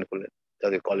জয়েন করলেন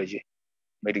তাদের কলেজে,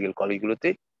 মেডিকেল কলেজগুলোতে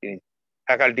তিনি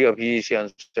ফ্যাকাল্টি অফ ফিজিশিয়ান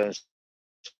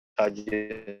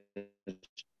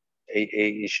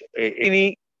তিনি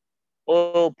ও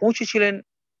পৌঁছেছিলেন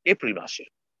এপ্রিল মাসে।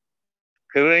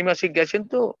 ফেব্রুয়ারি মাসে গেছেন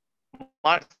তো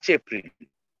মার্চ এপ্রিল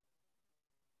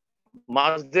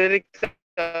মাস দেড়েক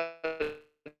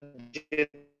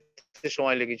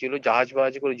সময় লেগেছিল। জাহাজ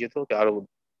করে যেতে হতো আরো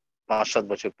 5-7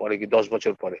 বছর পরে কি 10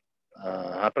 বছর পরে,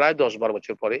 প্রায় 10-12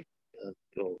 বছর পরে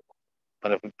তো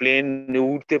মানে প্লেন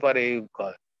উঠতে পারে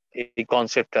এই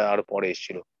কনসেপ্টটা আরো পরে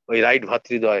এসেছিল। ওই রাইট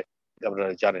ভাতৃদ্বয়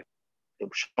আপনারা জানেন,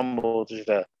 সম্ভবত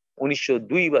সেটা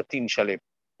 1902 বা 3 সালে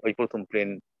ওই প্রথম প্লেন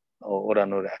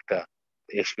ওড়ানোর একটা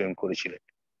এক্সপেরিমেন্ট করেছিলেন।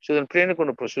 সুতরাং প্লেনের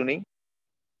কোনো প্রশ্ন নেই,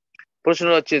 প্রশ্ন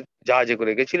হচ্ছে জাহাজে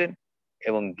করে গেছিলেন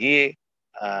এবং গিয়ে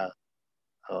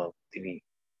তিনি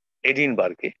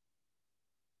এডিনবার্গে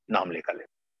নাম লেখালেন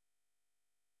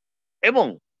এবং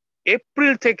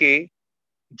এপ্রিল থেকে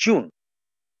জুন,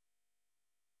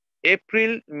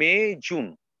 এপ্রিল মে জুন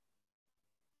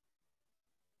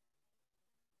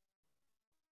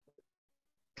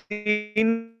 3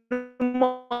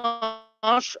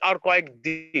 মাস আর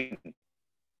কয়েকদিন,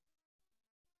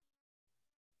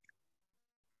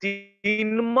 3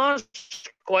 মাস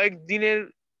কয়েকদিনের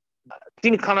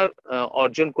 3খানা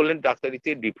অর্জন করলেন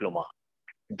ডাক্তারিতে ডিপ্লোমা।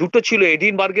 দুটো ছিল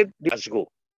এডিনবার্গের, গ্লাসগো।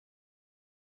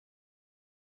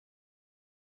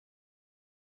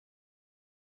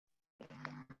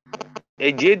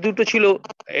 এই যে দুটো ছিল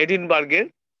এডিনবার্গের,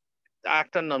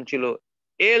 একটার নাম ছিল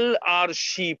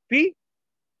LRCP,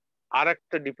 আর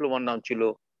একটা ডিপ্লোমার নাম ছিল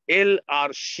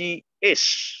LRCS।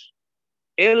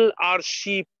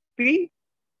 LRCP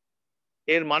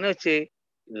এর মানে হচ্ছে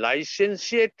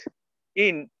লাইসেন্সিয়েট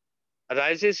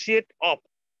of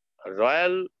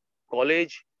royal college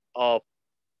of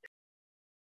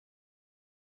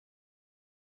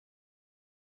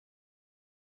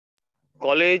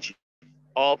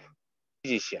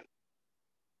physician.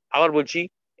 আবার বলছি,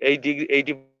 এই ডিগ্রি, এই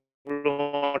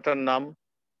ডিপ্লোমাটার নাম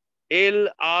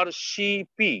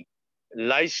LRCP,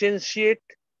 লাইসেন্সিয়েট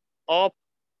of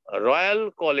royal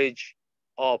college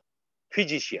of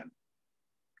physician.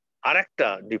 আর একটা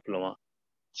ডিপ্লোমা,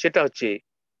 সেটা হচ্ছে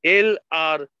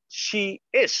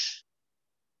LRCS,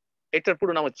 এটার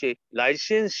পুরো নাম হচ্ছে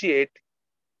লাইসেন্সিয়েট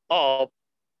of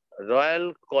royal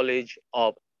college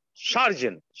of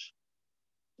সার্জেন্টস।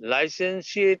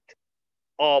 লাইসেন্সিয়েট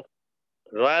of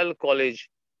royal college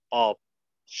of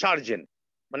surgeon,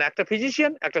 মানে একটা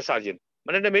ফিজিশিয়ান একটা সার্জন,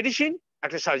 মানে একটা মেডিসিন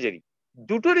একটা সার্জারি,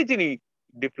 দুটোরই তিনি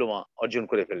ডিপ্লোমা অর্জন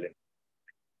করে ফেললেন।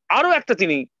 আরো একটা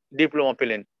তিনি ডিপ্লোমা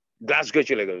পেলেন, গ্লাসগো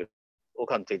চলে গেলেন,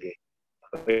 ওখান থেকে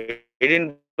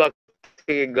এডিনবার্গ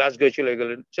থেকে গ্লাসগো চলে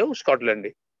গেলেন, সেও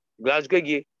স্কটল্যান্ডে। গ্লাসগো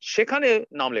গিয়ে সেখানে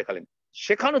নাম লেখালেন,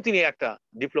 সেখানেও তিনি একটা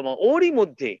ডিপ্লোমা ওরই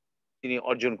মধ্যে তিনি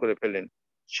অর্জন করে ফেললেন।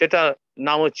 সেটা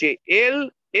নাম হচ্ছে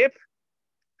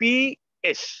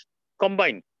LFPS,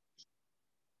 কম্বাইন্ড,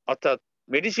 অর্থাৎ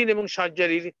মেডিসিন এবং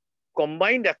সার্জারির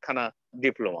কম্বাইন্ড একখানা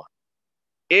ডিপ্লোমা,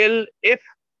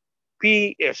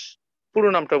 LFPS। পুরো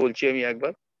নামটা বলছি আমি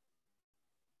একবার,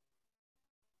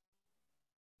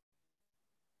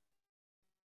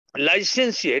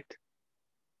 লাইসেন্সিয়েট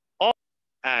অফ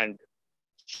অ্যান্ড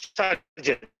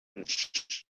সার্জেন্স।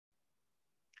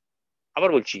 আবার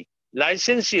বলছি,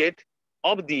 লাইসেন্সিয়েট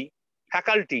of the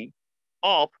faculty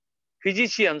of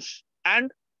physicians and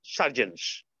surgeons,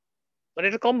 মানে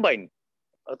এটা কম্বাইন্ড,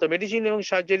 অর্থাৎ মেডিসিন এবং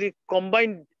সার্জারি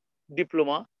কম্বাইন্ড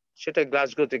ডিপ্লোমা, সেটা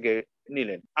গ্লাসগো থেকে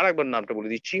নিলেন। আর একবার নামটা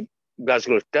বলে দিচ্ছি,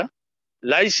 গ্লাসগোটা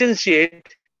লাইসেন্সিয়েট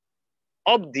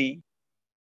of the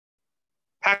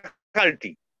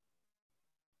faculty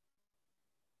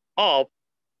of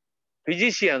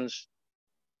physicians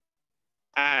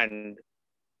and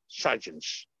surgeons.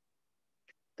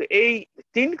 তো এই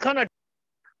 3খানা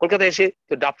কলকাতায় এসে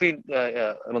তো ডাফরিন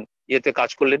এবং ইয়েতে কাজ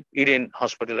করলেন, ইডেন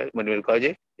হসপিটালে, মেডিকেল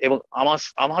কলেজে, এবং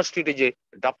আমার স্ট্রিটে যে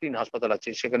ডাফরিন হাসপাতাল আছে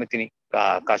সেখানে তিনি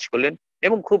কাজ করলেন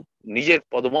এবং খুব নিজের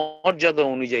পদমর্যাদা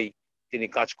অনুযায়ী তিনি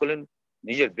কাজ করলেন,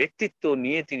 নিজের ব্যক্তিত্ব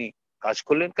নিয়ে তিনি কাজ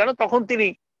করলেন, কারণ তখন তিনি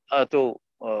তো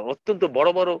অত্যন্ত বড়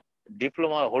বড়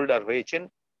ডিপ্লোমা হোল্ডার হয়েছেন।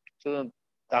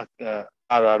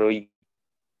 আর আর ওই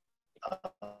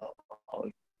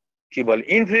কি বলে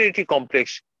ইনফিরিয়রিটি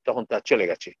কমপ্লেক্স তখন তার চলে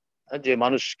গেছে, যে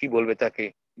মানুষ কি বলবে তাকে,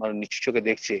 মানুষ নিচু চোখে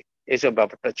দেখছে, এসব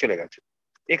ব্যাপারটা চলে গেছে।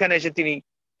 এখানে এসে তিনি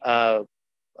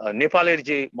নেপালের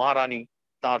যে মহারানী,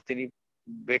 তার তিনি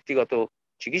ব্যক্তিগত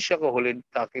চিকিৎসকও হলেন,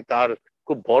 তাকে তার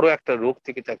খুব বড় একটা রোগ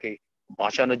থেকে তাকে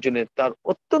বাঁচানোর জন্য তার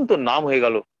অত্যন্ত নাম হয়ে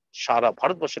গেল, সারা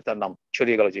ভারতবর্ষে তার নাম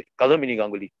ছড়িয়ে গেল, যে কাদম্বিনী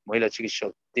গাঙ্গুলি মহিলা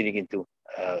চিকিৎসক, তিনি কিন্তু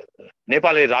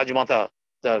নেপালের রাজমাতা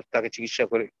তাকে চিকিৎসা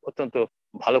করে অত্যন্ত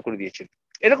ভালো করে দিয়েছেন।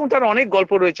 এরকম তার অনেক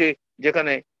গল্প রয়েছে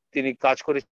যেখানে তিনি কাজ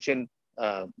করেছেন,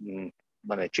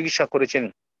 মানে চিকিৎসা করেছেন,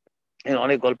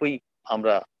 অনেক গল্পই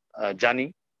আমরা জানি,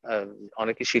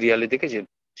 অনেকে সিরিয়ালে দেখেছেন,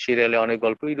 সিরিয়ালে অনেক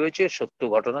গল্পই রয়েছে, সত্য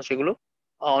ঘটনা, সেগুলো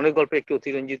অনেক গল্প একটু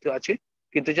অতিরঞ্জিত আছে,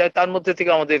 কিন্তু যাই তার মধ্যে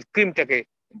থেকে আমাদের ক্রিমটাকে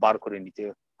বার করে নিতে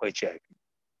হয়েছে আর কি।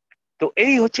 তো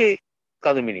এই হচ্ছে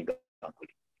কাদম্বিনী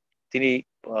গাঙ্গুলি। তিনি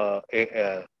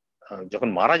যখন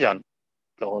মারা যান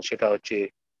তখন সেটা হচ্ছে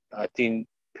 3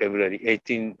 ফেব্রুয়ারি, এই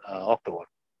 3 অক্টোবর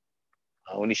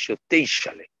 1923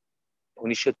 সালে,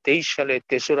 1923 সালে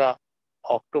 3রা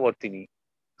অক্টোবর তিনি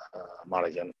মারা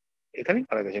যান, এখানেই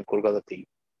মারা গেছেন, কলকাতাতেই।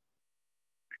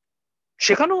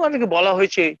 সেখানেও আমাকে বলা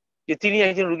হয়েছে যে তিনি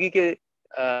একজন রুগীকে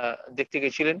দেখতে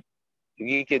গেছিলেন,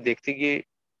 রুগীকে দেখতে গিয়ে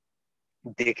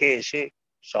দেখে এসে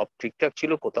সব ঠিকঠাক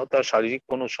ছিল, কোথাও তার শারীরিক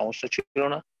কোনো সমস্যা ছিল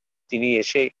না। তিনি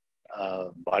এসে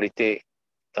বাড়িতে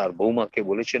তার বৌমাকে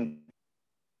বলেছেন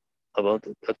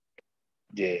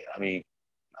যে আমি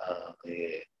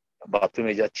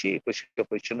বাথরুমে যাচ্ছি, পরিষ্কার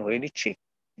পরিচ্ছন্ন হয়ে নিচ্ছি।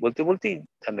 বলতে বলতেই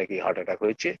তার নাকি হার্ট অ্যাটাক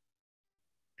হয়েছে,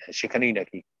 সেখানেই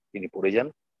নাকি তিনি পড়ে যান।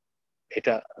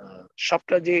 এটা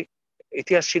সবটা যে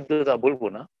ইতিহাস সিদ্ধতা বলবো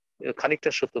না,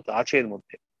 খানিকটা সত্যতা আছে এর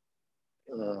মধ্যে।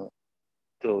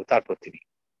 তো তারপর তিনি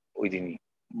ওই দিনই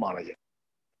মারা যান।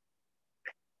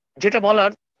 যেটা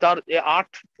বলার, তার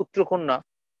 8 পুত্র কন্যা,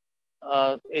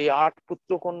 এই 8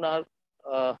 পুত্র কন্যার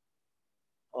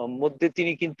মধ্যে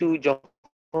তিনি কিন্তু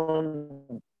যখন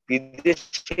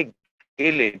বিদেশে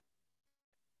গেলেন,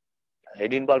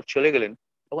 এডিনবার্গ চলে গেলেন,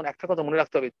 তখন একটা কথা মনে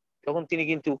রাখতে হবে, তখন তিনি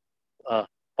কিন্তু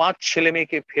 5 ছেলে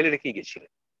মেয়েকে ফেলে রেখে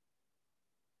গেছিলেন।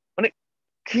 মানে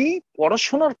কি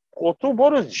পড়াশোনার কত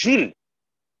বড় জিল!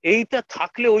 এইটা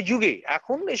থাকলে ওই যুগে,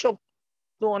 এখন এসব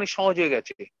তো অনেক সহজ হয়ে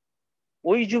গেছে,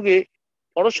 ওই যুগে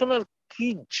পড়াশোনার কি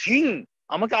ঝিল!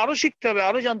 আমাকে আরো শিখতে হবে,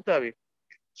 আরো জানতে হবে,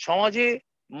 সমাজে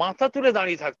মাথা তুলে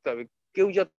দাঁড়িয়ে থাকতে হবে, কেউ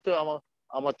যাতে আমার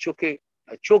আমার চোখে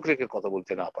চোখ রেখে কথা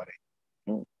বলতে না পারে।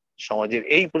 সমাজের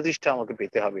এই প্রতিষ্ঠা আমাকে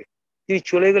পেতে হবে। তিনি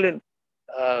চলে গেলেন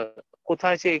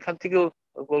কোথায়, সে এখান থেকেও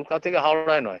কলকাতা থেকে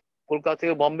হাওড়ায় নয়, কলকাতা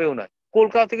থেকে বম্বেও নয়,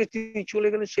 কলকাতা থেকে তিনি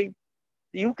চলে গেলেন সেই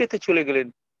ইউকে তে চলে গেলেন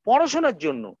পড়াশোনার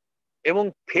জন্য, এবং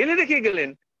ফেলে রেখে গেলেন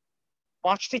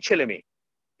 5টি ছেলে মেয়ে,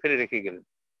 ফেলে রেখে গেলেন।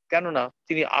 কেননা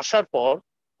তিনি আসার পর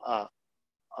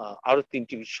আরো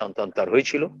 3টি সন্তান তার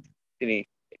হয়েছিল। তিনি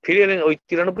ফিরে এলেন ওই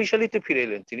 93 সালেই তো ফিরে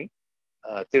এলেন তিনি,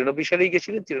 93 সালেই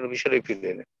গেছিলেন, 93 সালেই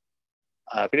ফিরে এলেন।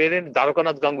 ফিরে এলেন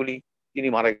দ্বারকানাথ গাঙ্গুলি, তিনি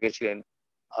মারা গেছিলেন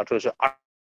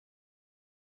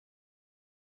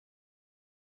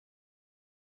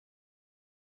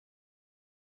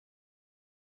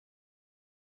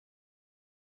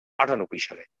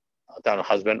সালে। তার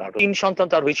হাজবেন্ড 3 সন্তান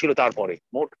তার হয়েছিল তারপরে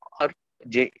মোট। আর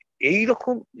যে এই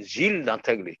রকম জিল না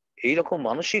থাকলে, এই রকম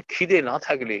মানসিক খিদে না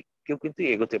থাকলে কেউ কিন্তু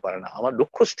এগোতে পারে না। আমার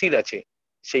লক্ষ্য স্থির আছে,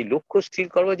 সেই লক্ষ্য স্থির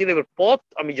করবার জন্য এবার পথ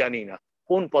আমি জানি না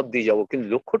কোন পথ দিয়ে যাবো, কিন্তু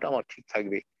লক্ষ্যটা আমার ঠিক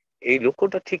থাকবে। এই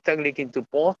লক্ষ্যটা ঠিক থাকলে কিন্তু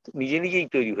পথ নিজে নিজেই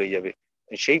তৈরি হয়ে যাবে।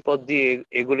 সেই পথ দিয়ে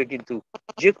এগোলে কিন্তু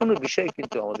যে কোনো বিষয়ে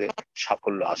কিন্তু আমাদের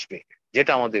সাফল্য আসবে,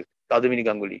 যেটা আমাদের কাদম্বিনী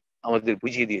গাঙ্গুলি আমাদের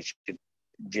বুঝিয়ে দিয়েছেন।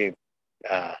 যে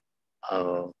আহ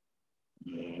আহ,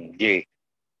 যে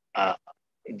আহ,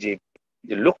 যে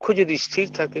যে লক্ষ্য যদি স্থির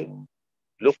থাকে,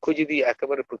 লক্ষ্য যদি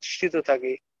একেবারে প্রতিষ্ঠিত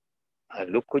থাকে, আর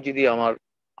লক্ষ্য যদি আমার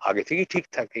আগে থেকেই ঠিক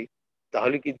থাকে,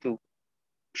 তাহলে কিন্তু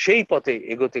সেই পথে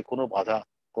এগোতে কোনো বাধা,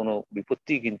 কোনো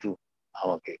বিপত্তি কিন্তু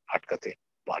আমাকে আটকাতে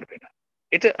পারবে না।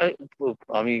 এটা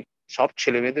আমি সব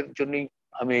ছেলে মেয়েদের জন্যই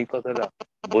আমি এই কথাটা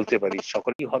বলতে পারি।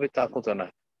 সকলেই হবে তা কথা না।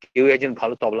 কেউ একজন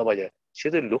ভালো তবলা বাজায়, সে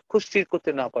তো লক্ষ্য স্থির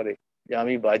করতে না পারে যে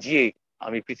আমি বাজিয়ে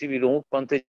আমি পৃথিবীর অমুক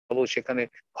প্রান্তে যাবো, সেখানে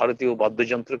ভারতীয়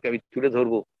বাদ্যযন্ত্রকে আমি তুলে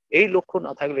ধরবো, এই লক্ষ্য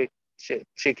না থাকলে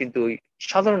সে কিন্তু ওই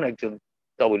সাধারণ একজন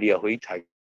তবলিয়া হয়েই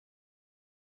থাকবে,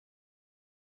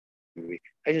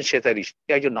 একজন সেতারিস,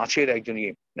 একজন নাচের একজন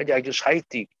যে একজন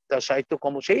সাহিত্যিক, তার সাহিত্য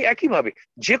কর্ম সেই একইভাবে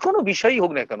যে কোনো বিষয়ই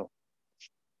হোক না কেন,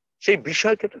 সেই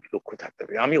বিষয়কে লক্ষ্য থাকতে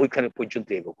হবে, আমি ওইখানে পর্যন্ত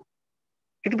এগোবো,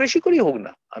 একটু বেশি করেই হোক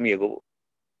না আমি এগোবো,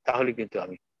 তাহলে কিন্তু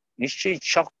আমি নিশ্চয়ই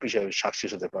সব বিষয়ে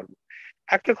সাকসেস হতে পারবো।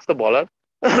 একটা কথা বলার,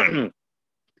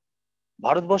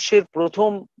 ভারতবর্ষের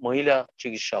প্রথম মহিলা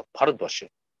চিকিৎসক ভারতবর্ষে,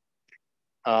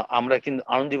 আমরা কিন্তু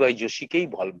আনন্দীবাই যোশীকেই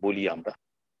বলি আমরা।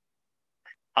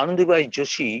 আনন্দীবাই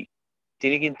যোশী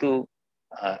তিনি কিন্তু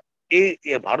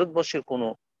ভারতবর্ষের কোনো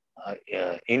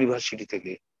ইউনিভার্সিটি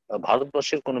থেকে,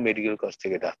 ভারতবর্ষের কোনো মেডিকেল কলেজ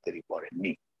থেকে ডাক্তারি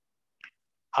পড়েননি।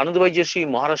 আনন্দীবাই যোশী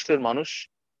মহারাষ্ট্রের মানুষ।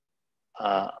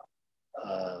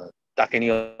 তাকে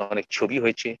নিয়ে অনেক ছবি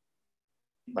হয়েছে,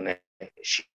 মানে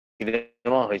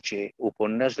সিনেমা হয়েছে,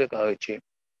 উপন্যাস লেখা হয়েছে।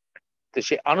 তো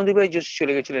সে আনন্দীবাই যোশী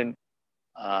চলে গেছিলেন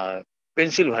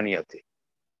পেনসিলভানিয়াতে।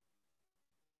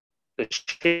 তো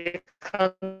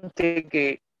সেখান থেকে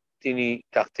তিনি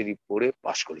ডাক্তারি পড়ে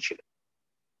পাশ করেছিলেন,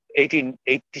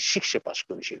 1886 পাশ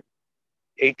করেছিলেন,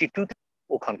 82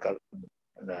 ওখানকার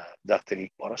ডাক্তারি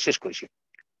পড়া শেষ করেছিলেন।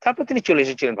 তারপর তিনি চলে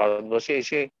এসেছিলেন ভারতবর্ষে,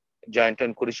 এসে জয়েন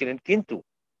টয়েন করেছিলেন, কিন্তু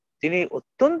তিনি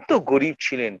অত্যন্ত গরিব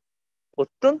ছিলেন,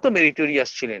 অত্যন্ত মেরিটোরিয়াস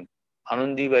ছিলেন।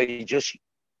 আনন্দীবাই যোশী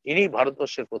ইনি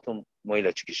ভারতবর্ষের প্রথম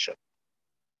মহিলা চিকিৎসক।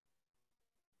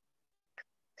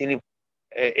 তিনি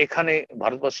এখানে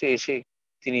ভারতবর্ষে এসে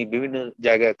তিনি বিভিন্ন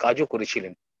জায়গায় কাজও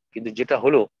করেছিলেন, কিন্তু যেটা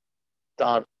হলো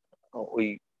তার ওই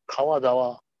খাওয়া দাওয়া,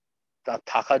 তার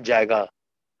থাকার জায়গা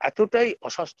এতটাই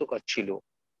অস্বাস্থ্যকর ছিল,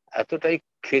 এতটাই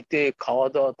খেতে খাওয়া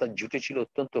দাওয়া তার জুটে ছিল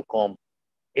অত্যন্ত কম,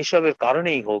 এসবের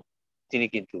কারণেই হোক তিনি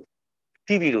কিন্তু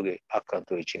টিবি রোগে আক্রান্ত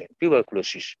হয়েছিলেন,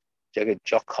 টিউবারকুলোসিস, যাকে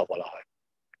যক্ষা বলা হয়।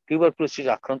 টিউবারকুলোসিস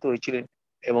আক্রান্ত হয়েছিলেন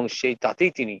এবং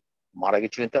তাতেই তিনি মারা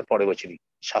গেছিলেন। তার পরের বছরই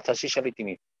 87 সালে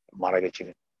তিনি মারা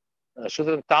গেছিলেন।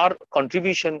 সুতরাং তার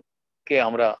কন্ট্রিবিউশন কে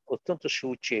আমরা অত্যন্ত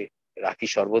সুউচ্চে রাখি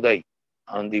সর্বদাই।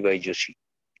 আনন্দীবাই যোশী,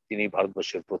 তিনি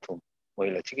ভারতবর্ষের প্রথম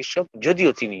মহিলা চিকিৎসক,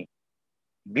 যদিও তিনি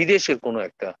বিদেশের কোনো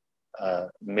একটা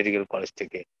মেডিকেল কলেজ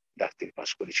থেকে ডাক্তারি পাশ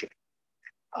করেছিলেন।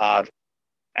 আর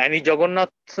অ্যানি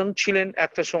জগন্নাথন ছিলেন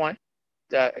একটা সময়,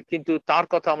 কিন্তু তার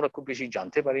কথা আমরা খুব বেশি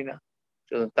জানতে পারি না।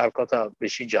 তার কথা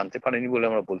বেশি জানতে পারিনি বলে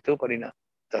আমরা বলতেও পারি না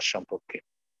তার সম্পর্কে।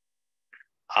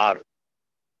 আর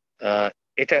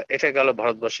এটা এটা গেল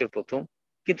ভারতবর্ষের প্রথম।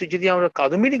 কিন্তু যদি আমরা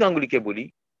কাদম্বিনী গাঙ্গুলিকে বলি,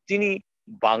 তিনি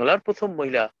বাংলার প্রথম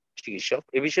মহিলা চিকিৎসক,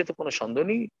 এ বিষয়ে তো কোনো সন্দেহ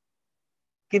নেই।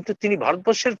 কিন্তু তিনি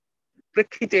ভারতবর্ষের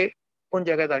প্রেক্ষিতে কোন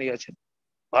জায়গায় দাঁড়িয়ে আছেন?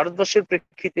 ভারতবর্ষের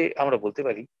প্রেক্ষিতে আমরা বলতে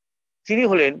পারি তিনি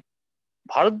হলেন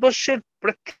ভারতবর্ষের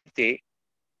প্রেক্ষিতে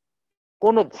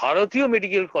কোন ভারতীয়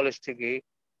মেডিকেল কলেজ থেকে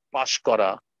পাশ করা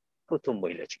প্রথম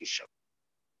মহিলা চিকিৎসক।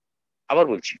 আবার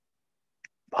বলছি,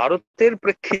 ভারতের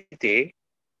প্রেক্ষিতে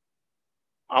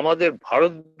আমাদের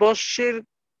ভারতবর্ষের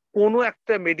কোন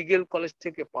একটা মেডিকেল কলেজ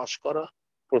থেকে পাশ করা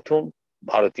প্রথম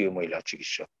ভারতীয় মহিলা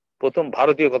চিকিৎসক। প্রথম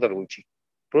ভারতীয় কথা বলছি,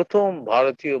 প্রথম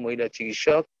ভারতীয় মহিলা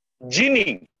চিকিৎসক যিনি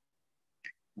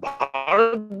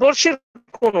ভারতবর্ষের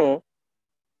কোন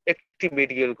একটি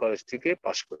মেডিকেল কলেজ থেকে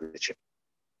পাশ করেছেন।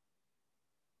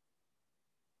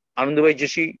 আনন্দবাই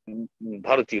যোশী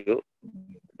ভারতীয়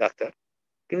ডাক্তার,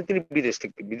 কিন্তু তিনি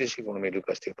বিদেশে কোনো মেডিকেল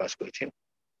কলেজ থেকে পাশ করেছেন।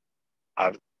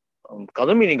 আর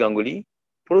কাদম্বিনী গাঙ্গুলি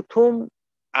প্রথম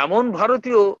এমন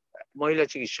ভারতীয় মহিলা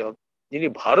চিকিৎসক যিনি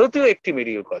ভারতীয় একটি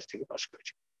মেডিকেল কলেজ থেকে পাশ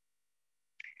করেছেন।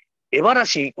 এবার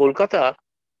আসি কলকাতা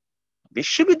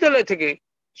বিশ্ববিদ্যালয় থেকে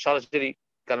সরাসরি,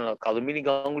 কারণ কাদম্বিনী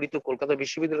গাঙ্গুলি তো কলকাতা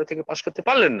বিশ্ববিদ্যালয় থেকে পাশ করতে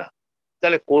পারলেন না।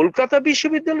 তাহলে কলকাতা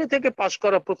বিশ্ববিদ্যালয় থেকে পাশ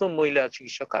করা প্রথম মহিলা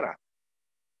চিকিৎসক কারা?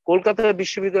 কলকাতা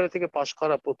বিশ্ববিদ্যালয় থেকে পাশ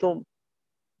করা প্রথম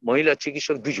মহিলা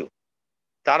চিকিৎসক দুজন,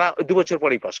 তারা 2 বছর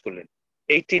পরেই পাশ করলেন।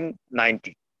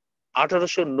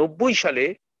 1890 সালে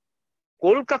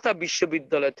কলকাতা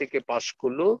বিশ্ববিদ্যালয় থেকে পাশ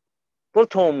করলো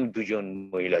প্রথম দুজন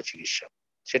মহিলা চিকিৎসক।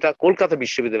 সেটা কলকাতা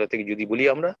বিশ্ববিদ্যালয় থেকে যদি বলি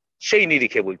আমরা, সেই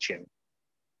নিরিখে বলছি আমি।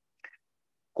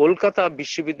 কলকাতা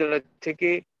বিশ্ববিদ্যালয় থেকে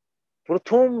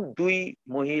প্রথম দুই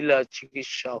মহিলা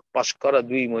চিকিৎসক পাশ করা,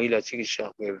 দুই মহিলা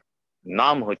চিকিৎসকের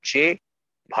নাম হচ্ছে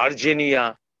ভার্জিনিয়া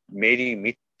মেরি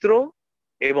মিত্র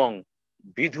এবং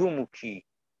বিধুমুখী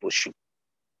বসু।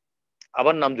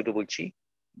 আবার নাম দুটো বলছি,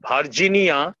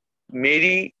 ভার্জিনিয়া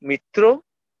মেরি মিত্র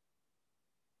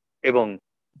এবং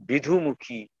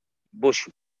বিধুমুখী বসু।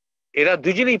 এরা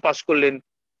দুজনেই পাশ করলেন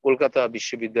কলকাতা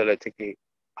বিশ্ববিদ্যালয় থেকে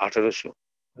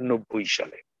 1890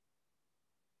 সালে।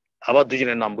 আবার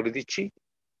দুজনের নাম বলে দিচ্ছি,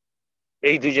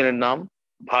 এই দুজনের নাম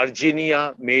ভার্জিনিয়া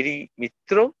মেরি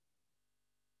মিত্র,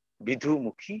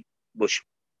 বিধুমুখী বসু।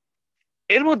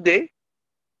 এর মধ্যে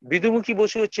বিধুমুখী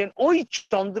বসু হচ্ছেন ওই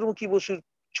চন্দ্রমুখী বসুর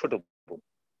ছোট বোন,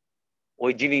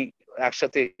 ওই যিনি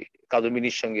একসাথে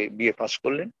কাদম্বিনীর সঙ্গে বিয়ে পাশ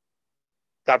করলেন।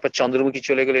 তারপর চন্দ্রমুখী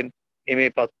চলে গেলেন MA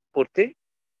পড়তে,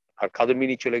 আর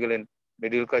কাদম্বিনী চলে গেলেন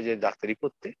মেডিকেল কলেজে ডাক্তারি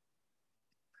পড়তে।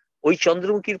 ওই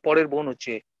চন্দ্রমুখীর পরের বোন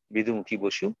হচ্ছে বিধুমুখী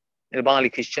বসু, বাঙালি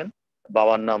খ্রিস্টান,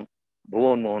 বাবার নাম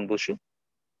ভুবন মোহন বসু।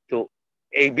 তো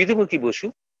এই বিধুমুখী বসু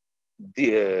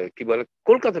কি বলে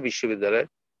কলকাতা বিশ্ববিদ্যালয়ের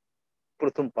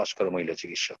প্রথম পাশ করা মহিলা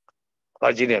চিকিৎসক।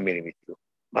 ভার্জিনিয়া মেরি মিত্র,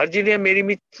 ভার্জিনিয়া মেরি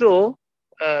মিত্র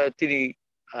তিনি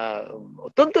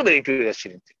অত্যন্ত মেরিটোরিয়াস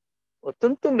ছিলেন,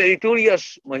 অত্যন্ত মেরিটোরিয়াস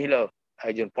মহিলা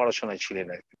একজন পড়াশোনায় ছিলেন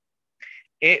আর কি।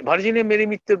 ভার্জিনিয়া মেরি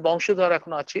মিত্রের বংশধর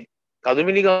এখন আছে,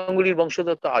 কাদম্বিনী গাঙ্গুলির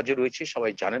বংশধর তো আজও রয়েছে,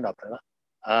 সবাই জানেন আপনারা।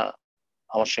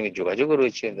 আমার সঙ্গে যোগাযোগও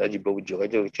রয়েছে, রাজীব বাবুর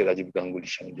যোগাযোগ হচ্ছে, রাজীব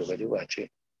গাঙ্গুলির সঙ্গে যোগাযোগ আছে।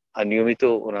 আর নিয়মিত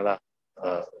ওনারা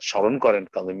স্মরণ করেন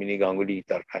কাদম্বিনী গাঙ্গুলি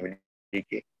তার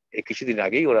ফ্যামিলিকে। এই কিছুদিন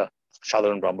আগেই ওরা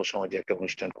সাধারণ ব্রাহ্ম সমাজে একটা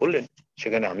অনুষ্ঠান করলেন,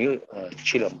 সেখানে আমিও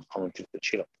ছিলাম, আমন্ত্রিত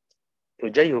ছিলাম। তো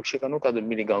যাই হোক, সেখানেও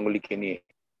কাদম্বিনী গাঙ্গুলিকে নিয়ে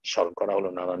স্মরণ করা হলো,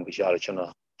 নানান বিষয়ে আলোচনা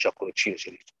চক্র ছিল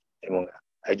এবং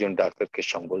একজন ডাক্তারকে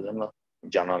সম্বোধনা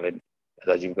জানালেন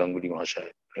রাজীব গাঙ্গুলি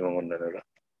মহাশয় এবং অন্যান্যরা।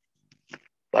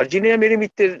 ভার্জিনিয়া মেরি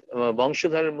মিত্রের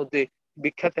বংশধরের মধ্যে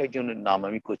বিখ্যাত একজনের নাম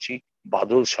আমি করছি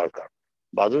বাদল সরকার।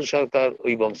 বাদল সরকার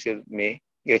ওই বংশের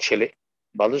ছেলে।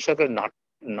 বাদল সরকার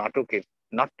নাটকের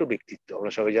নাট্য ব্যক্তিত্ব,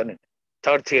 আমরা সবাই জানেন।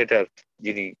 থার্ড থিয়েটার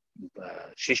যিনি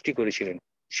সৃষ্টি করেছিলেন,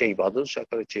 সেই বাদল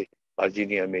সরকার হচ্ছে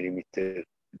ভার্জিনিয়া মেরি মিত্রের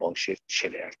বংশের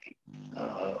ছেলে আর কি।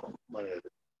 মানে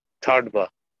থার্ড বা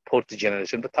ফোর্থ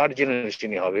জেনারেশন বা থার্ড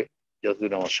জেনারেশনই হবে,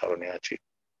 যতদূর আমার স্মরণে আছে।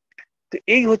 তো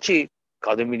এই হচ্ছে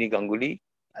কাদম্বিনী গাঙ্গুলি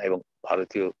এবং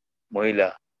ভারতীয় মহিলা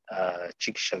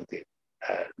চিকিৎসকদের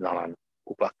নানান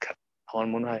উপাখ্যান। আমার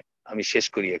মনে হয় আমি শেষ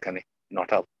করি এখানে,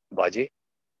 9টা বাজে।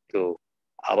 তো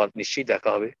আবার নিশ্চয়ই দেখা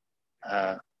হবে।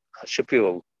 সুপ্রিয়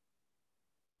বাবু,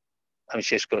 আমি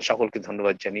শেষ করলাম, সকলকে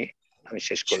ধন্যবাদ জানিয়ে আমি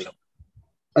শেষ করলাম।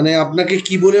 মানে আপনাকে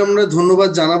কি বলে আমরা ধন্যবাদ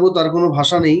জানাবো তার কোনো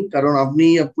ভাষা নেই, কারণ আপনি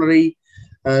আপনার এই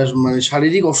মানে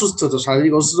শারীরিক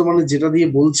অসুস্থতা মানে যেটা দিয়ে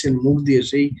বলছেন মুখ দিয়ে,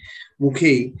 সেই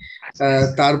মুখেই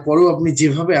তারপরেও আপনি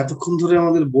যেভাবে এতক্ষণ ধরে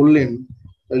আমাদের বললেন,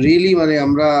 রিয়েলি মানে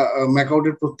আমরা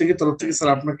ম্যাকআউটের প্রত্যেকের তরফ থেকে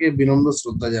স্যার আপনাকে বিনম্র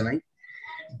শ্রদ্ধা জানাই।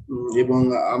 এবং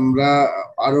আমরা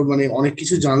আরো মানে অনেক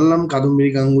কিছু জানলাম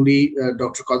কাদম্বিনী গাঙ্গুলি,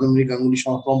 ডক্টর কাদম্বিনী গাঙ্গুলি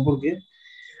সম্পর্কে।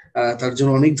 তার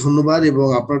জন্য অনেক ধন্যবাদ, এবং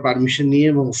আপনার পারমিশন নিয়ে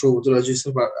এবং সৌগত রাজু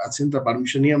স্যার আছেন, তার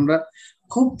পারমিশন নিয়ে আমরা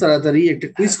খুব তাড়াতাড়ি একটা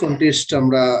কুইজ কন্টেস্ট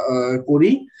আমরা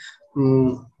করি।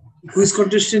 কুইজ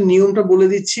কন্টেস্টের নিয়মটা বলে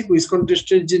দিচ্ছি। কুইজ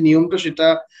কন্টেস্টের যে নিয়মটা, সেটা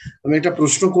আমি একটা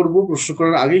প্রশ্ন করব, প্রশ্ন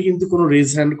করার আগে কিন্তু কোনো রেজ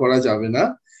হ্যান্ড করা যাবে না।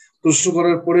 প্রশ্ন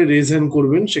করার পরে রেজ হ্যান্ড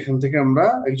করবেন, সেখান থেকে আমরা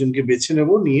একজনকে বেছে নেব,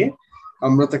 নিয়ে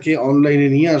আমরা তাকে অনলাইনে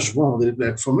নিয়ে আসবো আমাদের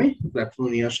প্ল্যাটফর্মে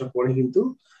নিয়ে আসার পরে কিন্তু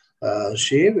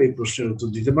সে এই প্রশ্নের উত্তর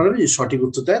দিতে পারবে। যে সঠিক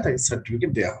উত্তর দেয় তাকে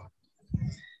সার্টিফিকেট দেওয়া হবে।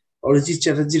 অরিজিৎ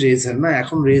চ্যাটার্জি রেজ হ্যান্ড না,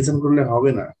 এখন রেজ হ্যান্ড করলে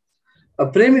হবে না।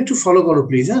 প্রেম একটু ফলো করো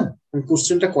প্লিজ। হ্যাঁ,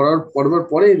 কোশ্চেনটা করবার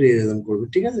পরে রেজ হ্যান্ড করবে,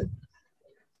 ঠিক আছে?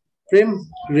 প্রেম,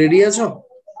 রেডি আছো?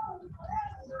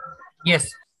 Yes.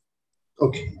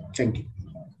 Okay, thank you.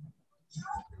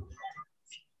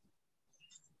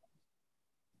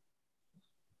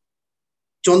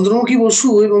 Chandramukhi Basu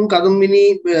এবং কাদম্বিনী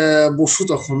বসু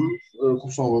তখন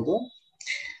খুব সম্ভবত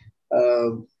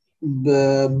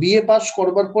বিএ পাস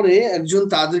করবার পরে একজন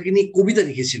তাদেরকে নিয়ে কবিতা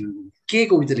লিখেছিলেন। কে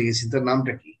কবিতা লিখেছেন, তার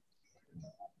নামটা কি?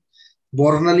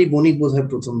 বর্ণালী বণিক বোধহয়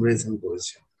প্রথম রেজেন্ট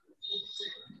করেছে।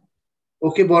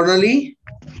 ওকে বর্ণালী,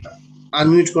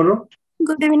 আনমিউট করো।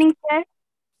 Good evening sir.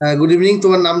 Good evening,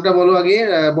 তোমার নামটা বলো আগে।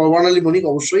 বর্ণালী বণিক,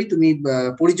 অবশ্যই তুমি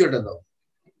পরিচয়টা দাও।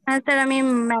 হ্যাঁ স্যার, আমি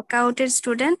ম্যাকআউটের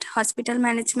স্টুডেন্ট, হসপিটাল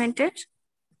ম্যানেজমেন্টের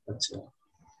আচ্ছা,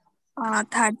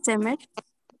 3rd সেমের।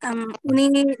 উনি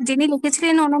যিনি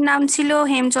লিখেছিলেন ওনার নাম ছিল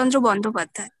Hemchandra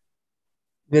Bandyopadhyay.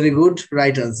 Very good,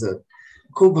 right answer.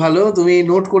 খুব ভালো, তুমি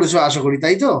নোট করেছো আশা করি,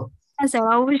 তাই তো? হ্যাঁ স্যার,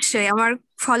 অবশ্যই আমার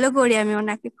ফলো করি আমি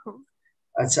ওনাকে খুব।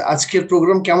 আচ্ছা, আজকের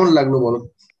প্রোগ্রাম কেমন লাগলো বলো?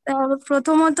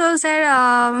 প্রথমত স্যার,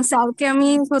 স্যারকে আমি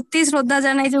সত্যি শ্রদ্ধা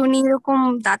জানাই যে উনি এরকম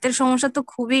দাঁতের সমস্যা তো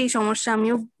খুবই সমস্যা,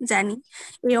 আমিও জানি।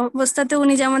 এই অবস্থাতে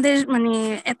উনি যে আমাদের মানে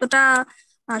এতটা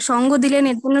সঙ্গ দিলেন,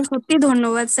 এর জন্য সত্যি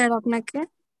ধন্যবাদ স্যার আপনাকে।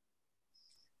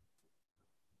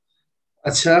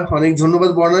 আচ্ছা, অনেক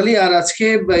ধন্যবাদ বর্ণালী। আর আজকে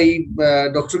এই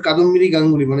ডক্টর কাদম্বিনী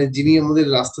গাঙ্গুলি, মানে যিনি আমাদের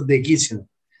রাস্তা দেখিয়েছেন,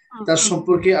 তার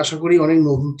সম্পর্কে আশা করি অনেক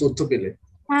নতুন তথ্য পেলে।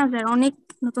 হ্যাঁ স্যার, অনেক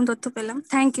নতুন তথ্য পেলাম।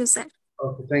 Thank you sir.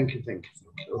 Okay, thank you, thank you.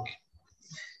 ওকে,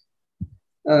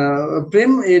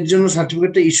 প্রেম, এর জন্য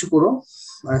সার্টিফিকেটটা ইস্যু করো।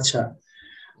 আচ্ছা,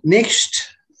 নেক্সট,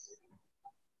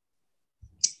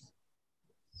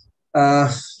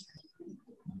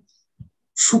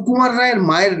 সুকুমার রায়ের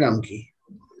মায়ের নাম কি?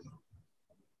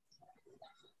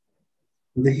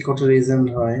 দেখি কত রিজন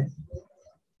হয়।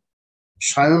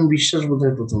 সায়ন বিশ্বাস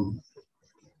বোধহয় প্রথম।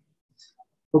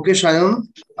 ওকে সায়ন,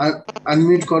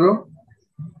 আনমিউট করো।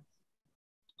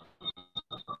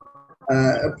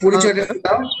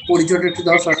 পরিচয়টা একটু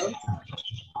দাও সায়ন।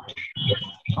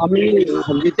 আমি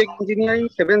B Tech engineering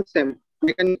 7th same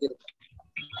mechanical.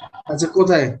 আচ্ছা,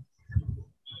 কোথায়?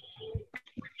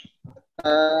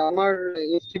 আমার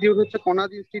ইনস্টিটিউট হচ্ছে কোনাজ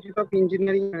ইনস্টিটিউট অফ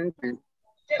ইঞ্জিনিয়ারিং ম্যানেজমেন্ট।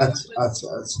 আচ্ছা আচ্ছা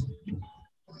আচ্ছা,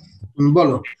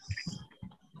 বলো।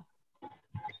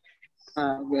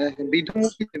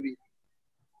 বিধুমুখী দেবী।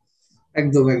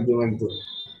 একদম একদম একদম।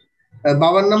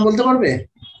 বাবার নাম বলতে পারবে?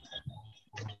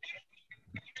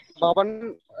 বাবার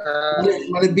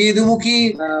মানে বিধুমুখী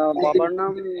বাবার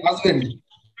নাম হাজবেন্ড।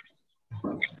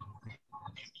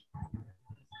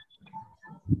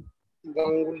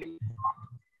 গাঙ্গুলি।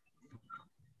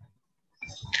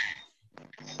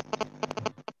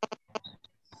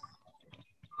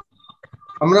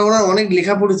 আমরা ওনার অনেক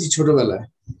লেখা পড়েছি ছোটবেলায়।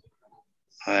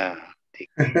 হ্যাঁ, ঠিক।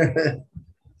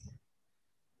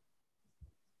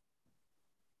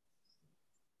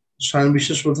 সায়ন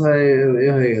বিশ্বাস কোথায়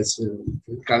হয়ে গেছে,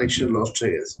 কানেকশন লস্ট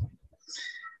হয়ে গেছে।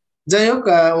 যাই হোক,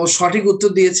 ও সঠিক উত্তর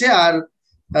দিয়েছে। আর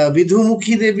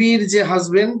বিধুমুখী দেবীর যে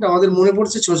হাজবেন্ড, আমাদের মনে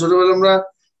পড়ছে ছোটবেলা আমরা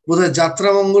বোধহয় যাত্রা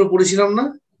মঙ্গল পড়েছিলাম না?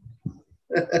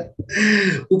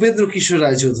 উপেন্দ্র কিশোর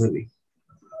রায়চৌধুরী।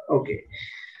 ওকে,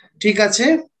 ঠিক আছে।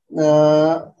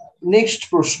 নেক্সট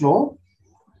প্রশ্ন।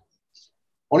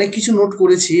 অনেক কিছু নোট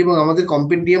করেছি এবং আমাদের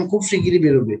কম্পেন্ডিয়াম খুব শিগগিরই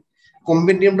বেরোবে।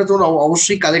 কম্পেন্ডিয়ামটা তোমরা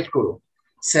অবশ্যই কালেক্ট করো।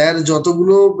 স্যার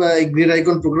যতগুলো গ্রেড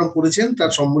আইকন প্রোগ্রাম করেছেন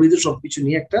তার সম্বলিত সবকিছু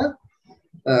নিয়ে একটা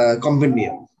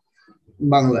কম্পেন্ডিয়াম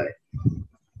বাংলায়।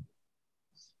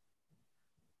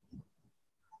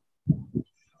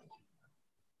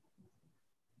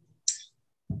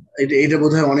 এটা এটা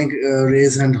বোধহয় অনেক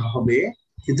রেজ হ্যান্ড হবে,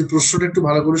 কিন্তু প্রশ্নটা একটু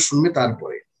ভালো করে শুনবে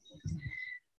তারপরে।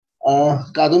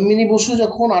 কাদম্বিনী বসু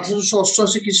যখন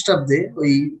 1888 খ্রিস্টাব্দে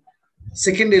ওই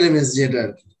সেকেন্ড এলএমএস, যেটা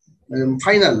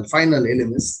ফাইনাল ফাইনাল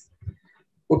এলএমএস,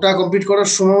 ওটা কমপ্লিট করার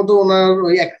সময় তো ওনার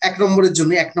ওই এক নম্বরের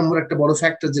জন্য, এক নম্বর একটা বড়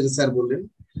ফ্যাক্টর যেটা স্যার বললেন।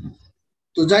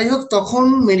 তো যাই হোক, তখন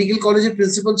মেডিকেল কলেজের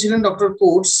প্রিন্সিপাল ছিলেন ডক্টর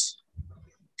কোটস।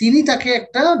 তিনি তাকে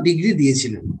একটা ডিগ্রি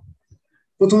দিয়েছিলেন।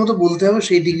 প্রথমত বলতে হবে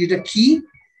সেই ডিগ্রিটা কি,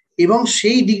 এবং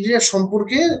সেই ডিগ্রিটা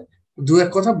সম্পর্কে দু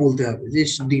এক কথা বলতে হবে, যে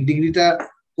ডিগ্রিটা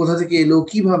কোথা থেকে এলো,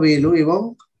 কিভাবে এলো, এবং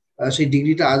সেই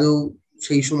ডিগ্রিটা আদৌ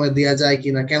সেই সময় দেয়া যায়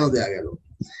কিনা, কেন দেয়া গেল।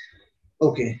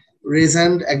 ওকে, রেজ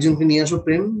হ্যান্ড একজনকে নিয়ে আসো।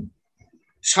 প্রেম,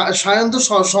 সায়ন তো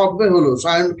সবে হলো,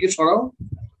 সায়নকে সরাও,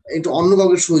 একটু অন্য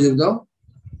কাউকে সুযোগ দাও।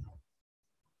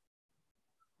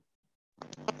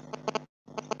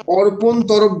 অর্পণ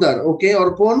তরফদার, ওকে,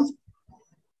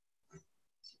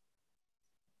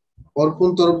 অর্পণ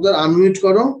তরফদার আনমিউট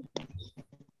করো।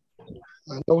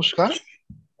 নমস্কার।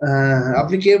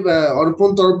 আপনি কে? অর্পণ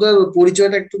তরফদার,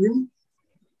 পরিচয়টা একটু দিন।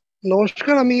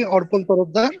 নমস্কার, আমি অর্পণ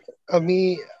তরফদার। আমি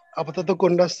আপাতত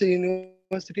কন্যাশ্রী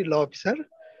ইউনিভার্সিটি ল অফিসার।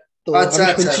 তো আচ্ছা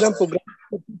আমি আচ্ছা, শুনছিলাম প্রোগ্রাম,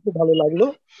 খুব ভালো লাগলো।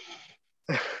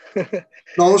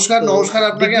 নমস্কার তো নমস্কার,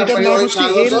 আপনাকে ডিগ্রিটার আপনাকে নাম অনেক হচ্ছে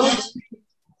স্বাগত,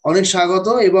 অনেক স্বাগত।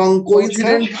 এবং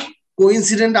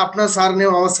কোইন্সিডেন্ট আপনার স্যার নেম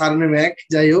আমার স্যার নেম এক,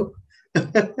 যাই হোক।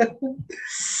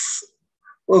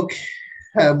 ওকে,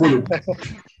 হ্যাঁ বলুন।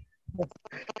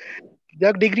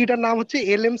 যাক, ডিগ্রিটার নাম হচ্ছে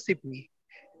এলএমসিপি,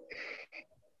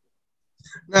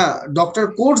 না, ডক্টর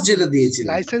কোর্স যেটা দিয়েছিলেন,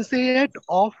 লাইসেন্সিয়েট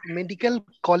of medical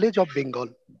college of Bengal.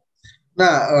 না,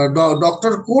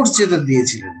 ডক্টর কোর্স যেটা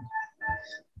দিয়েছিলেন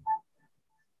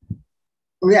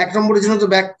উনি এক নম্বরের জন্য তো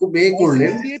ব্যাক বে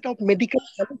করলেন। লাইসেন্সিয়েট of medical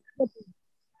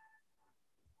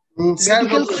sir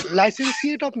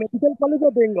লাইসেন্সিয়েট of medical college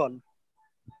of Bengal.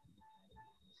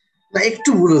 না, একটু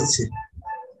ভুল হচ্ছে,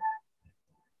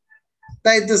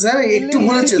 তাই তো স্যার, একটু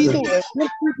ভুল হচ্ছে তো।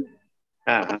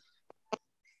 হ্যাঁ হ্যাঁ,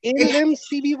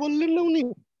 এলএমসিবি বললেন না উনি?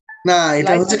 না,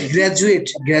 এটা হচ্ছে গ্রাজুয়েট,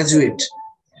 গ্রাজুয়েট,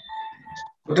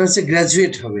 ওটা হচ্ছে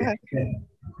গ্রাজুয়েট হবে।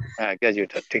 হ্যাঁ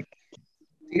গ্র্যাজুয়েট, ঠিক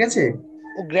ঠিক আছে,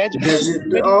 ও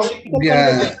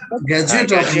graduate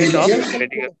of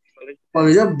medical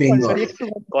college of Bengal,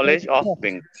 college of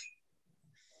Bengal.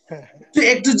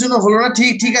 একটুর জন্য হলো না,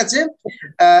 ঠিক ঠিক আছে।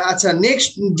 আচ্ছা,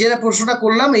 নেক্সট যেটা প্রশ্নটা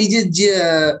করলাম, এই যে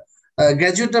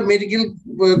graduate of medical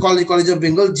college of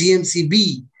Bengal, জিএমসিবি,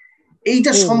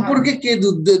 এইটা সম্পর্কে কে দু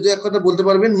এক কথা বলতে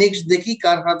পারবেন? নেক্সট দেখি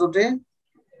কার হাত ওঠে।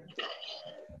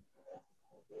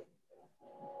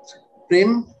 প্রেম?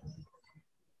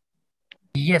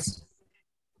 Yes.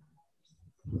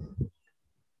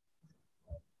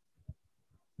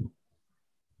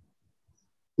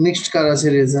 নেক্সট কার আছে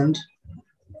রেজাল্ট?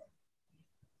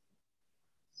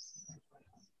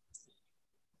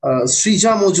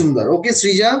 সৃজা মজুমদার, ওকে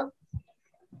সৃজা,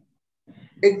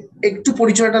 একটু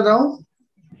পরিচয়টা দাও।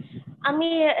 আমি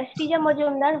Srija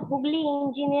Majumdar, Hooghly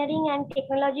engineering and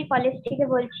technology college থেকে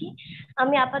বলছি।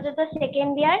 আমি আপাতত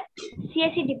সেকেন্ড ইয়ার,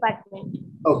 সিএসসি ডিপার্টমেন্ট।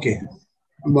 ওকে,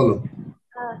 বলো।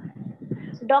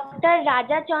 ডক্টর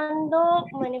রাজাচন্দ্র,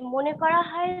 মানে মনে করা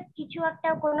হয় কিছু একটা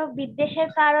কোনো বিদ্বেষের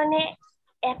কারণে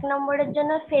 1 নম্বরের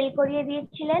জন্য ফেল করিয়ে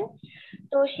দিয়েছিলেন।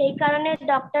 তো সেই কারণে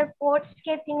ডক্টর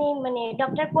কোটসকে তিনি, মানে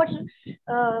ডক্টর কোটস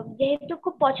যেহেতু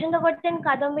খুব পছন্দ করতেন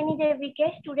কাদম্বিনী দেবীকে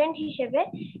স্টুডেন্ট হিসেবে,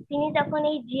 তিনি তখন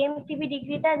এই জিএমসিবি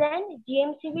ডিগ্রিটা দেন।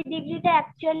 জিএমসিবি ডিগ্রিটা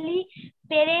actually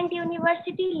parent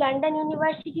university London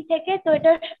university থেকে, তো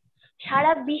এটা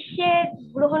সারা বিশ্বে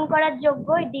গ্রহণ করার যোগ্য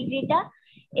এই ডিগ্রিটা।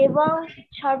 এবং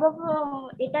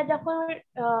এটা যখন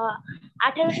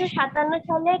 1857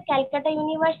 সালে ক্যালকাটা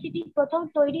ইউনিভার্সিটি প্রথম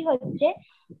তৈরি হচ্ছে,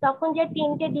 তখন যে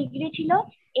 3টে ডিগ্রি ছিল,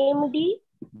 এমডি,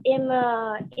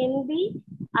 এমবি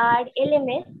আর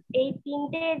এলএমএস, এই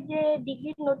 3টে যে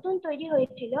ডিগ্রি নতুন তৈরি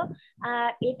হয়েছিল,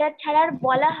 এটা ছাড়া আর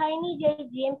বলা হয়নি যে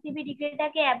জিএমসিবি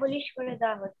ডিগ্রিটাকে অ্যাবলিশ করে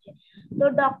দেওয়া হচ্ছে। তো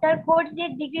ডক্টর কোট যে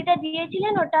ডিগ্রিটা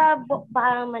দিয়েছিলেন ওটা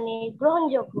মানে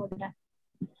গ্রহণযোগ্য ওটা।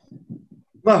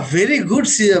 বাহ, very good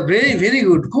Srija, very very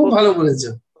good, খুব ভালো বলেছো।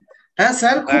 হ্যাঁ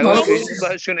স্যার, খুব ভালো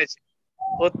শুনেছি,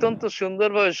 অত্যন্ত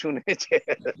সুন্দরভাবে শুনেছে।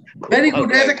 ভেরি গুড,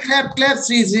 একটা ক্ল্যাপ, ক্ল্যাপ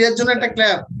সৃজার জন্য, একটা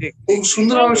ক্ল্যাপ, খুব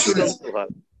সুন্দরভাবে শুনেছে।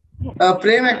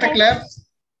 প্রেম, একটা ক্ল্যাপ।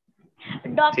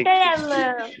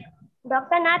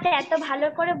 ডক্টর নাথ এত ভালো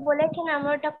করে বলেছেন,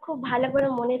 আমার ওটা খুব ভালো করে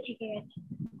মনে থেকে গেছে।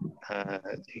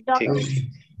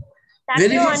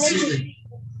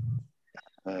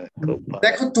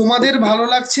 দেখো, তোমাদের ভালো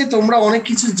লাগছে, তোমরা অনেক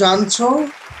কিছু জানছো,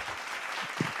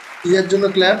 এর জন্য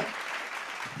ক্ল্যাপ।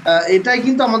 এটাই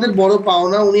কিন্তু আমাদের বড়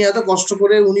পাওনা। উনি এত কষ্ট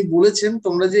করে উনি বলেছেন,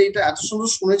 তোমরা যে এটা এত সুন্দর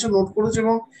শুনেছো, নোট করেছো,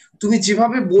 এবং তুমি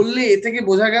যেভাবে বললে এ থেকে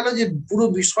বোঝা গেল যে পুরো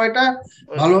বিষয়টা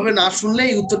ভালোভাবে না শুনলে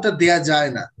এই উত্তরটা দেয়া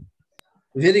যায় না।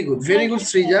 ভেরি গুড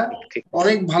সৃজা,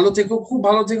 অনেক ভালো থেকো, খুব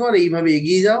ভালো থেকো, আর এইভাবে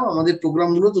এগিয়ে যাও। আমাদের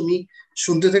প্রোগ্রামগুলো তুমি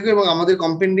শুনতে থেকো এবং আমাদের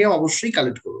কম্পেন্ডিয়াম অবশ্যই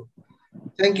কালেক্ট করো।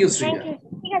 Thank you Srija.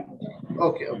 ঠিক আছে।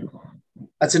 ওকে ওকে,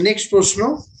 আচ্ছা নেক্সট প্রশ্ন।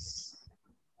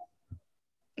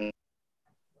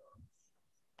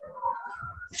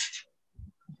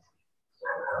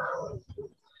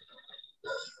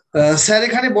 স্যার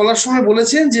এখানে বলার সময়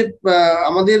বলেছেন যে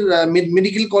আমাদের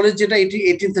মেডিকেল কলেজ যেটা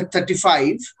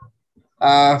 1835,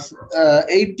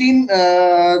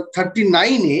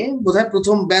 1839-এ বোধহয়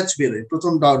প্রথম ব্যাচ বেরোয়,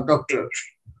 প্রথম ডক্টর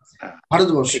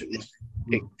ভারতবর্ষে।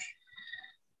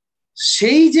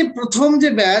 সেই যে প্রথম যে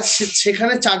ব্যাচ,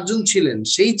 সেখানে 4 জন ছিলেন,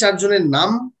 সেই 4 জনের নাম?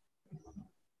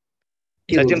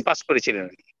 4 জন পাস করেছিলেন।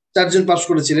 4 জন পাস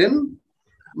করেছিলেন,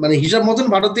 মানে হিসাব মতন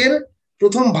ভারতের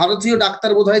প্রথম ভারতীয়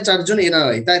ডাক্তার বোধহয় 4 জন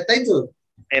এনআরআই, তাই তো?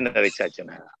 এনআরআই 4 জন,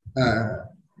 হ্যাঁ,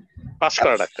 পাস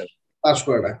করা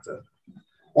ডাক্তার।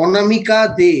 অনামিকা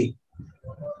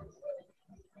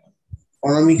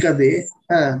দে,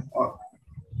 হ্যাঁ।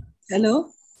 হ্যালো,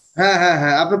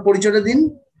 হ্যাঁ, আপনার পরিচয়টা দিন।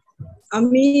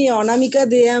 আমি অনামিকা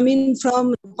দে, আমি from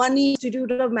Rupani institute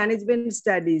of management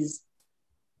studies.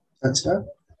 আচ্ছা,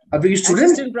 আপনি কি স্টুডেন্ট?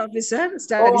 অ্যাসিস্ট্যান্ট প্রফেসর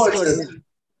স্টাডিজ করছেন।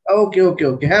 ওকে,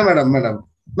 হ্যাঁ ম্যাডাম,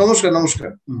 নমস্কার।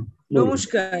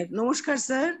 নমস্কার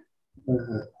স্যার।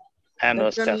 হ্যাঁ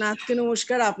নমস্কার। ডক্টর নাথকে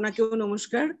নমস্কার, আপনাকেও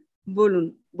নমস্কার।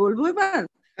 বলবো এবার?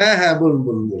 হ্যাঁ, বলুন।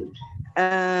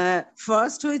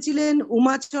 ফার্স্ট হয়েছিলেন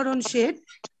Umacharan Seth,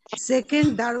 second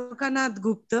Dwarkanath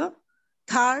Gupta,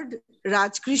 third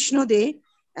Rajkrishna they,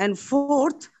 and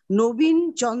fourth নবীন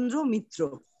চন্দ্র মিত্র।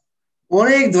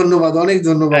 অনেক ধন্যবাদ।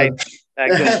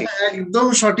 একদম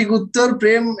সঠিক উত্তর।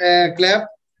 প্রেম ক্ল্যাপ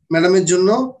ম্যাডামের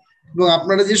জন্য। এবং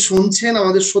আপনারা যে শুনছেন,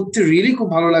 আমাদের সত্যি রিয়েলি খুব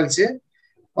ভালো লাগছে।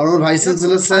 ভাইস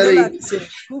চ্যান্সেলর স্যার,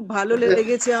 খুব ভালো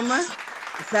লেগেছে আমার।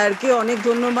 স্যারকে অনেক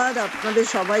ধন্যবাদ, আপনাদের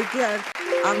সবাইকে। আর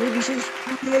আমি বিশেষ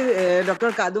করে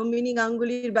ডক্টর কাদম্বিনী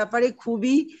গাঙ্গুলির ব্যাপারে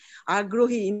খুবই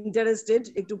আগ্রহী, ইন্টারেস্টেড,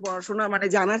 একটু পড়াশোনা মানে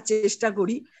জানার চেষ্টা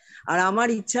করি। আর আমার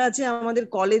ইচ্ছা আছে আমাদের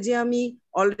কলেজে, আমি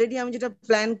অলরেডি যেটা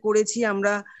প্ল্যান করেছি,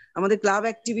 আমাদের ক্লাব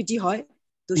অ্যাক্টিভিটি হয়,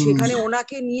 তো সেখানে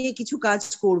ওনাকে নিয়ে কিছু কাজ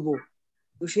করব।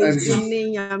 তো সেই জন্যেই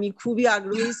আমি খুবই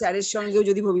আগ্রহী। স্যারের সঙ্গেও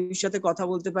যদি ভবিষ্যতে কথা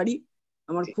বলতে পারি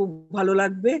আমার খুব ভালো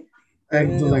লাগবে।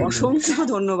 অসংখ্য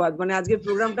ধন্যবাদ। মানে আজকের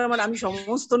প্রোগ্রামটা আমি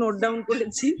সমস্ত নোট ডাউন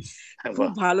করেছি, খুব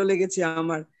ভালো লেগেছে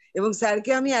আমার। এবং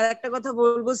স্যারকে আমি আর একটা কথা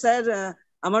বলবো, স্যার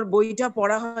আমার বইটা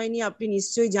পড়া হয়নি, আপনি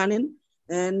নিশ্চয়ই জানেন।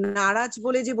 নারাজ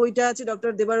বলে যে বইটা আছে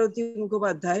ডক্টর দেবারতী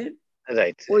মুখোপাধ্যায়ের,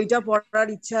 ওইটা পড়ার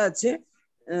ইচ্ছা আছে।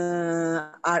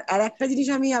 আর একটা জিনিস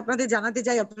আমি আপনাদের জানাতে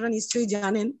চাই, আপনারা নিশ্চয়ই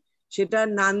জানেন, সেটা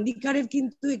নান্দিকারের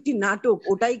কিন্তু একটি নাটক,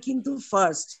 ওটাই কিন্তু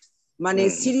ফার্স্ট, মানে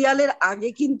সিরিয়ালের আগে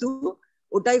কিন্তু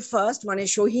ওটাই ফার্স্ট, মানে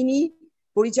সোহিনী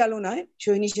পরিচালনায়,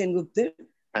 সোহিনী সেনগুপ্তের।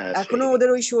 এখনো ওদের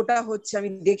ওই শোটা হচ্ছে, আমি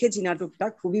দেখেছি নাটকটা,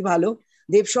 খুবই ভালো।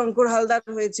 দেবশঙ্কর হালদার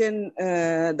হয়েছেন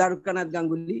দ্বারকানাথ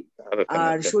গাঙ্গুলি,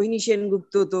 আর সোহিনী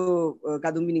সেনগুপ্ত তো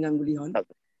কাদম্বিনী গাঙ্গুলি হন।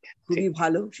 খুবই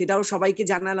ভালো, সেটাও সবাইকে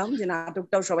জানালাম যে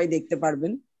নাটকটাও সবাই দেখতে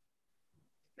পারবেন।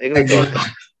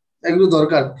 এগুলো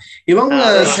দরকার। এবং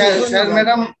স্যার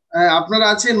ম্যাডাম আপনারা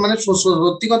আছেন, মানে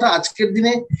সত্যি কথা, আজকের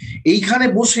দিনে এইখানে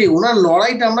বসে ওনার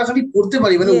লড়াইটা আমরা খালি পড়তে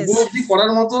পারি, মানে উপলব্ধি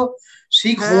করার মতো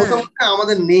সেই ক্ষমতা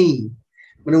আমাদের নেই।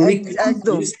 মানে উনি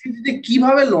পরিস্থিতিতে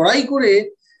কিভাবে লড়াই করে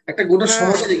একটা গোটা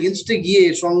সমাজের এগেইনস্টে গিয়ে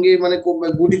সঙ্গে মানে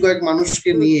গুটি কয়েক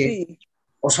মানুষকে নিয়ে,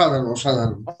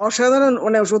 অসাধারণ।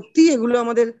 মানে সত্যি এগুলো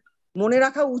আমাদের মনে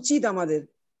রাখা উচিত আমাদের।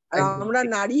 আর আমরা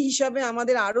নারী হিসাবে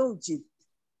আমাদের আরো উচিত,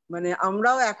 মানে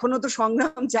আমরাও এখনো তো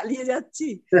সংগ্রাম চালিয়ে যাচ্ছি,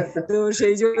 তো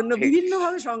সেই জন্য বিভিন্ন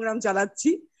ভাবে সংগ্রাম চালাচ্ছি।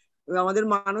 আমাদের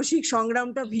মানসিক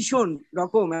সংগ্রামটা ভীষণ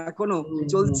রকম এখনো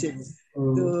চলছে।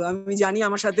 তো আমি জানি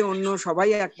আমার সাথে অন্য সবাই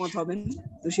একমত হবেন।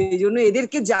 তো সেই জন্য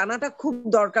এদেরকে জানাটা খুব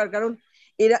দরকার, কারণ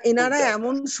এনারা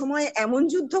এমন সময় এমন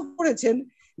যুদ্ধ করেছেন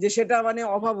যে সেটা মানে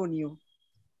অভাবনীয়।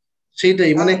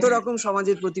 সেইটাই, মানে এত রকম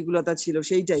সমাজের প্রতিকূলতা ছিল,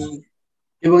 সেইটাই।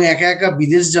 এবং একা একা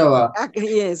বিদেশ যাওয়া,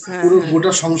 পুরো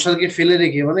গোটা সংসারকে ফেলে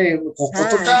রেখে, মানে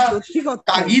কতটা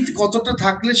তাগিদ, কতটা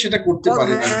থাকলে সেটা করতে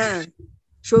পারে।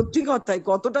 সত্যি কথাই,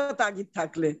 কতটা তাগিদ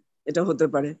থাকলে এটা হতে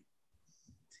পারে।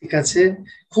 ঠিক আছে,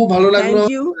 খুব ভালো লাগলো।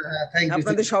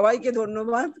 আপনাদের সবাইকে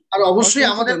ধন্যবাদ। আর অবশ্যই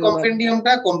আমাদের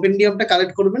কম্পেন্ডিয়ামটা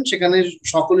কালেক্ট করবেন, সেখানে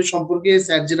সকলের সম্পর্কে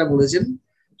স্যার যেটা বলেছেন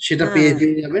সেটা পেয়ে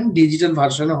যাবেন, ডিজিটাল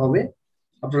ভার্সনে হবে,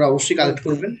 আপনারা অবশ্যই কালেক্ট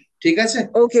করবেন। ঠিক আছে,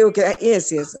 ওকে, yes,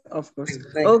 of course,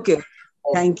 okay,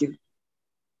 thank you.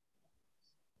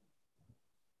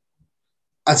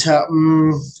 আচ্ছা,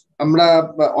 আমরা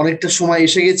অনেকটা সময়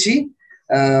এসে গেছি।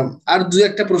 আর দু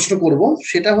একটা প্রশ্ন করব,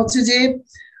 সেটা হচ্ছে যে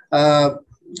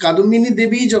কাদম্বিনী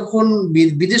দেবী যখন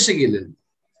বিদেশে গেলেন,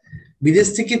 বিদেশ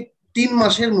থেকে 3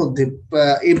 মাসের মধ্যে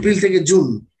এপ্রিল থেকে জুন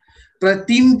প্রায়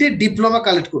 3টে ডিপ্লোমা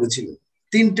কালেক্ট করেছিলেন।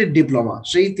 3টে ডিপ্লোমা,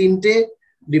 সেই 3টে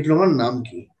ডিপ্লোমার নাম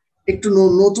কি? একটু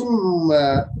নতুন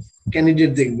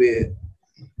ক্যান্ডিডেট দেখবে।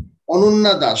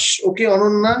 অনন্যা দাস, ওকে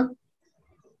অনন্যা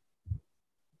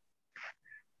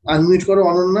আনমিউট করো।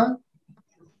 অনন্যা,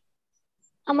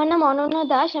 আমার নাম অনন্যা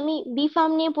দাস, আমি বি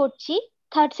ফার্ম নিয়ে পড়ছি,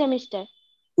 3rd সেমিস্টার।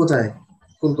 কোথায়,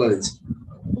 কোন college?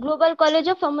 Global college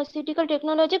of pharmaceutical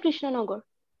technology, Krishnanagar.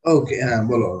 ওকে, হ্যাঁ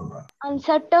বলো অনন্যা।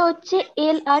 আনসারটা হচ্ছে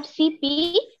LRCP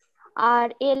আর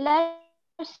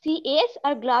LRCS,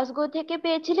 আর গ্লাসগো থেকে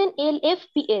পেয়েছিলেন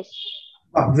LFPS।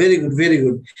 Very good, very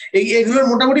good. এগুলোর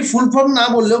মোটামুটি ফুল ফর্ম না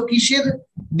বললেও কিসের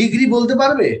ডিগ্রি বলতে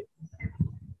পারবে?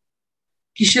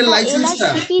 কিসের লাইসেন্সটা?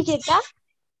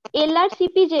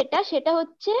 LRCP যেটা সেটা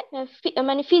হচ্ছে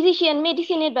মানে ফিজিশিয়ান,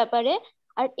 মেডিসিনের ব্যাপারে।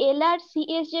 আর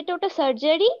LRCS যেটা, ওটা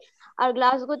সার্জারি। আর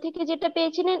গ্লাসগো থেকে যেটা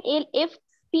পেয়েছিলেন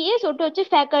LFPS, ওটা হচ্ছে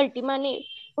ফ্যাকাল্টি, মানে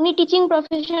উনি টিচিং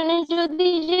প্রফেশনে যদি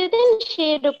যেতেন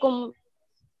সেরকম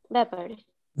ব্যাপারে।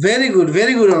 Very good,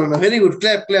 very good Ananya, very good.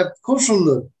 Clap clap, খুব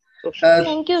সুন্দর।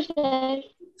 Thank you sir.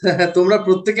 তোমরা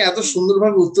প্রত্যেকে এত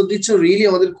সুন্দরভাবে উত্তর দিচ্ছ, রিয়েলি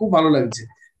আমাদের খুব ভালো লাগছে।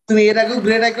 তুমি এর আগেও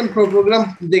গ্রেড আইকন প্রোগ্রাম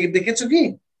দেখেছো কি?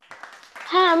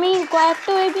 হ্যাঁ, আমি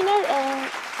কয়েকটা ওয়েবিনার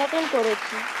অ্যাটেন্ড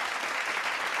করেছি।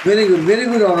 Very good, very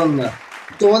good Ananya.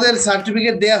 তোমাদের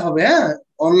সার্টিফিকেট দেয়া হবে, হ্যাঁ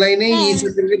অনলাইনে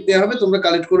সার্টিফিকেট দেয়া হবে, তোমরা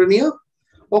কালেক্ট করে নিও।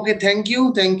 ওকে, থ্যাংক ইউ,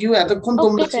 থ্যাংক ইউ। এতক্ষণ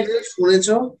তোমরা ছিলে,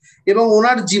 শুনেছো এবং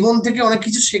ওনার জীবন থেকে অনেক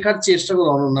কিছু শেখার চেষ্টা করো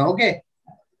অনন্যা। ওকে,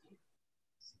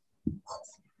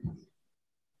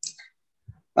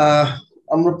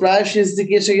 আমরা প্রায় শেষ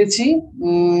দিকে এসে গেছি।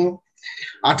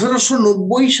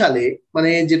 1890 সালে,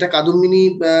 মানে যেটা কাদম্বিনী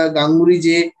গাঙ্গুলি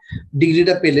যে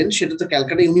ডিগ্রিটা পেলেন, সেটা তো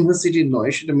ক্যালকাটা ইউনিভার্সিটির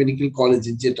নয়, সেটা মেডিকেল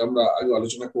কলেজের, যেটা আমরা আগে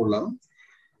আলোচনা করলাম।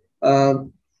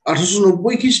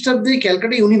 1890 খ্রিস্টাব্দে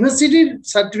ক্যালকাটা ইউনিভার্সিটির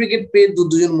সার্টিফিকেট পেয়ে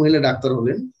দুজন মহিলা ডাক্তার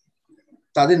হলেন।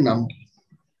 তাদের নাম কি?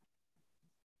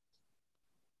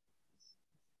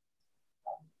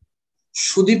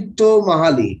 সুদীপ্ত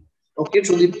মাহালি। ওকে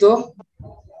সুদীপ্ত,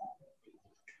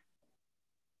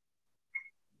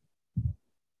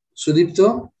 সুদীপ্ত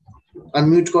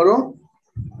আনমিউট করো।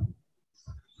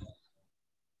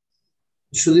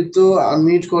 সুদীপ্ত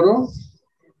আনমিউট করো।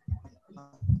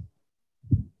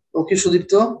 ওকে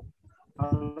সুদীপ্ত,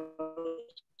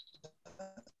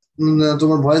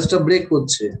 তোমার ভয়েসটা ব্রেক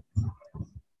করছে।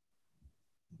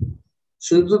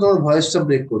 সুদীপ্ত, তোমার ভয়েসটা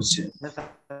ব্রেক করছে।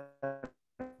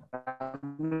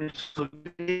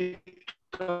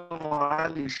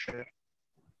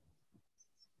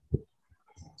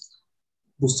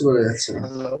 বুঝতে পারা যাচ্ছে না,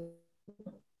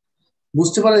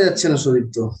 বুঝতে পারা যাচ্ছে না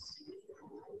সুদীপ্ত।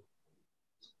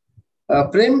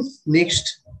 প্রেম, নেক্সট।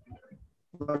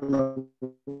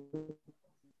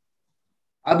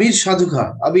 আবির সাধুখা,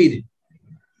 আবির।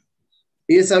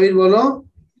 ইয়েস আবির, বলো,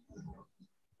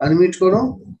 আনমিউট করো।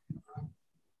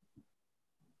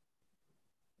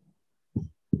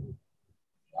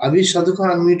 আবির সাধুখা,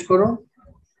 আনমিউট করো।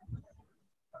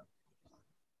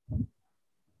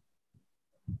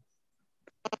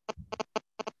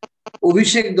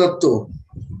 অভিষেক দত্ত,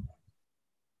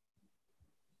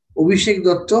 অভিষেক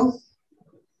দত্ত।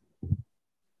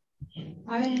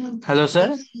 Hello sir.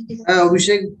 হ্যাঁ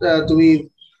অভিষেক, তুমি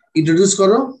ইন্ট্রোডিউস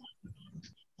করো।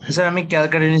 স্যার আমি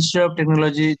ক্যালকাটা ইনস্টিটিউট অফ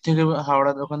টেকনোলজি থেকে,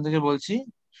 হাওড়া ওখান থেকে বলছি।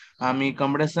 আমি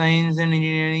computer science and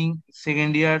engineering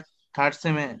second year 3rd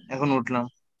সেমে এখন উঠলাম।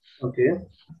 ওকে,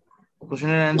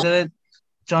 কোশ্চেনের অ্যান্সারে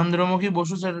চন্দ্রমুখী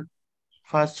বসু স্যার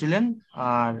ফার্স্ট ছিলেন,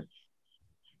 আর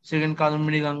সেকেন্ড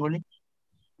কাদম্বিনী গাঙ্গুলি।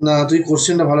 না, তুই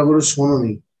কোশ্চেনটা ভালো করে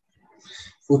শোনোনি,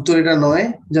 উত্তর এটা নয়।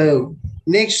 যাই হোক,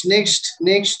 নেক্সট নেক্সট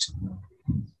নেক্সট।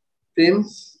 প্রেম।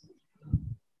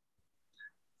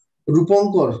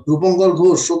 রূপঙ্কর, রূপঙ্কর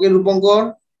ঘোষ। ওকে রূপঙ্কর।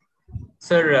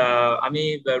 স্যার আমি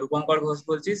রূপঙ্কর ঘোষ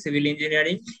বলছি, civil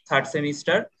engineering 3rd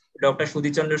semester, doctor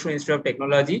Sudhir Chandra সু ইনস্টিটিউট অফ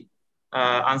টেকনোলজি।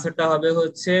 আনসারটা হবে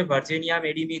হচ্ছে ভার্জিনিয়া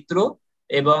মেরি মিত্র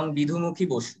এবং বিধুমুখী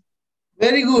Basu.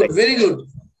 Very good, very good,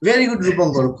 very good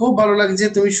Rupankar, খুব ভালো লাগছে।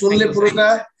 তুমি শুনলে পুরোটা,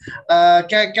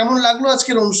 কেমন লাগলো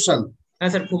আজকের অনুষ্ঠান?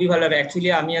 হ্যাঁ স্যার, খুবই ভালো লাগে। অ্যাকচুয়ালি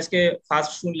আমি আজকে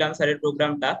ফার্স্ট শুনলাম স্যারের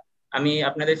প্রোগ্রামটা, আমি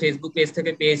আপনাদের ফেসবুক পেজ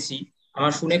থেকে পেয়েছি,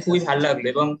 আমার শুনে খুবই ভালো লাগলো।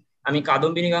 এবং আমি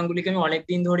কাদম্বিনী গাঙ্গুলিকে আমি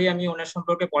অনেকদিন ধরেই আমি ওনার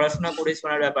সম্পর্কে পড়াশোনা করেছি,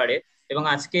 ওনার ব্যাপারে। এবং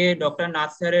আজকে ডক্টর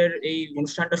নাথ স্যারের এই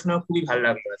অনুষ্ঠানটা শুনে খুবই ভালো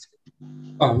লাগলো আজকে।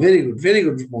 Very good, very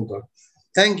good Rupankar,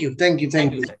 thank you, thank you, thank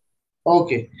you.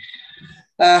 ওকে,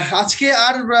 আজকে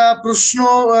আর প্রশ্ন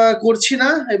করছি না,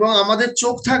 এবং আমাদের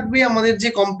চোখ থাকবে আমাদের যে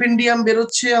কম্পেন্ডিয়াম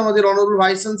বেরোচ্ছে আমাদের অনারেবল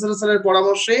ভাইস চ্যান্সেলর স্যারের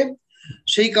পরামর্শে।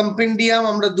 সেই কম্পেন্ডিয়াম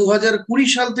আমরা 2020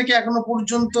 সাল থেকে এখনো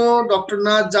পর্যন্ত ডক্টর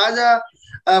নাথ যা যা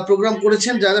প্রোগ্রাম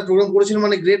করেছেন, যা যা প্রোগ্রাম করেছেন,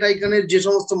 মানে গ্রেট আইকনের যে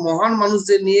সমস্ত মহান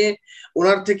মানুষদের নিয়ে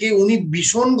ওনার থেকে উনি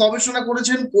ভীষণ গবেষণা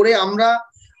করেছেন, করে আমরা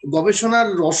গবেষণার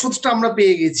রসদটা আমরা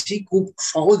পেয়ে গেছি খুব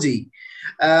সহজেই।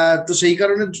 তো সেই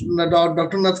কারণে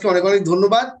ডক্টর নাথকে অনেক অনেক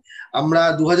ধন্যবাদ। আমরা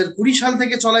 2020 সাল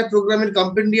থেকে চলাই প্রোগ্রামের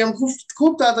কম্পেন্ডিয়াম খুব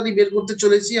খুব তাড়াতাড়ি বের করতে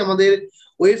চলেছি। আমাদের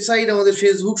ওয়েবসাইট, আমাদের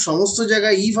ফেসবুক, সমস্ত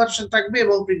জায়গায় ই ভার্সন থাকবে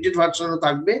এবং প্রিন্টেড ভার্সনও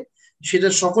থাকবে, সেটা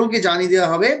সকলকে জানিয়ে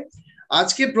দেওয়া হবে।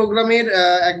 আজকে প্রোগ্রামের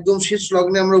একদম শেষ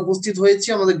লগ্নে আমরা উপস্থিত হয়েছি।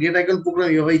 আমাদের গ্রেট আইকন প্রোগ্রাম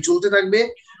এভাবেই চলতে থাকবে।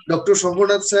 ডক্টর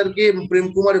শঙ্করনাথ স্যারকে, প্রেম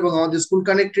কুমার এবং আমাদের স্কুল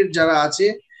কানেক্টেড যারা আছে,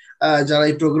 যারা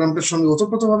এই প্রোগ্রামটার সঙ্গে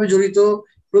ওতপ্রোতভাবে জড়িত,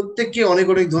 প্রত্যেককে অনেক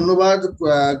অনেক ধন্যবাদ।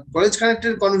 কলেজ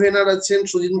কানেক্টেড কনভেনার আছেন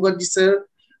সুজিত মুখার্জি স্যার,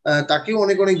 তাকেও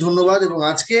অনেক অনেক ধন্যবাদ। এবং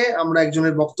আজকে আমরা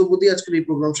একজনের বক্তব্য দিয়ে আজকের এই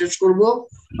প্রোগ্রাম শেষ করব।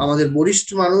 আমাদের বরিষ্ঠ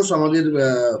মানুষ, আমাদের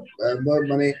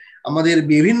মানে আমাদের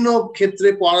বিভিন্ন ক্ষেত্রে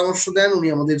পরামর্শ দেন, উনি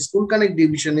আমাদের স্কুল কানেক্ট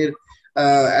ডিভিশনের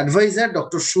adviser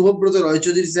doctor Subhabrata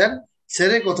Roychowdhury sir.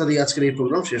 স্যারের কথা দিয়ে আজকের এই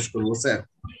প্রোগ্রাম শেষ করব। স্যার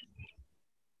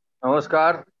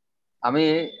নমস্কার। আমি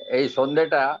এই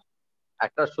সন্ধ্যেটা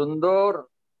একটা সুন্দর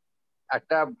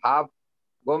একটা ভাব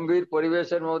গম্ভীর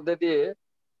পরিবেশের মধ্যে দিয়ে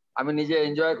আমি নিজে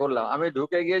এনজয় করলাম। আমি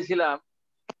ঢুকে গিয়েছিলাম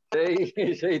সেই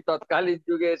সেই তৎকালীন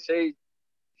যুগের সেই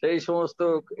সেই সমস্ত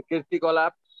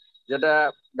কীর্তিকলাপ, যেটা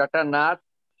ডক্টর নাথ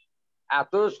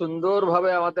এত সুন্দরভাবে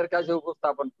আমাদের কাছে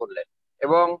উপস্থাপন করলেন।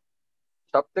 এবং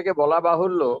সব থেকে বলা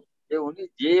বাহুল্য যে উনি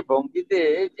যে ভঙ্গিতে,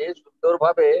 যে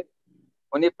সুন্দরভাবে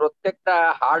উনি প্রত্যেকটা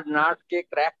হার্ড নাটকে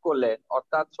ক্র্যাক করলেন,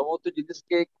 অর্থাৎ সমস্ত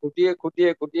জিনিসকে খুঁটিয়ে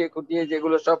খুঁটিয়ে খুঁটিয়ে খুঁটিয়ে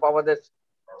যেগুলো সব আমাদের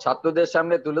ছাত্রদের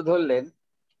সামনে তুলে ধরলেন,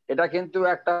 এটা কিন্তু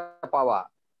একটা পাওয়া।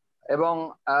 এবং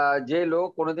যে লোক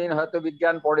কোনোদিন হয়তো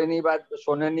বিজ্ঞান পড়েনি বা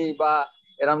শোনেনি বা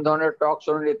এরম ধরনের টক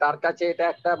শোনেনি, তার কাছে এটা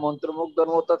একটা মন্ত্রমুগ্ধর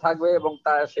মতো থাকবে এবং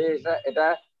সে এটা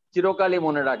চিরকালই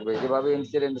মনে রাখবে যেভাবে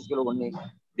ইনসিডেন্টস গুলো উনি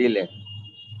দিলেন।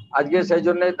 আজকে সেই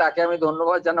জন্য তাকে আমি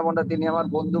ধন্যবাদ জানাবো না, তিনি আমার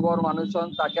বন্ধুবর মানুষ হন,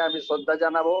 তাকে আমি শ্রদ্ধা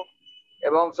জানাবো।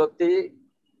 এবং সত্যি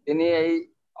তিনি এই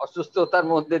অসুস্থতার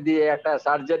মধ্যে দিয়ে একটা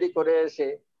সার্জারি করে এসে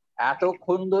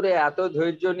এতক্ষণ ধরে এত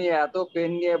ধৈর্য নিয়ে এত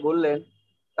পেন নিয়ে বললেন,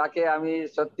 তাকে আমি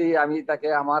সত্যি তাকে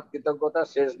আমার কৃতজ্ঞতা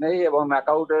শেষ নেই। এবং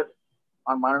ম্যাকাউটের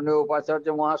মাননীয় উপাচার্য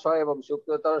মহাশয় এবং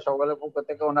সুপ্রিয়তর সকলের পক্ষ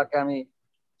থেকে ওনাকে আমি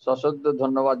সশ্রদ্ধ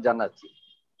ধন্যবাদ জানাচ্ছি।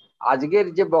 আজকের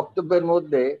যে বক্তব্যের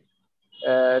মধ্যে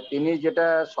তিনি যেটা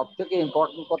সব থেকে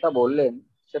ইম্পর্টেন্ট কথা বললেন,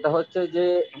 সেটা হচ্ছে যে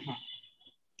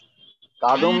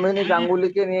কাদম্বিনী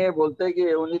গাঙ্গুলিকে নিয়ে বলতে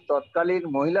গিয়ে উনি তৎকালীন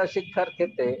মহিলা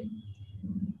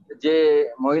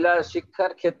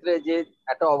শিক্ষার ক্ষেত্রে যে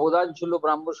একটা অবদান ছিল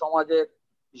ব্রাহ্ম সমাজের,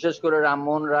 বিশেষ করে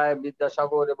রামমোহন রায়,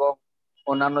 বিদ্যাসাগর এবং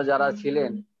অন্যান্য যারা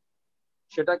ছিলেন,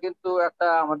 সেটা কিন্তু একটা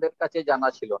আমাদের কাছে জানা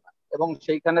ছিল না। এবং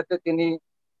সেইখানেতে তিনি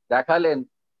দেখালেন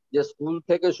যে স্কুল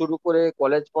থেকে শুরু করে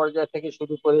কলেজ পর্যায় থেকে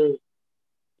শুরু করে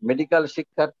মেডিকেল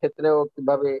শিক্ষার ক্ষেত্রেও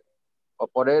কিভাবে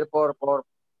পরের পর পর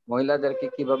মহিলাদেরকে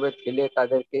কিভাবে ঠেলে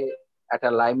তাদেরকে একটা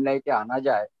লাইমলাইটে আনা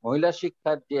যায়। মহিলা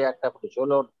শিক্ষার যে একটা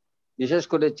প্রচলন, বিশেষ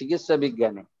করে চিকিৎসা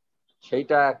বিজ্ঞানে,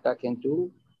 সেইটা একটা কিন্তু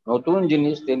নতুন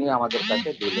জিনিস তিনি আমাদের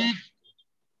কাছে দিলেন।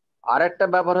 আর একটা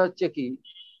ব্যাপার হচ্ছে কি,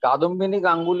 কাদম্বিনী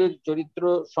গাঙ্গুলির চরিত্র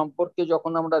সম্পর্কে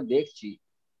যখন আমরা দেখছি,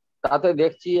 তাতে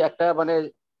দেখছি একটা মানে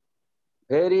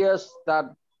ভেরিয়াস তার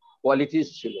কোয়ালিটিস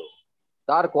ছিল।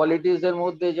 তার কোয়ালিটিস এর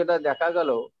মধ্যে যেটা দেখা গেল,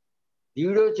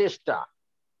 দৃঢ় চেষ্টা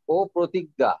ও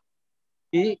প্রতিজ্ঞা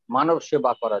কি মানব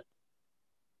সেবা করার।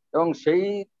 এবং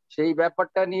সেই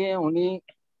ব্যাপারটা নিয়ে উনি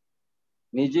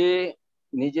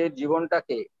নিজের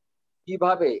জীবনটাকে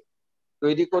কিভাবে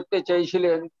তৈরি করতে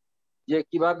চাইছিলেন, যে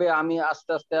কিভাবে আমি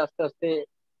আস্তে আস্তে আস্তে আস্তে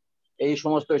এই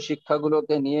সমস্ত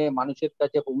শিক্ষাগুলোকে নিয়ে মানুষের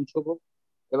কাছে পৌঁছবো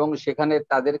এবং সেখানে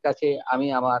তাদের কাছে আমি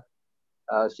আমার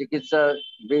চিকিৎসা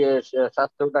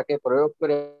শাস্ত্রটাকে প্রয়োগ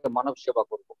করে মানব সেবা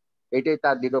করব। এটাই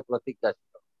তার দৃঢ় প্রতিজ্ঞা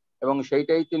ছিল। এবং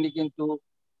সেইটাই তিনি কিন্তু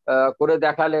করে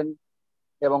দেখালেন।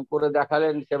 এবং করে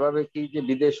দেখালেন সেভাবে কি যে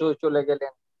বিদেশেও চলে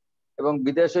গেলেন, এবং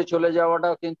বিদেশে চলে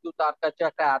যাওয়াটাও কিন্তু তার কাছে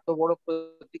একটা এত বড়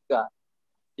প্রতিজ্ঞা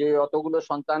যে অতগুলো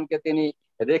সন্তানকে তিনি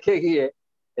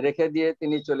রেখে দিয়ে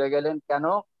তিনি চলে গেলেন। কেন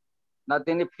না,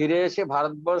 তিনি ফিরে এসে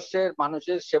ভারতবর্ষের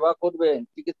মানুষের সেবা করবেন,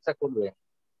 চিকিৎসা করবেন।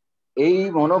 এই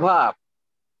মনোভাব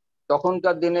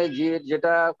তখনকার দিনে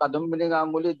যেটা কাদম্বিনী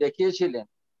গাঙ্গুলি দেখিয়েছিলেন,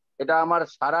 এটা আমার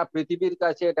সারা পৃথিবীর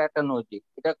কাছে এটা একটা নজির।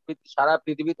 এটা সারা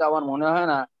পৃথিবীতে আমার মনে হয়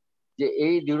না যে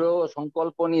এই দৃঢ়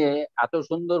সংকল্প নিয়ে এত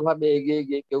সুন্দরভাবে এগিয়ে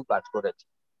গিয়ে কেউ কাজ করেছে।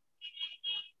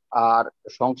 আর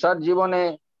সংসার জীবনে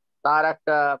তার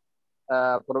একটা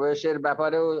প্রবেশের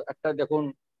ব্যাপারেও একটা দেখুন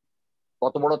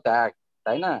কত বড় ত্যাগ।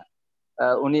 তাই না?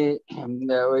 উনি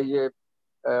ওই যে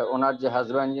ওনার যে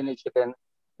হাজব্যান্ড যিনি ছিলেন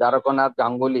দ্বারকানাথ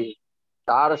গাঙ্গুলি,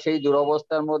 তার সেই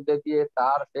দুরবস্থার মধ্যে দিয়ে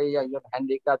তার সেই একজন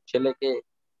হ্যান্ডিক্যাপ ছেলেকে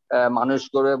মানুষ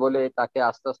করবে বলে তাকে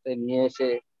আস্তে আস্তে নিয়ে এসে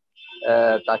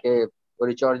তাকে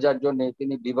পরিচর্যার জন্য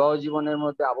তিনি বিবাহ জীবনের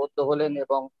মধ্যে আবদ্ধ হলেন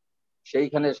এবং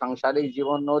সেইখানে সাংসারিক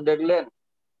জীবনও দেখলেন,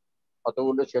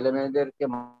 কতগুলো ছেলে মেয়েদেরকে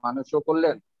মানুষও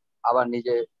করলেন, আবার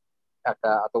নিজে একটা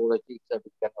এতগুলো চিকিৎসা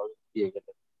বিজ্ঞান দিয়ে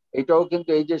গেলেন। এটাও কিন্তু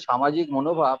এই যে সামাজিক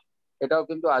মনোভাব, এটাও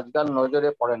কিন্তু আজকাল নজরে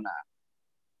পড়ে না।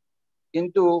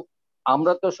 কিন্তু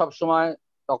আমরা তো সবসময়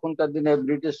তখনকার দিনে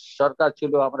ব্রিটিশ সরকার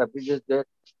ছিল, আমরা ব্রিটিশদের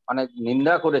অনেক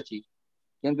নিন্দা করেছি,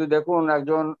 কিন্তু দেখুন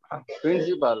একজন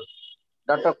প্রিন্সিপাল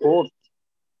ডাক্তার কোর্ট,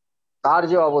 তার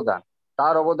যে অবদান,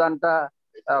 তার অবদানটা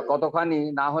কতখানি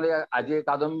না হলে আজকে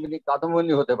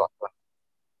কাদম্বিনী হতে পারত না,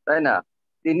 তাই না?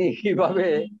 তিনি কিভাবে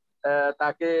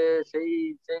তাকে সেই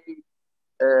সেই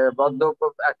বদ্ধ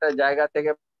একটা জায়গা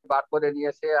থেকে বার করে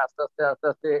নিয়ে এসে আস্তে আস্তে আস্তে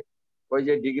আস্তে ওই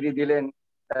যে ডিগ্রি দিলেন,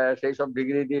 সেই সব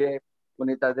ডিগ্রি দিয়ে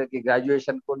উনি তাদেরকে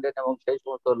গ্রাজুয়েশন করলেন এবং সেই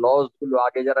সমস্ত লস গুলো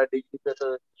আগে যারা ডিগ্রি পেত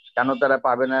কেন তারা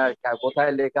পাবে না,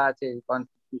 কোথায় লেখা আছে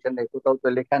কনস্টিটিউশনে, কোথাও তো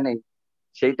লেখা নেই,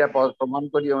 সেইটা প্রমাণ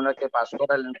করিয়ে ওনাকে পাস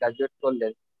করালেন, গ্রাজুয়েট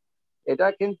করলেন। এটা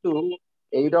কিন্তু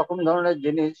এই রকম ধরনের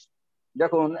জিনিস,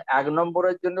 দেখুন 1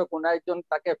 নম্বরের জন্য কোন একজন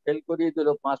তাকে ফেল করিয়ে দিল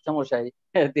মাস্টারমশাই,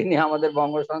 তিনি আমাদের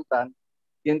বঙ্গ সন্তান,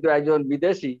 কিন্তু একজন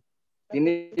বিদেশি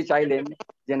তিনি চাইলেন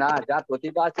যে না, যার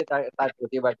প্রতিভা আছে তার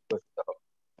প্রতিভা বিকশিত হবে।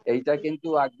 এইটা কিন্তু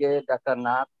আজকে ডাক্তার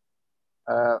নাথ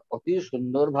অতি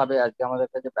সুন্দরভাবে আজকে আমাদের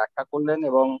কাছে ব্যাখ্যা করলেন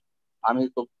এবং আমি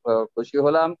খুব খুশি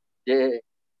হলাম যে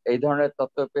এই ধরনের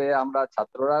তথ্য পেয়ে আমরা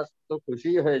ছাত্ররা তো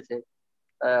খুশি হয়েছে,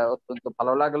 অত্যন্ত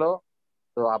ভালো লাগলো।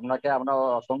 তো আপনাকে আমরা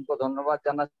অসংখ্য ধন্যবাদ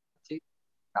জানাচ্ছি,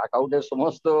 অ্যাকাউন্টের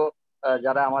সমস্ত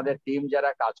যারা আমাদের টিম যারা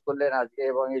কাজ করলেন আজকে,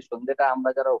 এবং এই সন্ধ্যেটা আমরা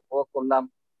যারা উপভোগ করলাম।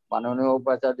 মাননীয়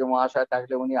উপাচার্য মহাশয়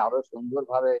থাকলে উনি আরো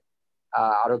সুন্দরভাবে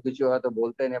আরো কিছু হয়তো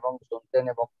বলতেন এবং শুনতেন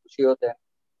এবং খুশি হতেন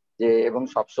যে, এবং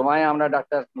সবসময় আমরা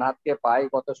ডাক্তার নাথকে পাই,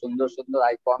 কত সুন্দর সুন্দর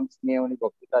আইকনস নিয়ে উনি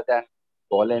বক্তৃতা দেন,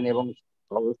 বলেন, এবং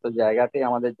সমস্ত জায়গাতেই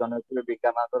আমাদের জনপ্রিয়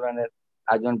বিজ্ঞান আন্দোলনের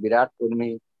একজন বিরাট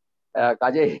কর্মী।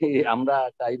 কাজে আমরা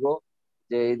চাইবো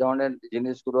যে এই ধরনের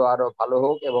জিনিসগুলো আরো ভালো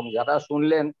হোক এবং যারা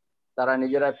শুনলেন তারা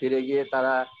নিজেরা ফিরে গিয়ে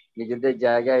তারা নিজেদের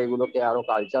জায়গায় এগুলোকে আরো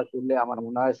কালচার করলে আমার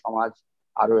মনে হয় সমাজ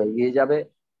আরো এগিয়ে যাবে।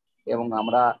 এবং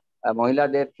আমরা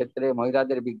মহিলাদের ক্ষেত্রে,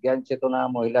 মহিলাদের বিজ্ঞান চেতনা,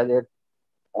 মহিলাদের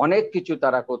অনেক কিছু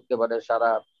তারা করতে পারে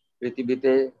সারা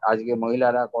পৃথিবীতে। আজকে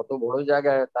মহিলারা কত বড়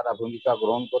জায়গায় তারা ভূমিকা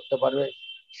গ্রহণ করতে পারবে,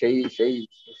 সেই সেই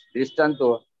দৃষ্টান্ত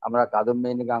আমরা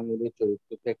কাদম্বিনী গাঙ্গুলির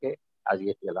চরিত্র থেকে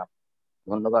আজকে পেলাম।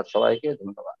 ধন্যবাদ সবাইকে,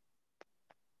 ধন্যবাদ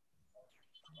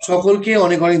সকলকে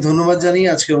অনেক অনেক ধন্যবাদ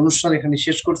জানিয়ে আজকের অনুষ্ঠান এখানে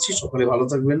শেষ করছি। সকলে ভালো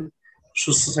থাকবেন,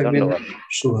 সুস্থ থাকবেন,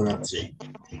 শুভরাত্রি।